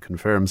Ireland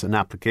confirms an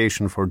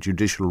application for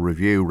judicial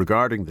review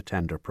regarding the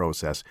tender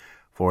process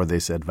for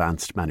this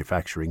advanced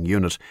manufacturing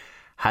unit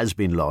has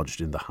been lodged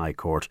in the High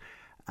Court,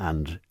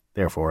 and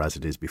therefore, as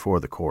it is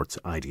before the courts,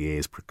 IDA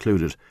is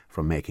precluded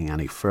from making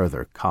any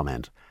further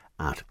comment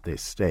at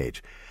this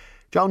stage.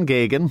 John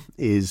Geoghegan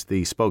is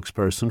the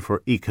spokesperson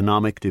for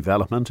Economic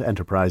Development,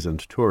 Enterprise and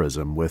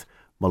Tourism with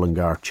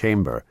Mullingar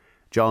Chamber.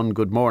 John,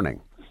 good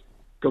morning.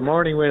 Good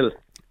morning, Will.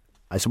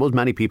 I suppose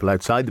many people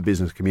outside the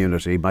business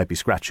community might be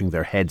scratching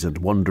their heads and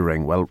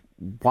wondering, well,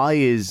 why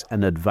is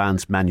an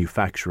advanced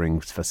manufacturing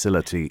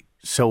facility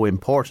so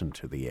important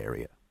to the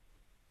area?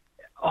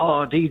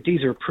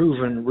 These are a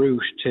proven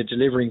route to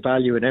delivering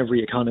value in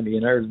every economy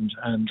in Ireland,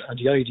 and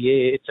the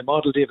IDA, it's a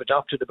model they've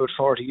adopted about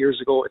 40 years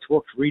ago. It's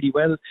worked really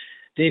well.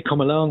 They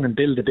come along and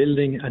build a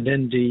building, and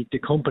then the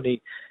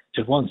company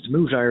that wants to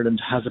move to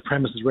Ireland has the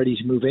premises ready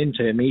to move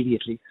into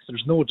immediately. So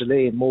there's no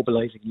delay in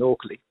mobilising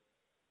locally.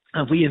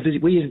 And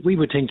we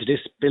would think that this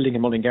building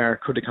in Mullingar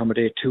could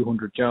accommodate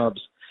 200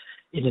 jobs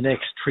in the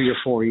next 3 or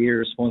 4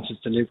 years once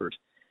it's delivered.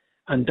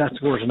 And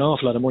that's worth an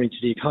awful lot of money to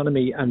the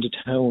economy and the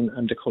town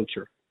and the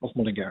culture of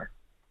Mullingar.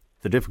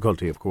 The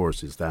difficulty, of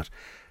course, is that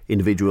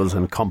individuals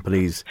and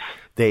companies,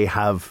 they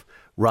have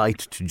right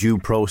to due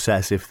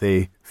process if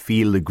they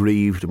feel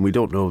aggrieved, and we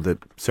don't know the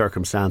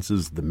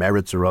circumstances, the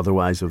merits or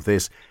otherwise of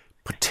this.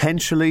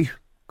 Potentially,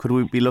 could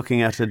we be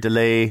looking at a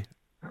delay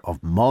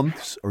of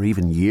months or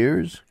even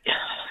years?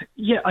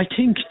 Yeah, I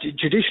think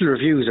judicial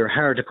reviews are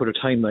hard to put a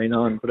timeline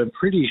on, but I'm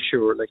pretty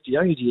sure the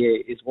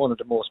IDA is one of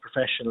the most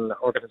professional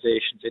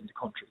organisations in the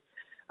country.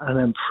 And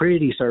I'm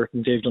pretty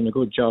certain they've done a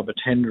good job at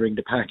tendering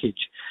the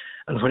package.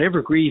 And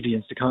whatever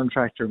grievance the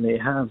contractor may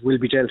have will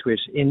be dealt with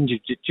in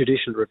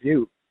judicial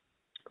review.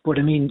 But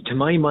I mean, to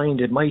my mind,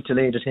 it might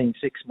delay the thing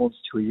 6 months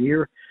to a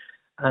year.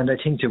 And I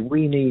think that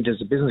we need, as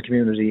a business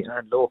community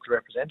and local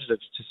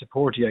representatives, to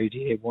support the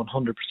IDA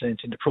 100%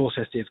 in the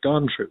process they've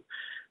gone through.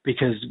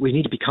 Because we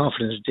need to be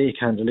confident that they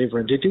can deliver.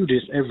 And they do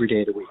this every day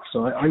of the week.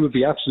 So I would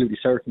be absolutely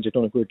certain they've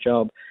done a good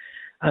job.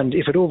 And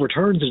if it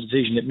overturns the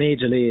decision, it may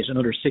delay it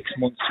another 6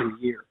 months to a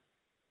year.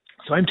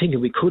 So I'm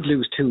thinking we could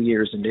lose 2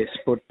 years in this,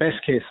 but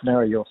best case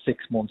scenario,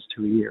 6 months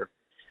to a year.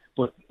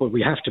 But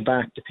we have to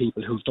back the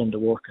people who've done the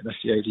work, and that's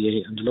the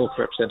IDA and the local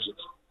representatives.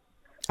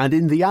 And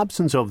in the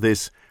absence of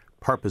this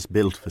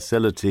purpose-built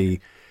facility,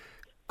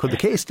 could the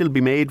case still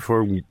be made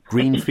for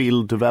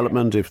greenfield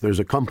development if there's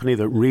a company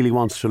that really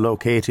wants to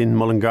locate in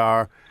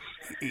Mullingar,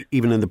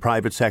 even in the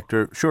private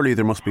sector? Surely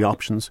there must be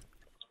options.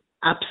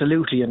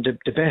 Absolutely, and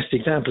the best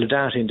example of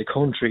that in the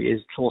country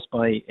is close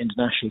by in the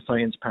National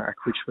Science Park,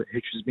 which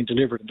has been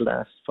delivered in the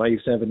last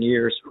 5-7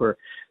 years, where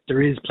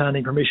there is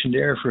planning permission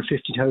there for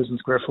 50,000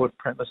 square foot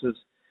premises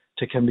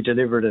that can be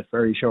delivered at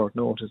very short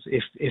notice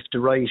if the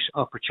right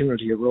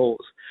opportunity arose.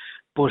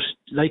 But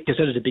like I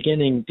said at the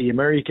beginning, the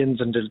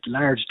Americans and the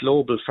large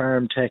global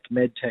farm tech,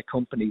 med tech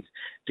companies,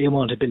 they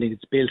want a building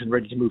that's built and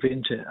ready to move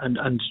into,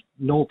 and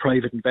no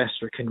private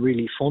investor can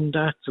really fund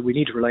that. So we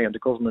need to rely on the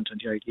government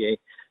and the IDA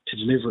to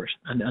deliver it.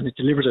 And it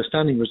delivers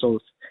outstanding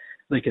results,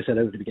 like I said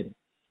out at the beginning.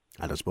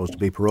 And I suppose, to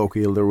be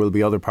parochial, there will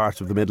be other parts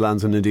of the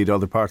Midlands and indeed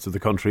other parts of the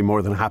country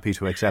more than happy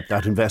to accept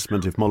that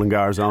investment if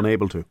Mullingar is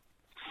unable to.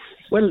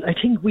 Well, I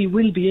think we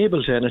will be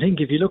able to, and I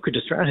think if you look at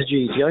the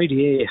strategy, the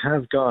IDA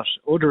have got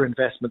other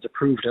investments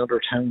approved in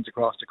other towns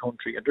across the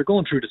country, and they're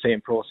going through the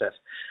same process.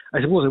 I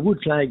suppose I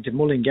would flag that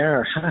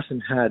Mullingar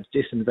hasn't had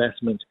this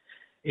investment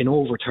in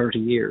over 30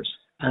 years,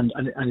 and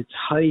it's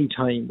high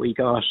time we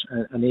got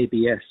an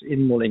ABS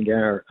in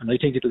Mullingar, and I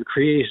think it will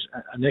create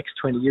a next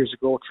 20 years of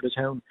growth for the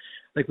town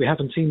like we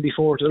haven't seen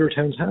before that other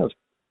towns have.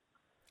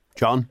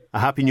 John, a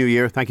Happy New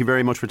Year. Thank you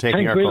very much for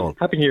taking our call.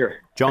 Happy New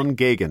Year. John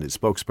Geoghegan is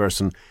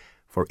spokesperson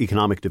for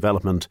economic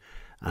development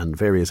and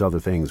various other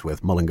things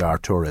with Mullingar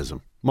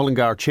Tourism.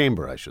 Mullingar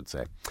Chamber, I should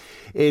say.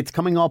 It's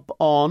coming up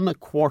on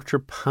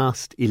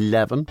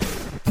 11:15.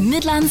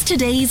 Midlands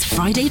Today's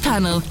Friday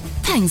panel.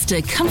 Thanks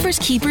to Comfort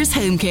Keepers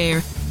Home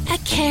Care. A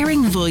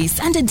caring voice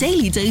and a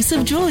daily dose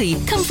of joy.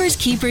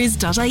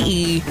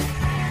 ComfortKeepers.ie.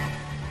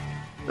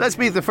 Let's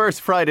meet the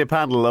first Friday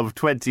panel of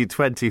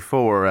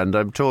 2024, and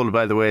I'm told,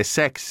 by the way,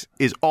 sex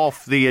is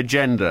off the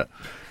agenda.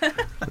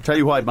 I'll tell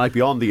you why it might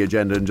be on the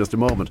agenda in just a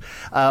moment.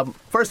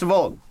 First of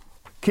all,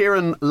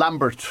 Kieran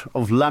Lambert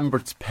of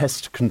Lambert's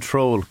Pest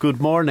Control. Good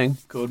morning.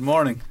 Good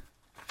morning.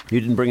 You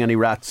didn't bring any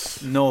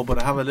rats? No,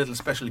 but I have a little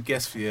special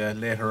guest for you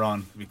later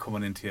on. We'll be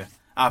coming into you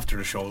after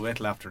the show. Wait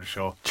till after the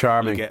show.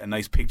 Charming. You'll get a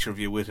nice picture of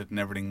you with it and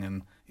everything,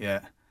 and yeah.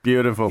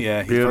 Beautiful.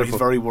 Yeah, he's beautiful.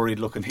 very worried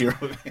looking here.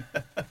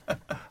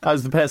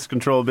 How's the pest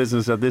control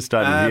business at this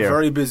time of year?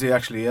 Very busy,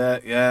 actually.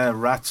 Yeah,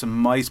 rats and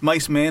mice.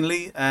 Mice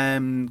mainly.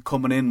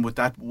 Coming in with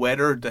that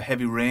weather, the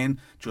heavy rain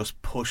just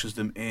pushes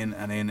them in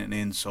and in and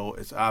in. So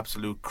it's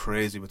absolute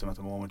crazy with them at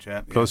the moment.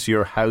 Yeah. Plus,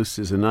 your house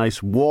is a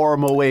nice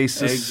warm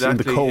oasis in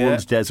the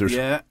cold desert.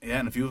 Yeah.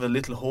 And if you have a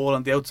little hole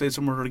on the outside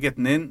somewhere they're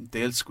getting in,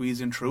 they'll squeeze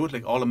in through it.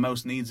 Like all a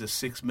mouse needs is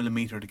 6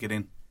 millimetre to get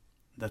in.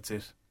 That's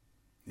it.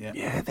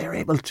 Yeah, they're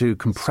able to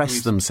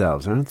compress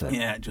themselves, aren't they?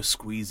 Yeah, just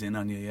squeeze in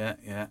on you.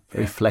 Yeah.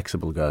 Very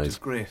flexible guys. It's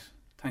great.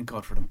 Thank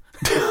God for them.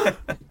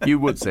 You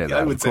would say that,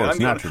 I would of course,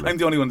 say. naturally. I'm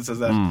the only one that says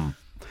that.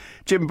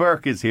 Jim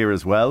Burke is here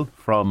as well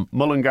from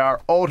Mullingar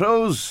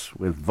Autos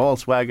with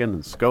Volkswagen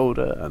and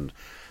Skoda and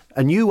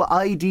a new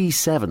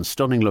ID7,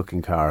 stunning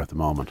looking car at the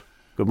moment.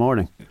 Good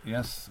morning.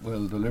 Yes,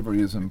 well,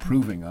 delivery is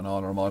improving on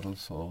all our models,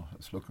 so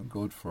it's looking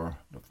good for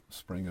the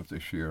spring of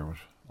this year with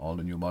all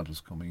the new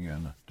models coming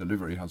in.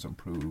 Delivery has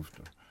improved.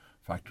 The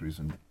factories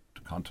in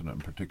the continent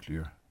in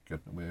particular are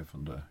getting away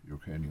from the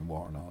Ukrainian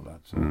war and all that,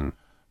 so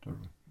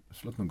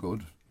it's looking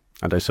good.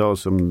 And I saw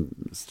some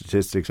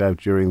statistics out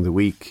during the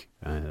week,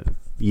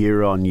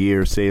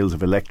 year-on-year sales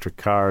of electric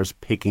cars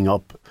picking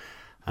up.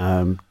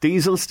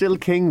 Diesel still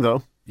king,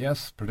 though.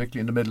 Yes,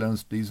 particularly in the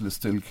Midlands, diesel is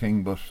still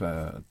king, but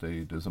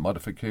there's a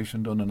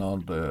modification done in all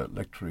the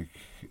electric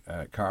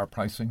car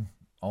pricing,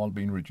 all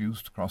being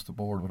reduced across the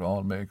board with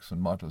all makes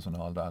and models and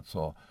all that.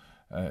 So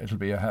it'll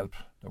be a help.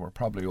 They were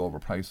probably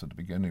overpriced at the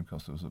beginning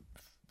because there was a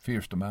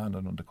fierce demand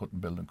and they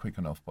couldn't build them quick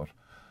enough. But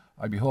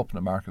I'd be hoping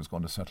the market is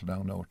going to settle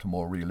down now to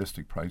more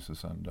realistic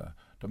prices, and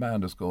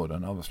demand is good.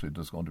 And obviously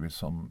there's going to be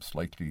some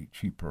slightly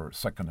cheaper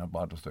second-hand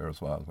models there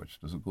as well, which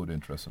there's a good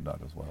interest in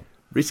that as well.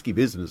 Risky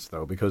business,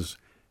 though, because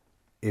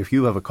if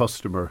you have a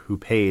customer who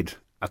paid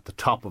at the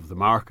top of the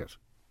market,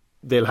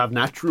 they'll have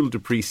natural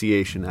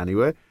depreciation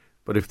anyway.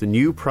 But if the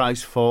new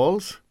price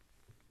falls,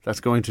 that's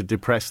going to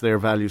depress their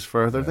values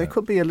further. They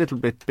could be a little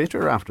bit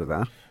bitter after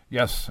that.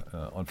 Yes,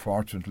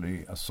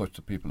 unfortunately, as such,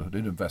 the people who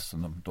did invest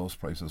in them, those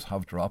prices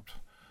have dropped.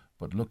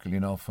 But luckily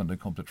enough, when they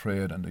come to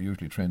trade, and they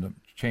usually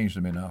change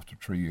them in after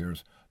 3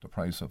 years, the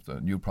price of the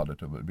new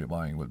product they will be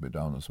buying will be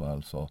down as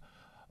well. So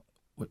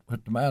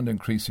with demand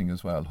increasing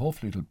as well,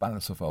 hopefully it'll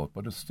balance it out.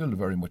 But it's still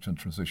very much in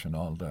transition,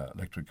 all the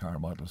electric car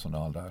models and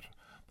all that.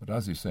 But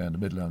as you say, in the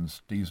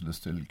Midlands, diesel is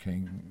still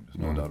king. There's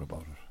no doubt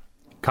about it.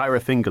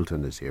 Kyra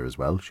Fingleton is here as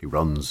well. She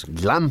runs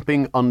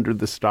Glamping Under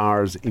the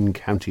Stars in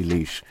County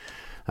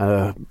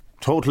Laois.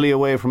 Totally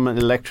away from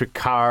electric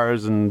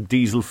cars and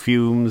diesel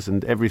fumes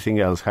and everything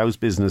else. How's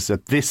business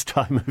at this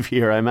time of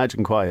year? I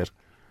imagine quiet.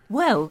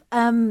 Well,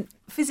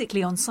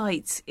 physically on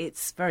site,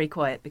 it's very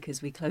quiet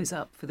because we close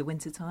up for the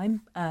winter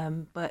time.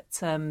 But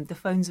the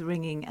phones are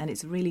ringing and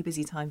it's a really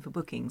busy time for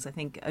bookings. I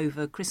think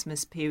over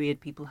Christmas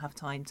period, people have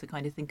time to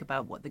kind of think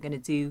about what they're going to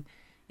do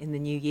in the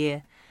new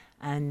year.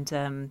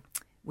 And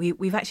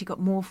we've actually got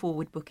more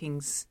forward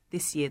bookings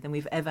this year than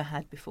we've ever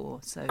had before.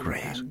 So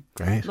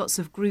great. Lots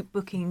of group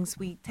bookings.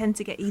 We tend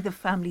to get either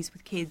families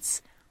with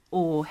kids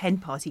or hen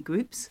party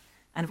groups.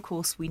 And of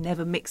course, we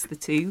never mix the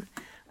two,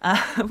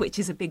 which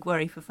is a big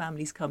worry for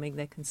families coming.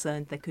 They're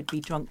concerned there could be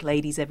drunk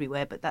ladies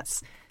everywhere, but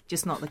that's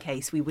just not the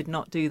case. We would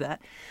not do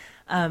that.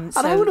 And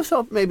I would have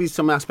thought maybe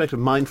some aspect of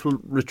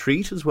mindful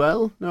retreat as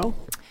well, no?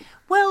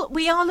 Well,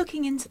 we are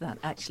looking into that,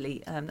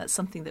 actually. That's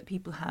something that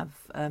people have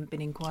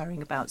been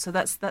inquiring about. So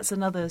that's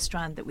another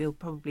strand that we'll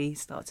probably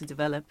start to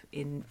develop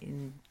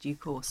in due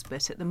course.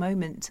 But at the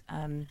moment,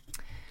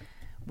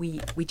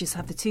 we just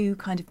have the two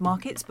kind of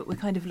markets, but we're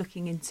kind of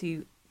looking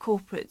into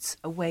corporate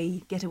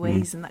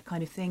getaways and that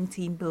kind of thing,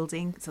 team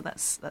building. So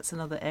that's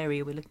another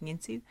area we're looking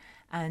into.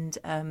 And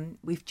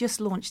we've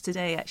just launched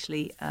today,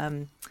 actually,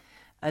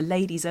 a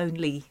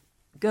ladies-only,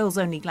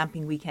 girls-only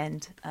glamping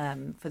weekend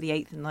for the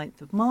 8th and 9th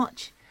of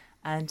March.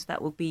 And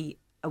that will be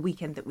a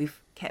weekend that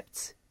we've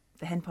kept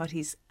the hen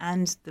parties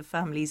and the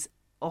families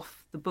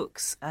off the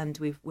books, and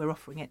we're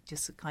offering it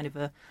just a kind of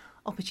a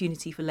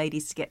opportunity for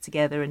ladies to get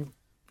together and,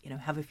 you know,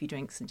 have a few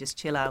drinks and just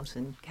chill out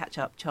and catch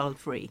up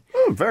child-free.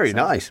 Oh, very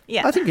nice.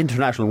 Yeah. I think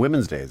International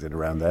Women's Day is in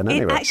around then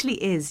anyway. It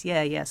actually is,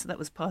 yeah. So that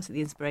was part of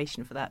the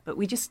inspiration for that. But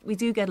we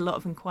do get a lot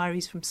of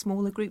inquiries from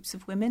smaller groups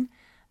of women,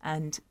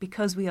 and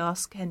because we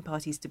ask hen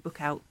parties to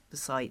book out the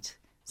site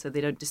so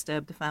they don't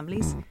disturb the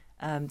families,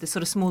 the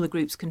sort of smaller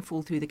groups can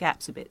fall through the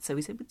gaps a bit. So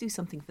we said we'd do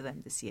something for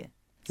them this year.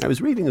 I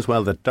was reading as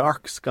well that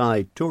dark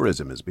sky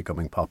tourism is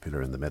becoming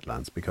popular in the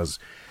Midlands because,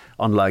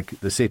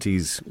 unlike the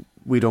cities,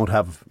 we don't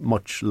have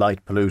much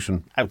light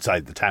pollution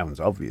outside the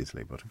towns,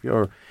 obviously. But if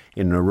you're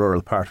in a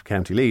rural part of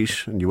County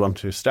Laois and you want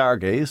to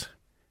stargaze,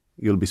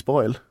 you'll be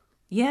spoiled.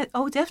 Yeah,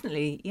 oh,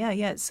 definitely. Yeah,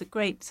 it's a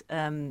great...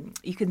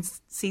 you can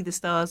see the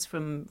stars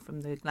from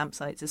the glamp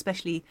sites,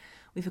 especially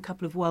with a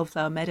couple of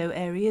wildflower meadow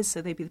areas,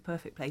 so they'd be the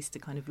perfect place to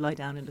kind of lie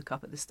down and look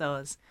up at the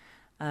stars.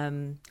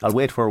 I'll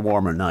wait for a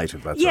warmer night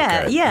if that's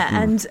okay.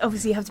 Yeah, and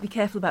obviously you have to be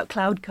careful about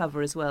cloud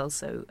cover as well.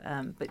 So,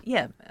 and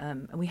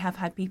we have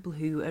had people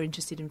who are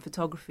interested in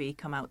photography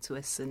come out to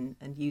us and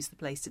use the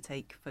place to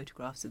take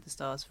photographs of the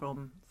stars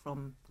from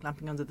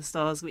Glamping Under the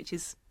Stars, which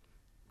is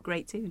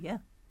great too, yeah.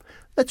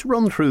 Let's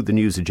run through the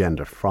news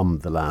agenda from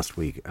the last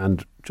week,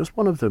 and just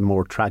one of the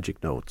more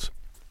tragic notes.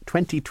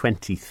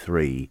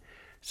 2023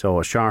 saw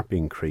a sharp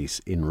increase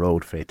in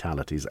road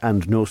fatalities,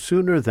 and no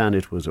sooner than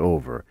it was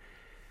over,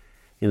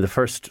 in the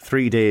first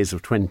 3 days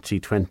of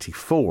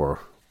 2024,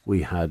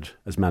 we had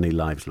as many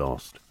lives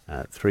lost,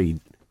 three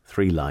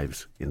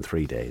lives in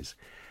 3 days.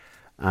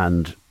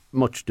 And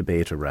much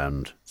debate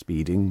around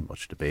speeding,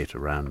 much debate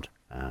around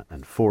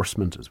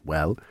enforcement as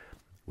well.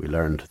 We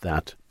learned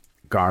that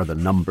Garda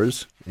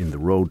numbers in the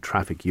road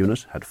traffic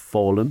unit had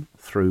fallen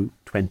through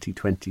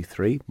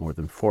 2023, more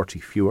than 40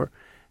 fewer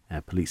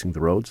policing the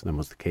roads than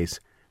was the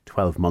case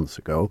 12 months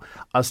ago.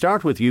 I'll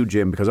start with you,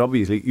 Jim, because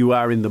obviously you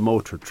are in the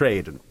motor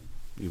trade and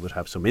you would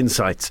have some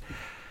insights.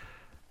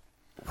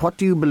 What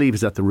do you believe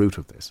is at the root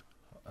of this?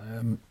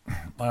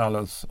 Well,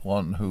 as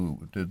one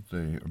who did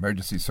the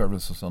emergency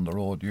services on the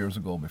road years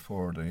ago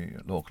before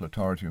the local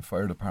authority and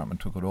fire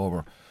department took it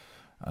over,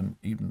 and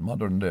even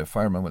modern day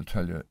firemen will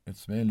tell you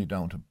it's mainly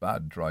down to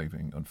bad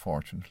driving,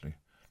 unfortunately.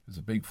 There's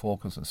a big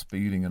focus on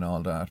speeding and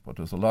all that, but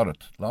there's a lot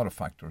of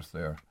factors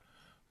there.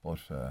 But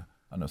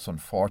and it's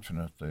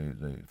unfortunate,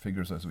 the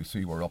figures as we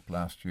see were up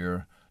last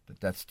year. The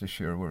deaths this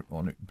year were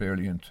only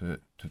barely into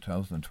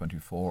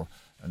 2024,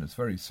 and it's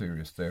very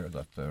serious there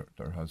that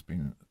there has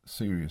been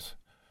serious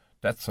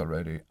deaths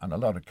already and a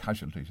lot of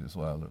casualties as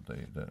well.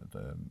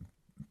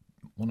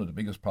 One of the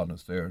biggest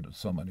problems there that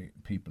so many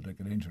people that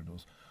get injured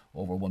was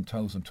over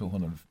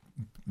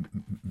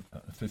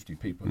 1,250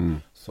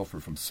 people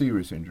suffered from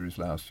serious injuries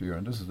last year,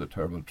 and this is a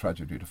terrible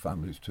tragedy to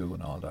families too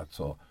and all that.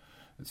 So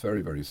it's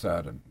very, very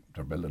sad, and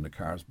they're building the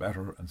cars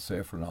better and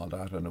safer and all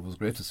that, and it was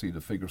great to see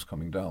the figures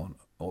coming down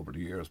over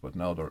the years, but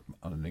now they're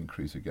on an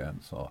increase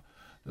again. So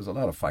there's a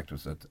lot of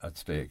factors at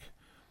stake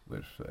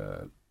with,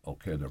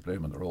 they're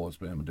blaming the roads,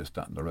 blaming this,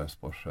 that and the rest,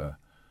 but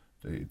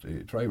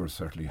the drivers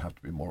certainly have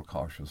to be more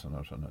cautious in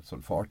it, and it's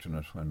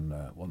unfortunate when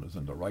one is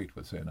in the right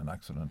with, say, an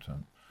accident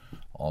and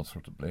all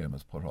sorts of blame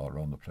is put all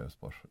around the place,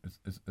 but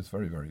it's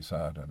very, very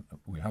sad, and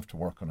we have to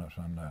work on it,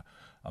 and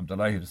I'm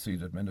delighted to see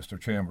that Minister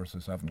Chambers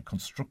is having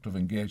constructive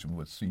engagement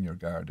with Senior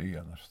Gardaí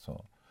on it,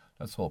 so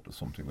let's hope that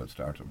something will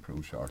start to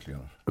improve shortly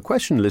on it. A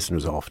question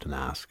listeners often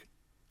ask,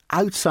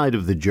 outside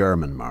of the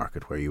German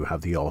market where you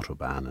have the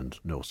autobahn and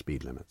no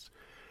speed limits,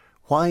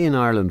 why in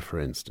Ireland, for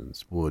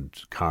instance,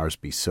 would cars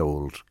be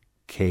sold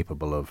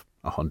capable of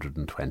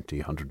 120,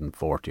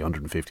 140,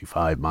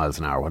 155 miles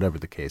an hour, whatever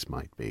the case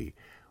might be,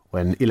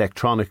 when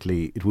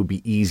electronically it would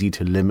be easy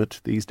to limit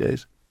these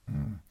days?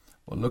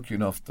 Well, lucky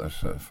enough that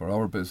for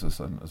our business,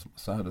 and as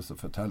sad as the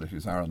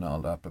fatalities are and all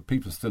that, but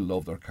people still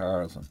love their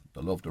cars and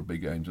they love their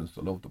big engines,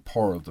 they love the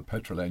power of the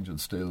petrol engine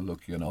still,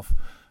 lucky enough,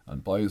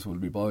 and boys will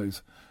be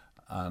boys.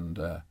 And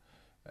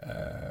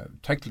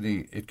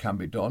technically it can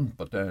be done,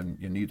 but then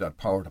you need that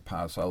power to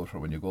pass out, or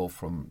when you go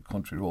from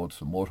country roads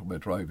to motorway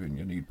driving,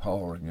 you need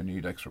power, and you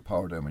need extra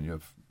power then when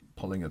you're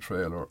pulling a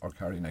trailer or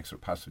carrying extra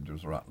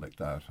passengers or anything like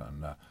that.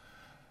 And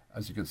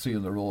as you can see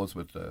on the roads,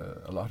 with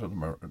a lot of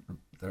them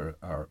there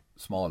are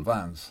small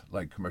vans,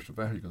 like commercial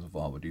vehicles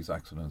involved with these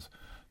accidents.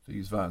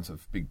 These vans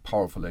have big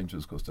powerful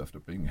engines because they have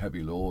to bring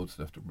heavy loads,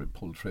 they have to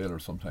pull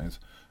trailers sometimes,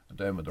 and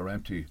then when they're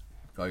empty,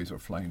 guys are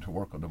flying to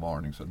work on the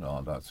mornings and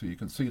all that. So you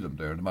can see them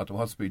there. No matter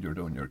what speed you're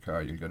doing in your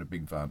car, you'll get a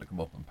big van to come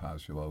up and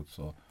pass you out.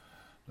 So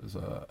there's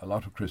a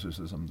lot of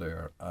criticism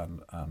there,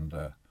 and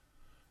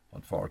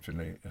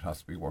unfortunately it has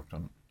to be worked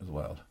on as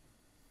well.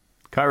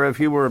 Cara, if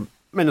you were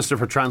Minister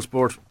for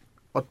Transport,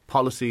 what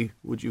policy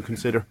would you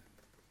consider?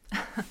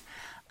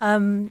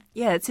 Yeah,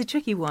 it's a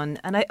tricky one.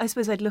 And I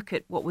suppose I'd look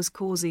at what was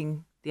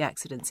causing the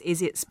accidents.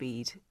 Is it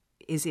speed?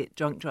 Is it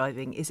drunk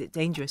driving? Is it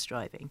dangerous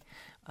driving?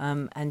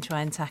 And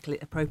try and tackle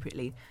it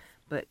appropriately.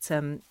 But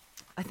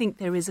I think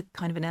there is a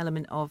kind of an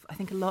element of, I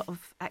think a lot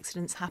of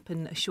accidents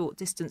happen a short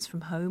distance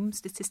from home,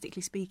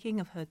 statistically speaking.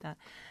 I've heard that.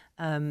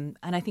 And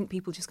I think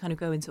people just kind of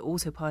go into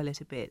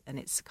autopilot a bit, and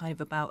it's kind of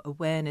about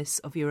awareness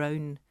of your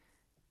own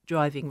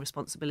driving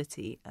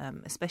responsibility,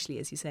 especially,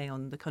 as you say,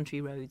 on the country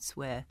roads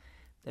where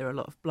there are a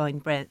lot of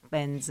blind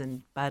bends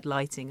and bad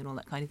lighting and all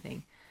that kind of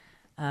thing.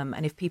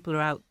 And if people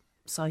are out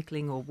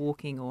cycling or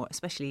walking, or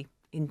especially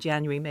in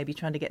January, maybe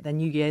trying to get their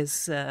New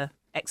Year's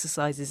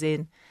exercises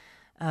in,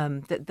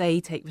 that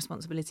they take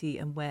responsibility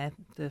and wear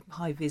the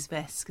high-vis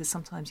vests, because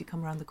sometimes you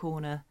come around the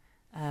corner.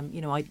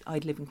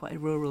 I'd live in quite a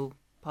rural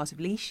part of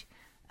Laois,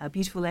 a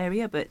beautiful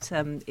area, but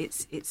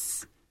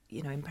it's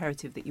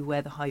imperative that you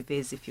wear the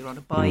high-vis if you're on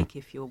a bike,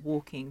 if you're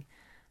walking.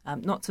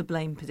 Not to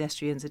blame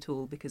pedestrians at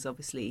all, because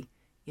obviously,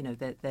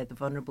 they're the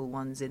vulnerable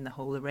ones in the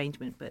whole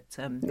arrangement. But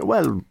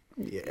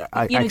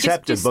I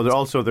accept it, but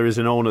also there is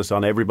an onus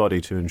on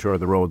everybody to ensure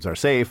the roads are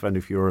safe. And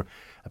if you're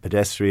a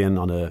pedestrian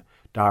on a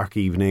dark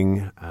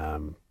evening,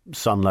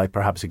 sunlight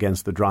perhaps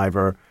against the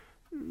driver,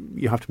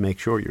 you have to make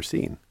sure you're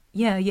seen.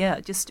 Yeah.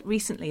 Just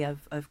recently,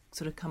 I've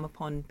sort of come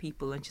upon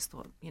people and just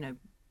thought,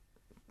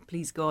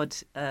 please God,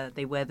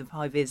 they wear the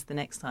high vis the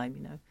next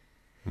time.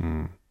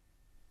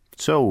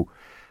 So,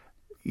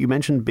 you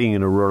mentioned being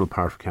in a rural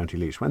part of County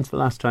Laois. When's the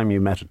last time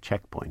you met a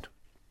checkpoint?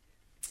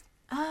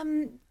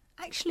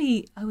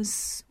 Actually, where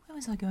was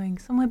I going?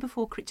 Somewhere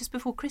just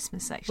before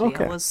Christmas, actually.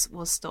 Okay. I was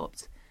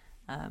stopped.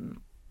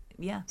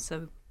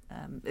 So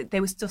they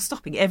were still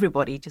stopping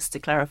everybody, just to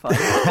clarify.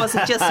 It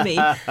wasn't just me.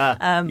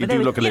 But You they do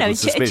were, look a little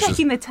suspicious.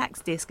 checking the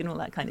tax disc and all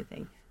that kind of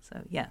thing.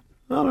 So, yeah.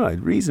 All right,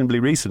 reasonably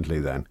recently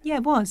then. Yeah,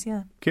 it was,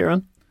 yeah.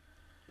 Kieran,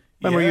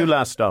 when were you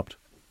last stopped?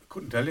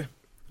 Couldn't tell you.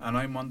 And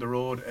I'm on the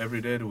road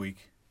every day of the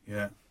week.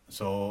 Yeah.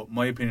 So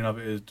my opinion of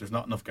it is there's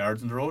not enough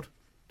guards on the road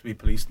to be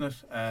policing it.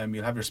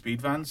 You'll have your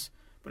speed vans,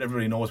 but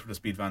everybody knows where the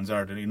speed vans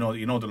are. You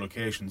know the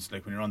locations,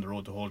 like when you're on the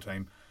road the whole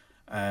time.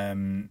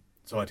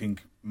 So I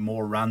think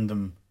more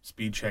random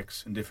speed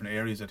checks in different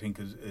areas, I think,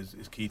 is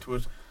key to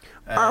it.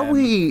 Are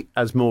we,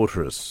 as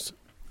motorists,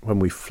 when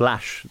we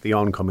flash the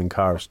oncoming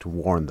cars to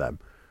warn them,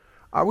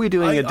 are we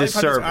doing a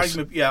disservice?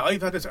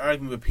 I've had this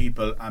argument with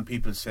people, and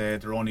people say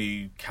they're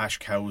only cash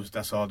cows,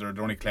 that's all, they're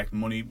only collecting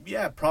money.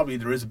 Yeah, probably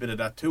there is a bit of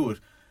that to it,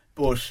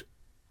 but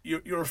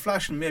you're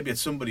flashing maybe at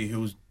somebody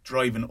who's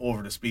driving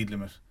over the speed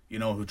limit,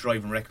 who's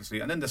driving recklessly,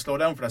 and then they slow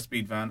down for that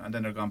speed van, and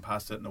then they're gone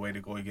past it and away they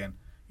go again.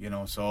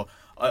 So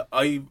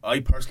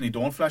I personally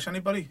don't flash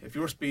anybody. If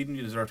you're speeding,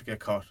 you deserve to get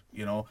caught.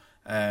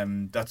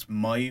 That's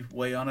my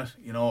way on it.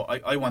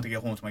 I want to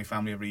get home to my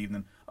family every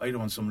evening. I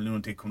don't want some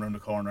lunatic come around the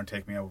corner and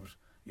take me out.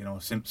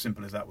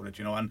 Simple as that with it.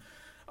 And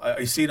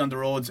I see it on the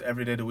roads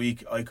every day of the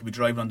week. I could be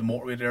driving on the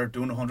motorway there,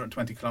 doing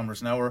 120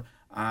 kilometres an hour,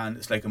 and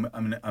it's like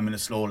I'm in a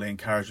slow lane.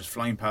 Cars just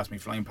flying past me.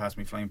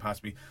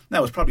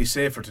 Now it's probably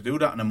safer to do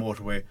that on a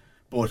motorway,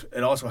 but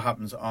it also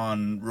happens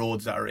on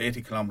roads that are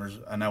 80 kilometres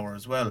an hour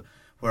as well,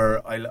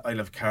 where I'll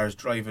have cars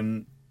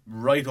driving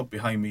right up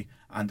behind me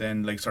and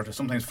then like sort of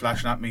sometimes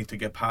flashing at me to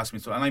get past me.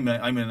 So and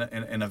I'm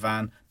in a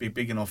van,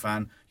 big enough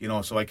van,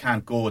 so I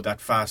can't go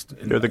that fast.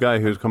 You're the guy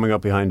who's coming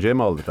up behind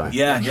Jim all the time.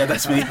 Yeah,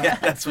 that's me. Yeah,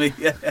 that's me.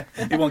 Yeah,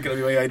 he won't get out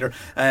of my way either.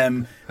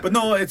 But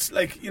no, it's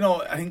like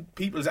I think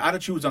people's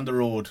attitudes on the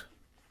road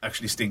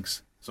actually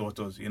stinks. So it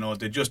does.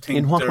 They just think.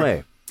 In what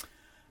way?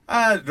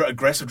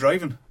 Aggressive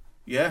driving.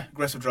 Yeah,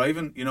 aggressive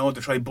driving.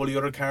 They try bully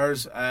other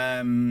cars.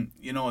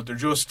 They're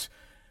just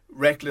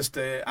reckless,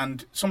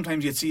 and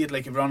sometimes you'd see it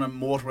like if you're on a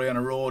motorway on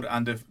a road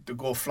and they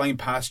go flying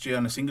past you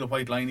on a single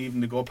white line, even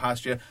they go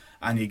past you,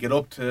 and you get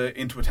up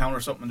into a town or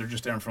something, and they're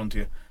just there in front of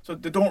you. So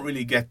they don't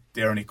really get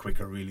there any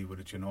quicker, really, with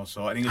it.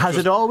 So I think has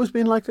it always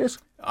been like this?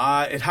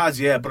 It has,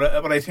 yeah.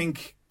 But I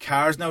think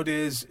cars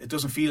nowadays, it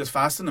doesn't feel as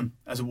fast in them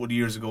as it would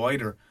years ago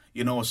either.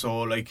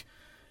 So like.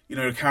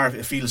 Your car,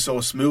 it feels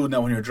so smooth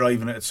now when you're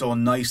driving it. It's so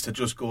nice to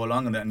just go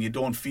along in it, and you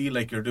don't feel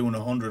like you're doing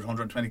 100,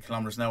 120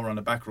 kilometres an hour on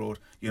the back road.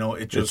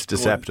 It just it's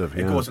deceptive.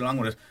 It goes along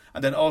with it,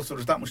 and then also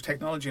there's that much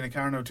technology in a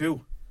car now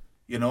too.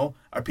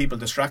 Are people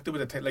distracted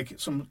with it? Like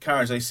some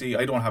cars I see,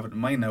 I don't have it in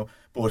mine now,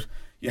 but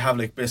you have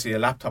like basically a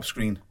laptop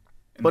screen.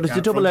 But it's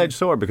a double-edged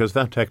sword because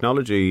that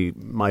technology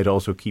might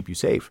also keep you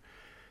safe.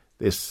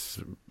 This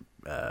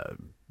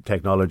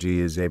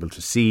technology is able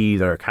to see.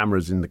 There are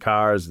cameras in the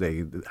cars.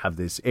 They have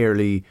this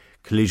early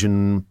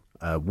collision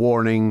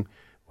warning,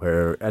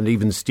 and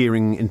even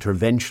steering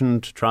intervention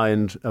to try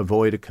and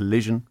avoid a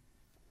collision.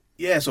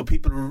 Yeah, so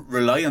people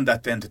rely on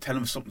that then to tell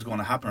them if something's going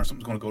to happen or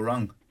something's going to go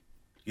wrong.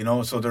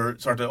 So they're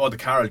sort of, the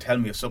car will tell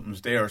me if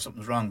something's there or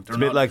something's wrong. It's a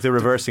bit like the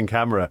reversing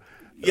camera.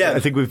 Yeah, I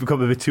think we've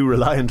become a bit too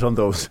reliant on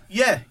those.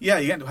 Yeah, you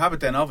get to have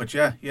it then of it.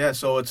 Yeah.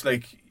 So it's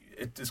like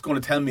it's going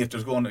to tell me if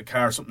there's going to a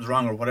car something's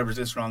wrong or whatever's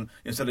this wrong,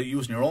 instead of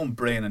using your own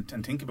brain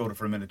and think about it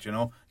for a minute.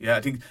 Yeah,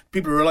 I think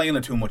people rely on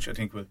it too much. I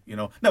think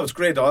now it's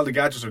great. All the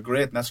gadgets are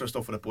great and that sort of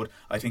stuff with it, but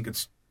I think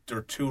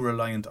they're too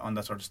reliant on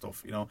that sort of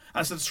stuff. And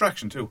it's a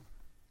distraction too.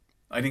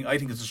 I think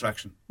it's a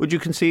distraction. Would you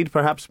concede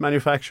perhaps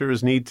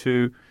manufacturers need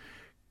to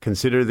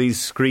consider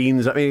these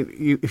screens? I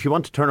mean, if you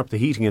want to turn up the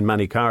heating in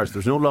many cars,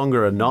 there's no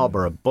longer a knob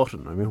or a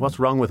button. I mean, what's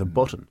wrong with a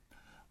button?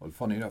 Well,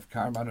 funny enough,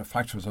 car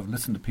manufacturers have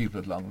listened to people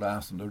at long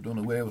last, and they're doing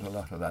away with a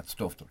lot of that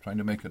stuff. They're trying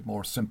to make it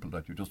more simple,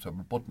 that you just have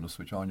a button to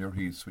switch on your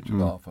heat, switch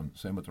it off, and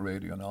same with the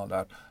radio and all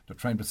that. They're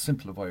trying to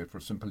simplify it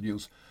for simple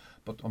use.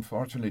 But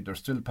unfortunately, they're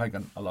still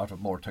pegging a lot of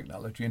more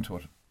technology into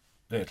it.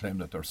 They claim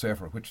that they're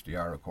safer, which they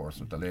are, of course,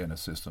 with the lane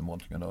assist and one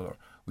thing and another.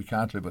 We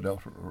can't live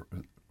without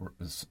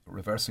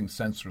reversing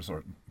sensors,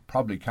 or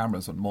probably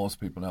cameras, and most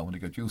people now, when they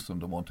get used to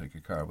them, they won't take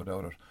a car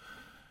without it.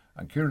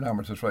 And Kieran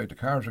Lambert is right, the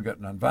cars are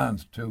getting on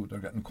vans too. They're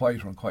getting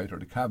quieter and quieter.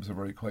 The cabs are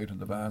very quiet in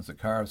the vans. The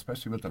cars,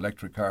 especially with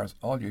electric cars,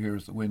 all you hear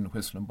is the wind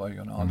whistling by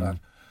and all that.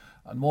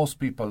 And most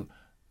people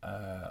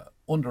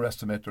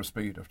underestimate their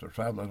speed. If they're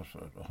travelling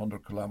at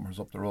 100 kilometres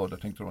up the road, I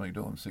think they're only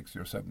doing 60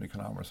 or 70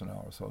 kilometres an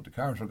hour. So the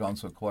cars are gone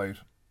so quiet,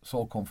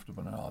 so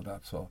comfortable and all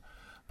that. So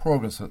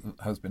progress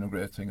has been a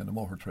great thing in the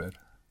motor trade.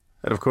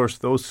 And of course,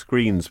 those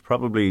screens,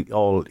 probably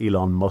all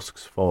Elon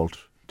Musk's fault.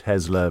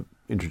 Tesla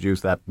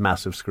introduced that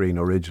massive screen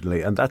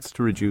originally, and that's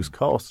to reduce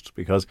costs,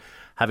 because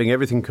having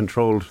everything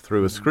controlled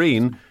through a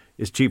screen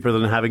is cheaper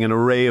than having an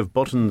array of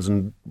buttons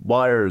and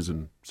wires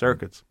and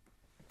circuits.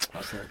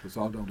 That's right. It was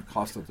all down to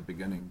cost at the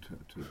beginning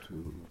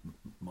to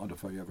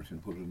modify everything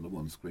and put it into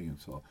one screen.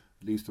 So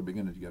at least they're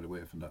beginning to get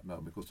away from that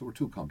now, because they were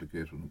too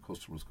complicated and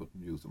customers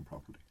couldn't use them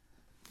properly.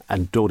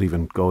 And don't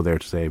even go there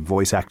to say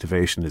voice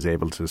activation is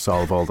able to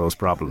solve all those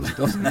problems.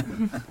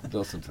 It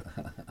doesn't.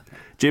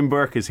 Jim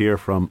Burke is here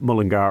from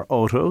Mullingar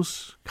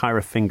Autos.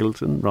 Kyra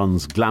Fingleton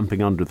runs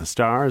Glamping Under the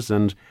Stars,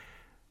 and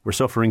we're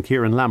suffering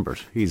Kieran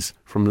Lambert. He's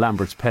from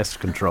Lambert's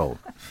Pest Control.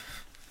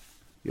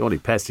 The only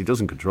pest he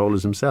doesn't control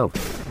is himself.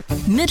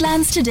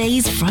 Midlands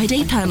Today's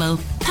Friday panel.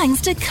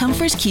 Thanks to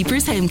Comfort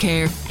Keepers Home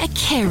Care. A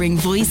caring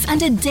voice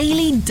and a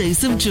daily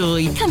dose of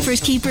joy.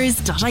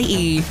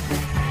 ComfortKeepers.ie.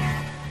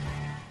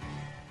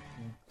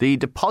 The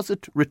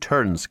deposit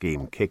return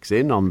scheme kicks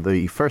in on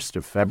the 1st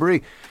of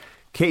February.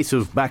 Case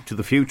of Back to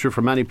the Future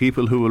for many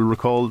people who will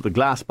recall the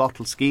glass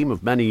bottle scheme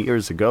of many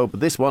years ago, but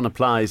this one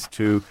applies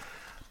to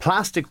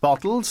plastic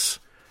bottles.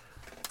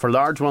 For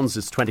large ones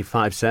it's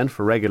 25 cents,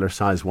 for regular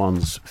size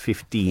ones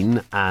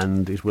 15,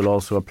 and it will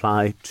also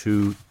apply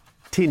to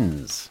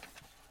tins.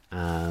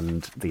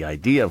 And the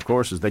idea, of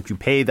course, is that you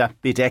pay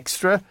that bit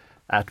extra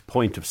at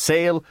point of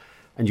sale,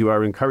 and you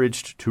are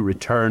encouraged to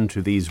return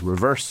to these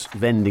reverse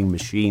vending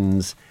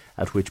machines,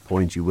 at which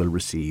point you will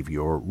receive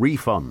your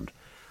refund.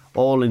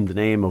 All in the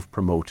name of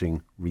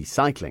promoting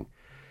recycling.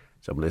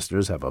 Some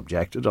listeners have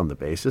objected on the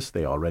basis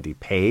they already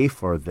pay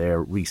for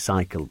their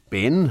recycle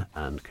bin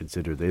and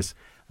consider this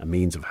a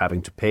means of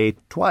having to pay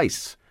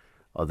twice.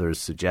 Others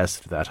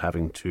suggest that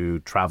having to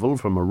travel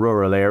from a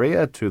rural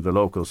area to the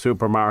local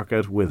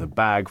supermarket with a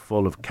bag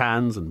full of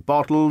cans and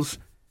bottles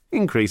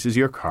increases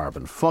your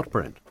carbon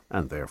footprint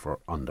and therefore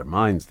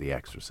undermines the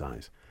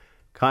exercise.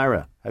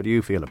 Kyra, how do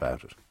you feel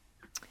about it?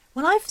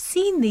 Well, I've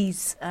seen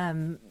these,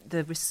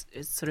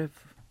 sort of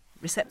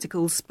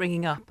receptacles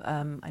springing up.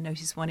 I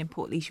noticed one in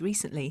Portlaoise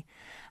recently,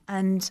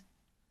 and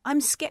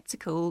I'm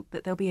sceptical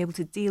that they'll be able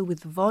to deal with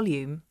the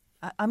volume.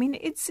 I mean,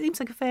 it seems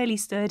like a fairly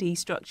sturdy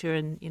structure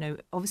and,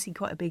 obviously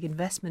quite a big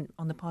investment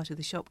on the part of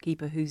the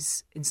shopkeeper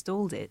who's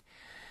installed it,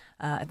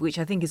 which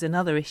I think is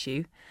another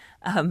issue.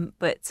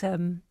 But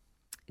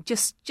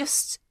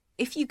just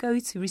if you go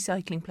to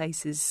recycling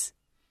places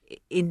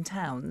in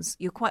towns,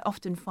 you'll quite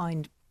often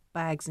find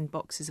bags and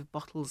boxes of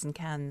bottles and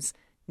cans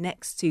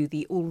next to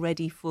the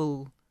already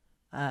full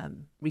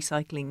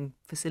recycling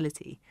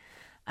facility.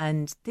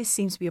 And this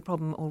seems to be a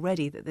problem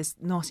already, that there's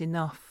not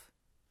enough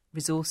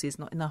resources,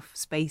 not enough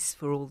space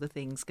for all the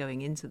things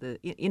going into the,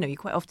 you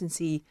quite often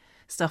see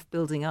stuff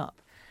building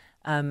up.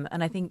 And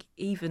I think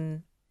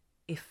even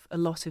if a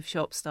lot of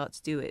shops start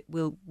to do it,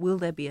 will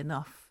there be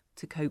enough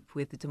to cope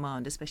with the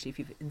demand, especially if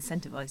you've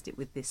incentivized it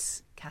with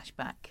this cash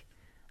back?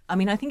 I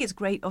mean, I think it's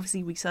great.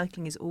 Obviously,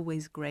 recycling is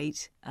always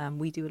great.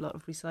 We do a lot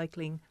of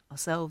recycling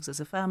ourselves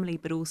as a family,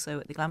 but also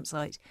at the Glamp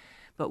site.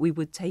 But we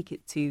would take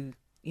it to,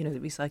 the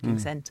recycling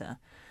centre.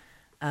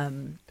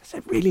 That's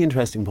a really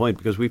interesting point,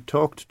 because we've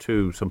talked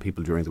to some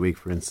people during the week,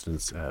 for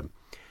instance, a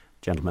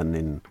gentleman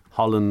in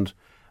Holland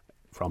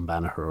from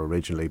Banagher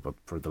originally, but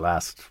for the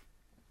last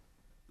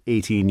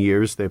 18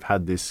 years they've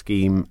had this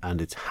scheme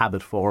and it's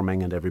habit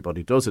forming and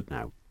everybody does it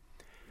now.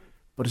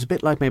 But it's a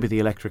bit like maybe the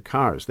electric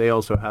cars. They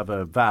also have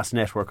a vast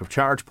network of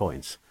charge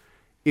points.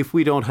 If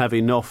we don't have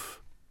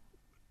enough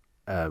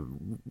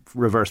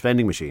reverse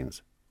vending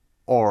machines,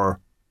 or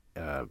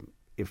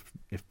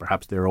if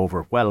perhaps they're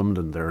overwhelmed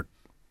and they're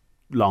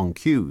long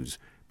queues,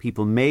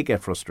 people may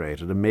get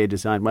frustrated and may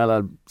decide, well,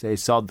 I'll say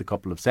sod the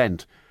couple of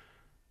cent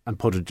and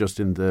put it just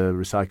in the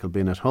recycle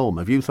bin at home.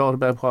 Have you thought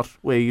about what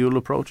way you'll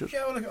approach it?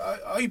 Yeah, well,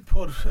 I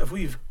put, if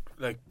we've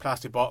like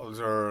plastic bottles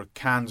or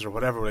cans or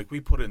whatever, like we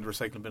put it in the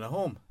recycling bin at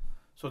home.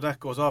 So that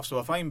goes off. So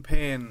if I'm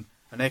paying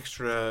an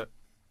extra,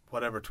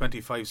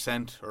 25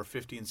 cent or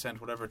 15 cent,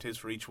 whatever it is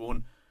for each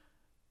one,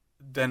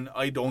 then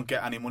I don't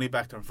get any money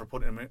back to them for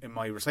putting it in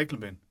my recycling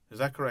bin. Is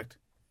that correct?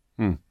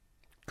 Correct.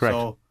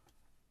 So,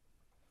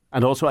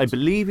 and also, I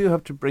believe you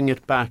have to bring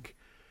it back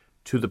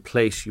to the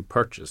place you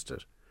purchased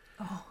it.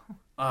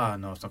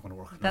 No, it's not going to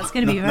work. That's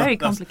going to be very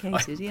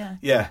complicated, yeah.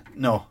 Yeah,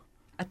 no.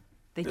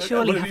 They'd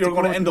surely have you're to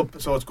going to end up,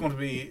 so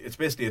it's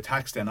basically a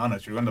tax then on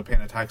it. You're going to end up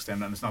paying a tax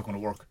then and it's not going to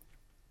work.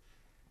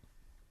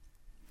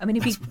 I mean,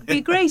 it'd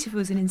be great if it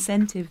was an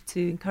incentive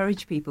to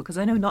encourage people, because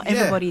I know not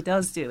everybody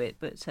does do it,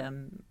 but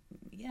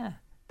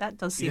that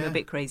does seem a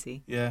bit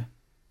crazy. Yeah.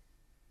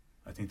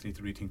 I think they need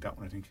to rethink that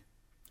one, I think.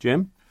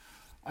 Jim?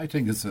 I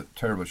think it's a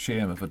terrible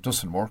shame if it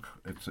doesn't work.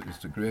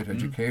 It's a great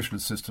educational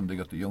system to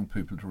get the young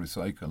people to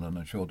recycle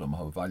and show them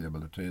how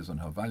valuable it is and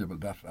how valuable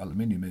that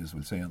aluminium is,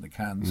 we'll say, on the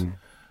cans.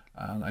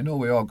 And I know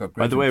we all got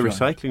great... By the way,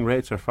 recycling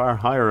rates are far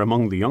higher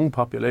among the young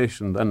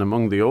population than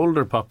among the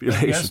older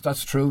population. Yes,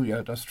 that's true,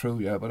 yeah.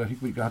 But I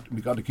think we got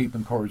to keep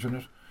encouraging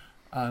it.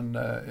 And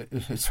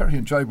it's very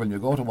enjoyable when you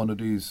go to one of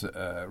these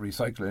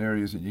recycling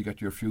areas and you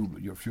get your few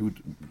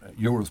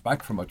euros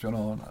back from it,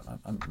 and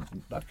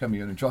that can be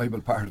an enjoyable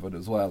part of it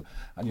as well.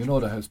 And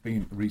that has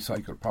been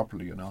recycled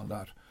properly and all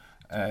that.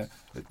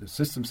 The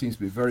system seems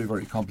to be very,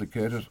 very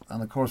complicated,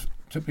 and of course,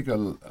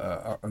 typical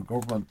our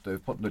government,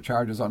 they've put the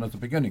charges on at the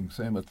beginning,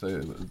 same with the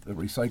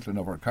recycling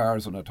of our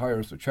cars and our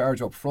tyres, the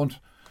charge up front,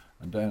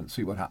 and then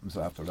see what happens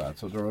after that.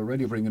 So they're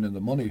already bringing in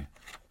the money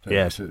to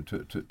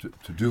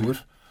do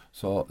it.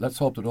 So let's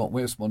hope they don't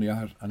waste money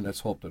on it, and let's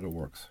hope that it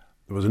works.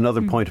 There was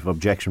another point of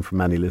objection from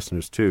many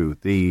listeners too.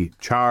 The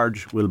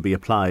charge will be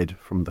applied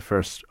from the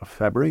 1st of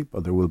February,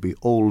 but there will be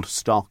old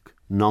stock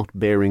not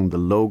bearing the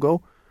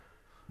logo.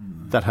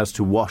 That has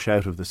to wash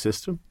out of the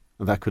system,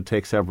 and that could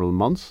take several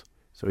months.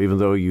 So even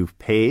though you've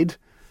paid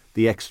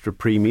the extra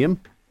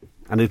premium,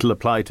 and it'll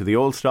apply to the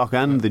old stock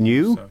and the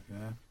new,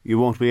 you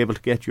won't be able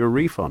to get your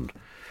refund.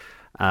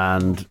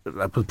 And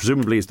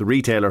presumably it's the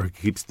retailer who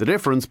keeps the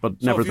difference, but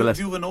so nevertheless...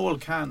 if you have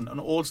an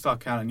old stock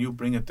can, and you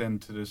bring it then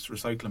to this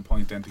recycling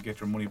point then to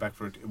get your money back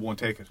for it, it won't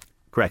take it?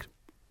 Correct.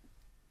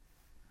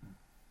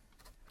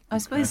 I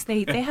suppose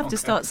they have to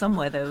start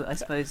somewhere, though, I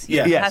suppose.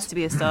 Yeah. There Yes. has to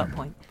be a start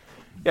point.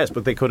 Yes,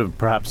 but they could have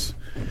perhaps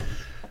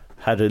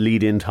had a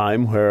lead-in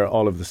time where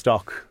all of the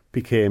stock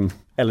became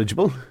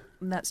eligible.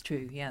 That's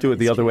true, yeah. Do it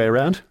the other way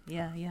around.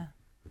 Yeah, yeah.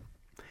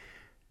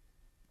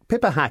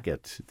 Pippa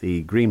Hackett,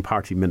 the Green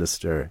Party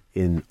minister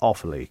in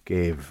Offaly,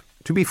 gave,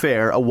 to be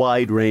fair, a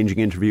wide-ranging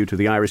interview to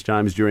the Irish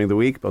Times during the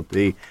week, but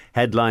the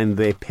headline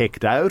they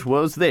picked out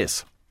was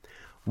this: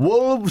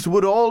 "Wolves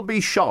would all be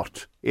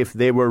shot if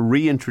they were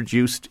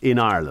reintroduced in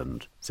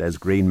Ireland," says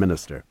Green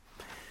Minister.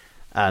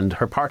 And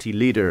her party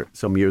leader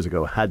some years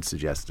ago had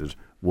suggested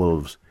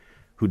wolves,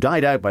 who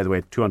died out, by the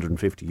way,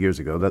 250 years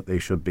ago, that they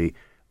should be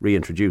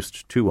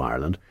reintroduced to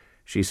Ireland.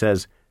 She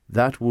says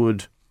that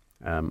would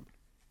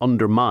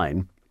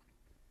undermine...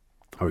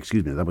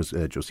 that was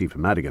Josepha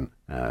Madigan,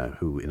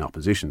 who in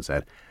opposition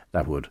said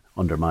that would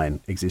undermine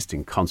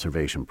existing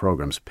conservation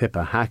programmes.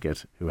 Pippa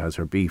Hackett, who has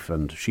her beef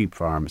and sheep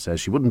farm, says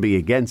she wouldn't be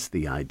against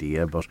the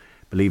idea, but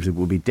believes it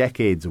will be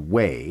decades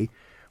away,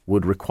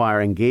 would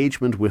require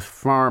engagement with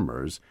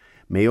farmers,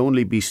 may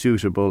only be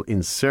suitable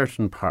in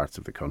certain parts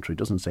of the country,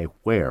 doesn't say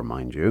where,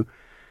 mind you,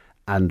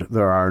 and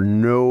there are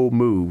no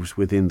moves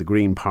within the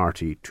Green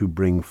Party to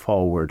bring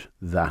forward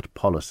that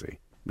policy.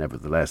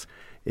 Nevertheless,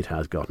 it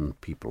has gotten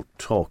people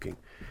talking.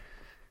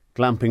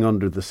 Glamping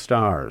under the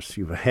stars.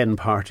 You've a hen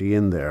party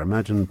in there.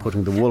 Imagine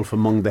putting the wolf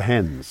among the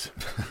hens.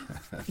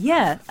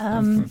 Yeah.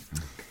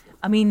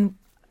 I mean,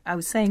 I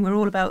was saying we're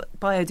all about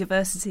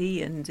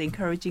biodiversity and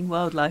encouraging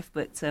wildlife,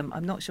 but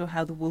I'm not sure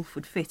how the wolf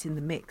would fit in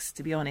the mix,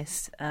 to be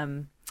honest.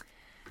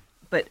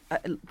 But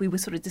we were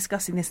sort of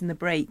discussing this in the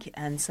break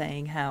and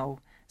saying how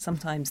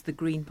sometimes the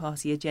Green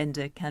Party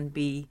agenda can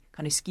be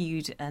kind of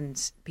skewed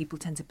and people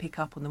tend to pick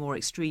up on the more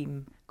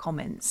extreme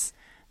comments,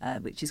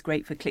 which is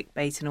great for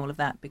clickbait and all of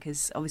that,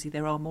 because obviously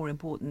there are more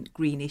important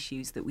green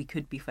issues that we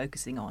could be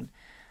focusing on.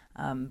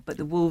 But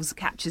the wolves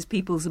captures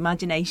people's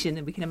imagination,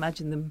 and we can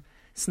imagine them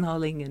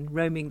snarling and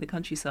roaming the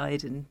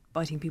countryside and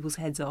biting people's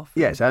heads off.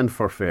 Yes, and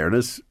for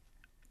fairness,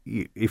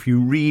 if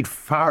you read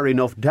far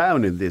enough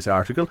down in this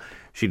article,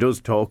 she does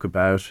talk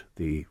about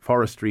the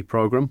forestry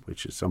programme,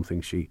 which is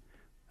something she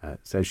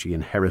says she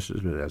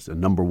inherited as a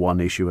number one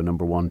issue, a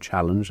number one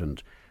challenge,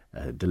 and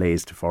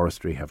delays to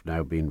forestry have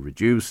now been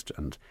reduced.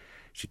 And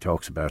she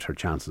talks about her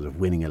chances of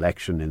winning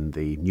election in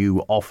the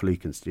new Offaly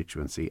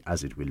constituency,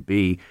 as it will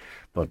be.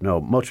 But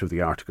no, much of the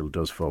article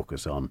does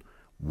focus on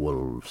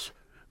wolves.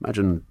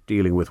 Imagine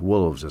dealing with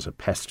wolves as a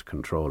pest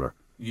controller.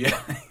 Yeah,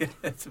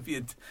 it's a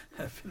bit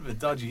of a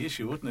dodgy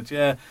issue, wouldn't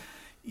it?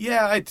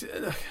 Yeah,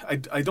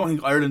 I don't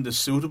think Ireland is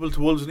suitable to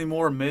wolves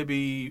anymore.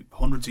 Maybe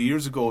hundreds of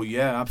years ago,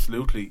 yeah,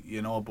 absolutely.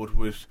 But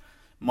with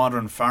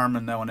modern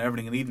farming now and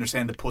everything, and even they're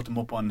saying to put them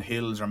up on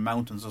hills or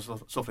mountains or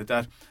stuff like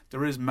that.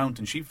 There is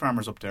mountain sheep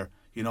farmers up there,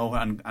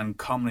 and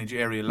commonage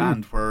area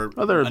land where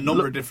a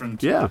number of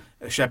different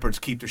shepherds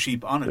keep their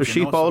sheep on it. There's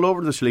sheep all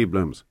over the Slieve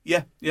Blooms.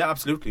 Yeah,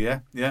 absolutely,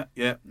 yeah.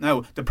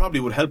 Now, that probably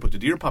would help with the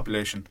deer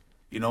population.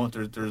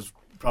 There's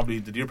probably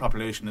the deer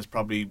population is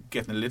probably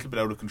getting a little bit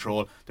out of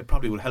control. That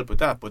probably will help with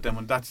that. But then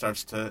when that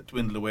starts to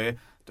dwindle away,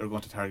 they're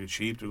going to target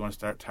sheep. They're going to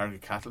start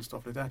target cattle,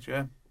 stuff like that.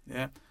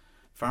 Yeah.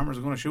 Farmers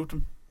are going to shoot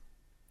them.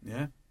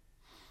 Yeah.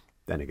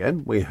 Then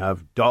again, we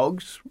have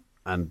dogs,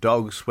 and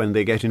dogs, when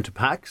they get into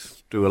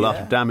packs, do a lot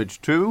of damage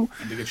too.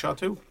 And they get shot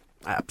too.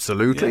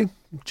 Absolutely.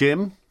 Yeah.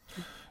 Jim?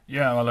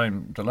 Yeah, well,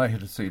 I'm delighted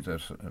to see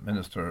that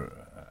Minister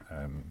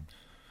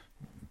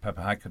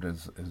Pippa Hackett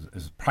is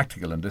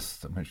practical in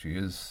this, when she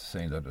is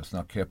saying that it's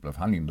not capable of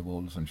handling the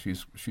wolves, and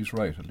she's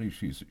right. At least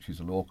she's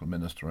a local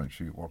minister and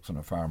she works on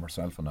a farm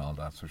herself and all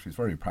that, so she's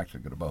very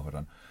practical about it.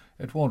 And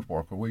it won't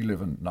work. We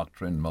live in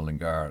Knockdrin,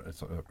 Mullingar.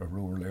 It's a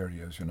rural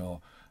area, as you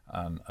know,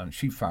 and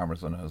sheep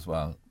farmers in it as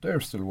well. They're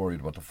still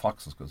worried about the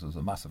foxes because there's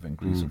a massive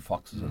increase in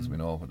foxes, as we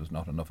know, but there's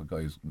not enough of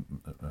guys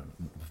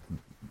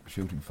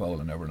shooting fowl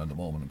and everything at the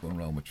moment and going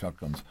around with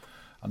shotguns.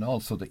 And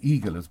also the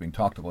eagle has been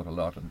talked about a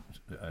lot, and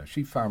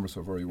sheep farmers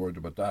are very worried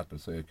about that. They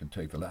say it can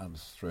take the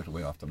lambs straight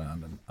away off the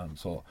land, and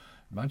so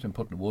imagine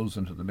putting wolves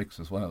into the mix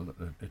as well.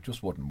 It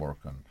just wouldn't work.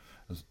 And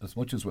as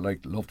much as we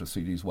love to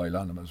see these wild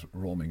animals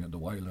roaming in the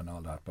wild and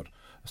all that, but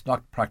it's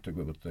not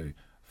practical with the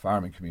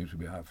farming community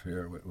we have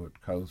here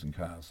with cows and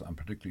calves, and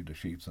particularly the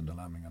sheep and the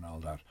lambing and all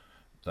that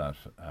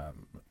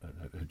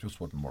it just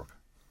wouldn't work.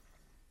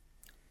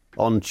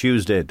 On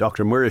Tuesday,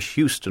 Dr. Murish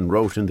Houston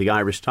wrote in the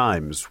Irish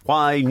Times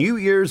why New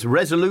Year's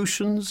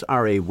resolutions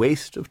are a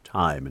waste of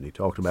time. And he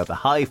talked about the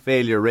high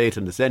failure rate,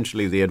 and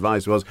essentially the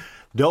advice was,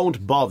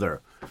 don't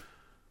bother.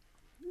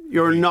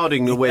 You're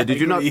nodding away.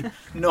 Did you not?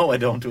 No, I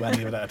don't do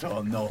any of that at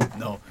all. No.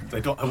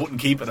 I wouldn't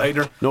keep it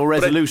either. No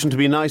resolution to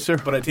be nicer?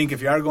 But I think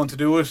if you are going to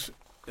do it,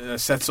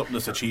 set something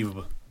that's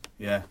achievable.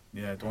 Yeah.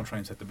 Don't try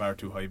and set the bar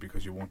too high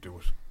because you won't do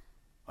it.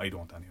 I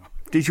don't anyway.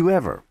 Did you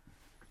ever?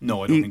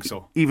 No, I don't think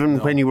so. Even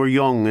when you were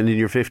young and in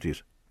your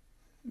 50s?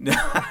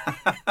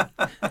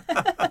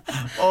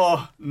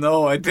 Oh,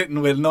 no, I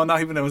didn't, Will. No, not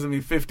even when I was in my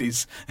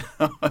 50s.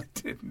 No, I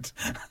didn't.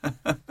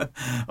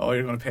 Oh,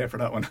 you're going to pay for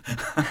that one.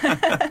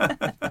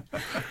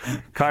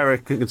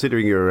 Kyra,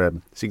 considering you're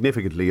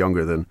significantly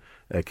younger than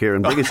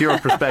Kieran, bring us your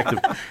perspective.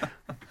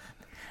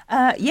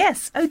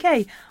 Yes,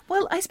 okay.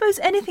 Well, I suppose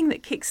anything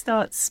that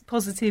kickstarts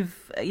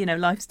positive,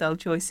 lifestyle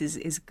choices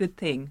is a good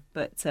thing.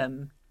 But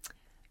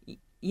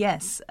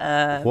yes.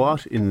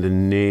 What in the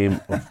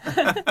name of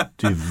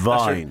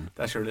divine?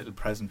 That's your little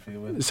present for you,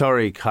 Will.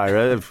 Sorry,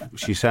 Kyra.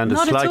 She sounded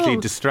Not slightly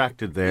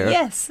distracted there.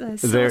 Yes, I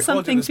saw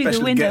something through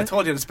the window. I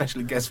told you a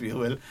special guest for you,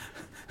 Will.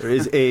 There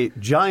is a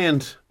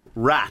giant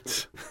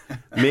rat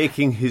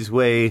making his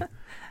way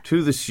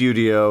to the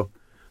studio.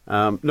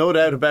 No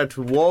doubt about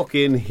to walk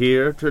in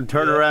here to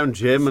turn around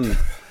Jim and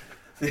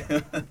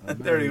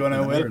there you go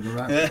now, Will.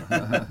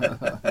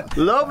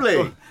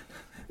 Lovely.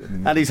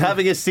 And he's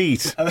having a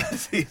seat.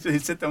 He'll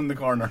sit down in the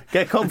corner.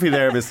 Get comfy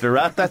there, Mr.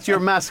 Rat. That's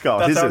your mascot,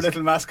 That's is our it?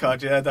 little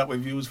mascot, yeah, that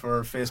we've used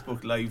for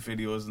Facebook live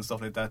videos and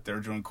stuff like that there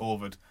during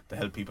COVID to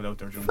help people out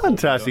there during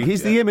Fantastic. COVID.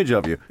 He's the image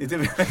of you.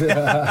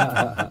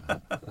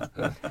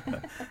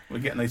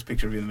 We'll get a nice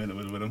picture of you in a minute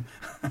with him.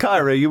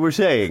 Kyra, you were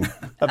saying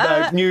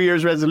about New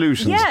Year's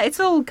resolutions. Yeah,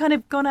 it's all kind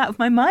of gone out of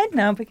my mind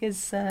now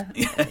because of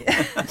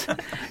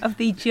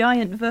the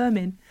giant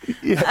vermin.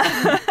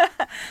 Yeah.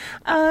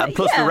 And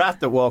plus the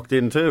rat that walked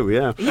in too,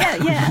 yeah. Yeah,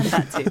 and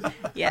that too.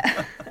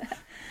 Yeah.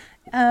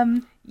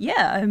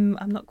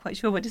 I'm not quite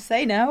sure what to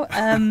say now.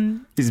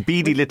 His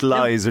beady little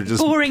eyes are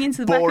just boring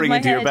into the back of my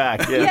head. your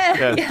back.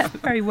 Yeah,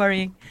 very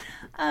worrying.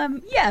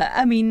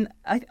 I mean,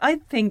 I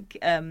think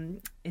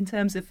in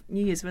terms of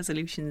New Year's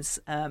resolutions,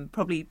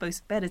 probably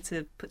both better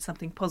to put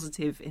something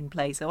positive in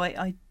place. So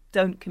I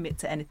don't commit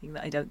to anything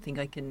that I don't think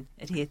I can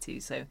adhere to.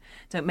 So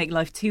don't make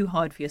life too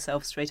hard for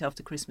yourself straight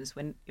after Christmas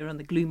when you're on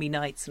the gloomy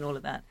nights and all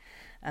of that.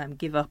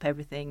 Give up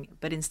everything,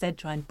 but instead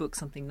try and book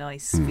something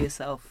nice for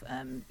yourself.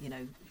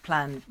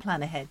 Plan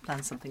ahead,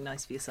 plan something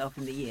nice for yourself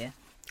in the year.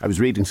 I was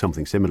reading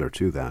something similar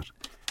to that.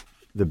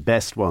 The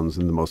best ones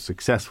and the most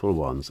successful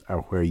ones are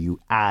where you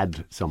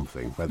add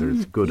something, whether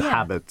it's good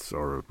habits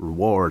or a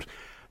reward,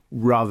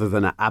 rather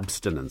than an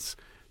abstinence.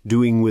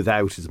 Doing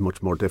without is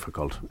much more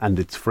difficult and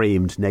it's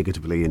framed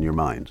negatively in your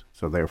mind.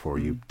 So therefore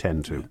you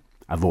tend to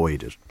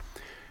avoid it.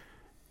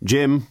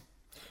 Jim,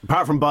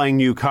 apart from buying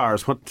new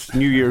cars, what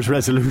New Year's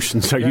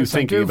resolutions are you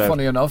thinking about?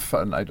 Funny enough,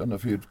 and I don't know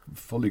if you'd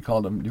fully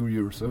call them New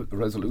Year's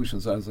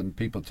resolutions, as in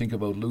people think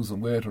about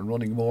losing weight and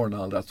running more and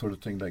all that sort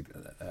of thing.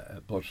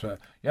 But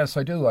yes,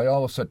 I do. I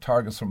always set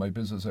targets for my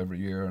business every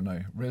year, and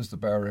I raise the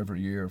bar every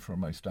year for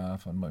my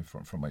staff and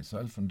for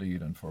myself,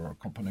 indeed, and for our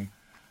company.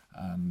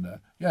 And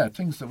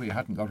things that we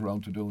hadn't got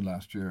around to doing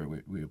last year,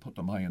 we put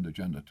them high on the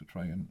agenda to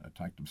try and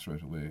attack them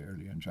straight away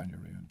early in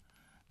January. And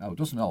now, it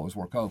doesn't always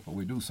work out, but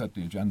we do set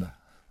the agenda.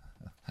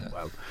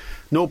 Well,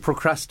 no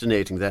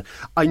procrastinating then.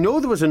 I know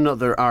there was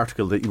another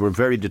article that you were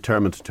very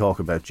determined to talk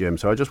about, Jim,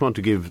 so I just want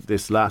to give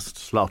this last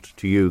slot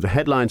to you. The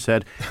headline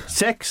said,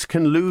 "Sex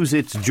can lose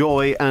its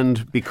joy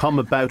and become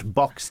about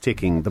box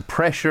ticking. The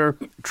pressure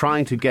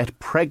trying to get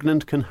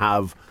pregnant can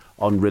have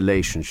on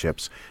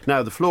relationships."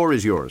 Now, the floor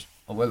is yours.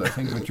 Well, I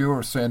think what you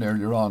were saying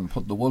earlier on,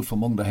 putting the wolf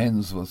among the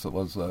hens, was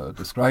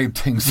described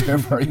things there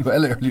very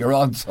well earlier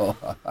on. So,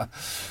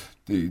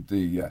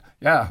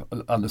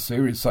 on the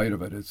serious side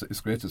of it,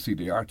 it's great to see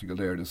the article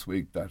there this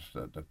week that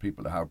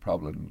people that have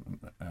problem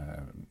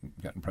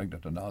getting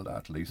pregnant and all that.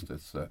 At least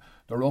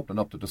they're opening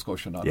up the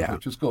discussion on it,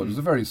 which is good. It's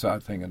a very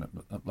sad thing, and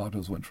a lot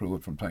of us went through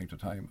it from time to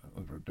time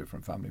over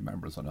different family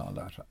members and all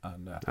that.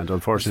 And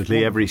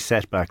unfortunately, every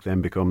setback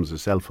then becomes a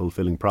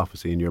self-fulfilling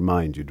prophecy in your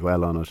mind. You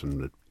dwell on it,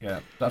 and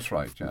that's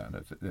right. Yeah,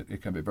 and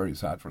it can be very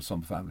sad for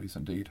some families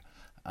indeed.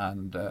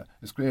 And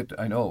it's great.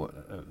 I know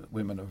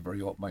women are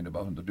very open-minded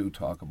about it and they do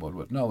talk about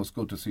it. Now it's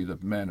good to see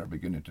that men are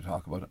beginning to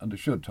talk about it, and they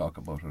should talk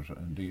about it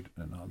indeed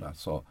and all that.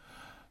 So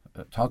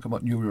talk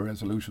about New Year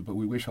resolutions, but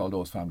we wish all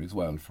those families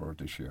well for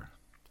this year.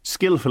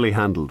 Skillfully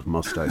handled,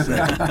 must I say.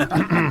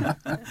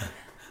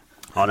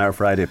 On our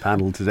Friday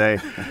panel today,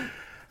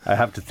 I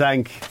have to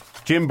thank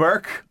Jim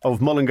Burke of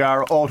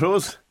Mullingar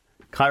Autos,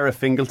 Kyra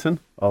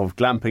Fingleton of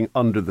Glamping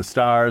Under the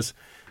Stars,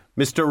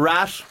 Mr.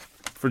 Rat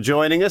for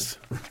joining us.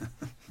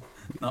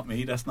 Not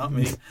me, that's not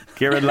me.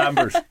 Kieran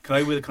Lambert. Can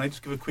I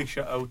just give a quick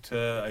shout out?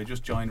 I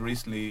just joined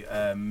recently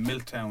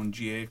Milltown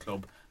GA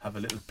Club, have a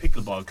little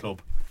pickleball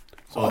club.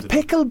 So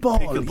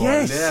pickleball,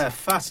 yes. Yeah,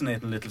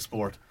 fascinating little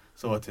sport.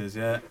 So it is,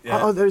 yeah.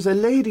 Oh, there's a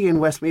lady in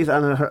Westmeath,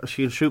 and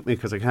she'll shoot me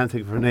because I can't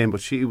think of her name,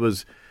 but she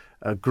was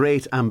a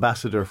great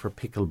ambassador for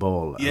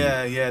pickleball.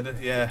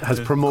 Yeah. Has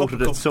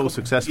promoted it so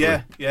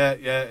successfully. Yeah.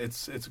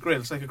 It's great.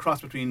 It's like a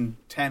cross between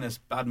tennis,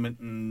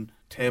 badminton,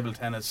 table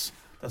tennis,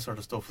 that sort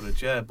of stuff with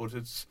it. Yeah, but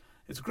it's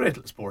it's a great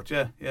little sport,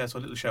 yeah. So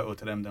a little shout out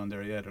to them down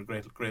there, yeah. They're a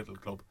great little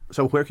club.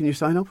 So where can you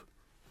sign up?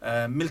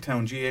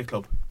 Milltown GA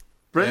Club.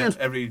 Brilliant.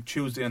 Every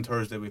Tuesday and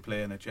Thursday we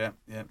play in it, yeah.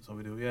 So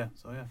we do, yeah.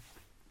 So yeah,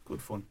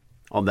 good fun.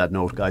 On that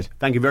note, guys,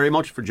 thank you very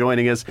much for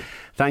joining us.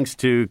 Thanks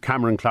to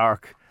Cameron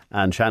Clark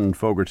and Shannon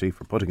Fogarty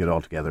for putting it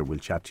all together. We'll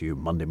chat to you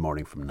Monday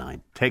morning from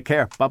 9. Take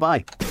care.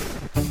 Bye-bye.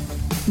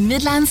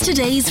 Midlands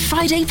Today's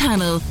Friday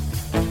panel.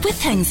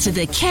 With thanks to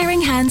the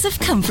caring hands of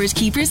Comfort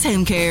Keepers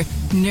Home Care.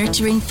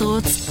 Nurturing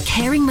thoughts,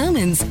 caring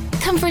moments.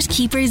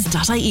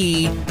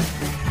 ComfortKeepers.ie.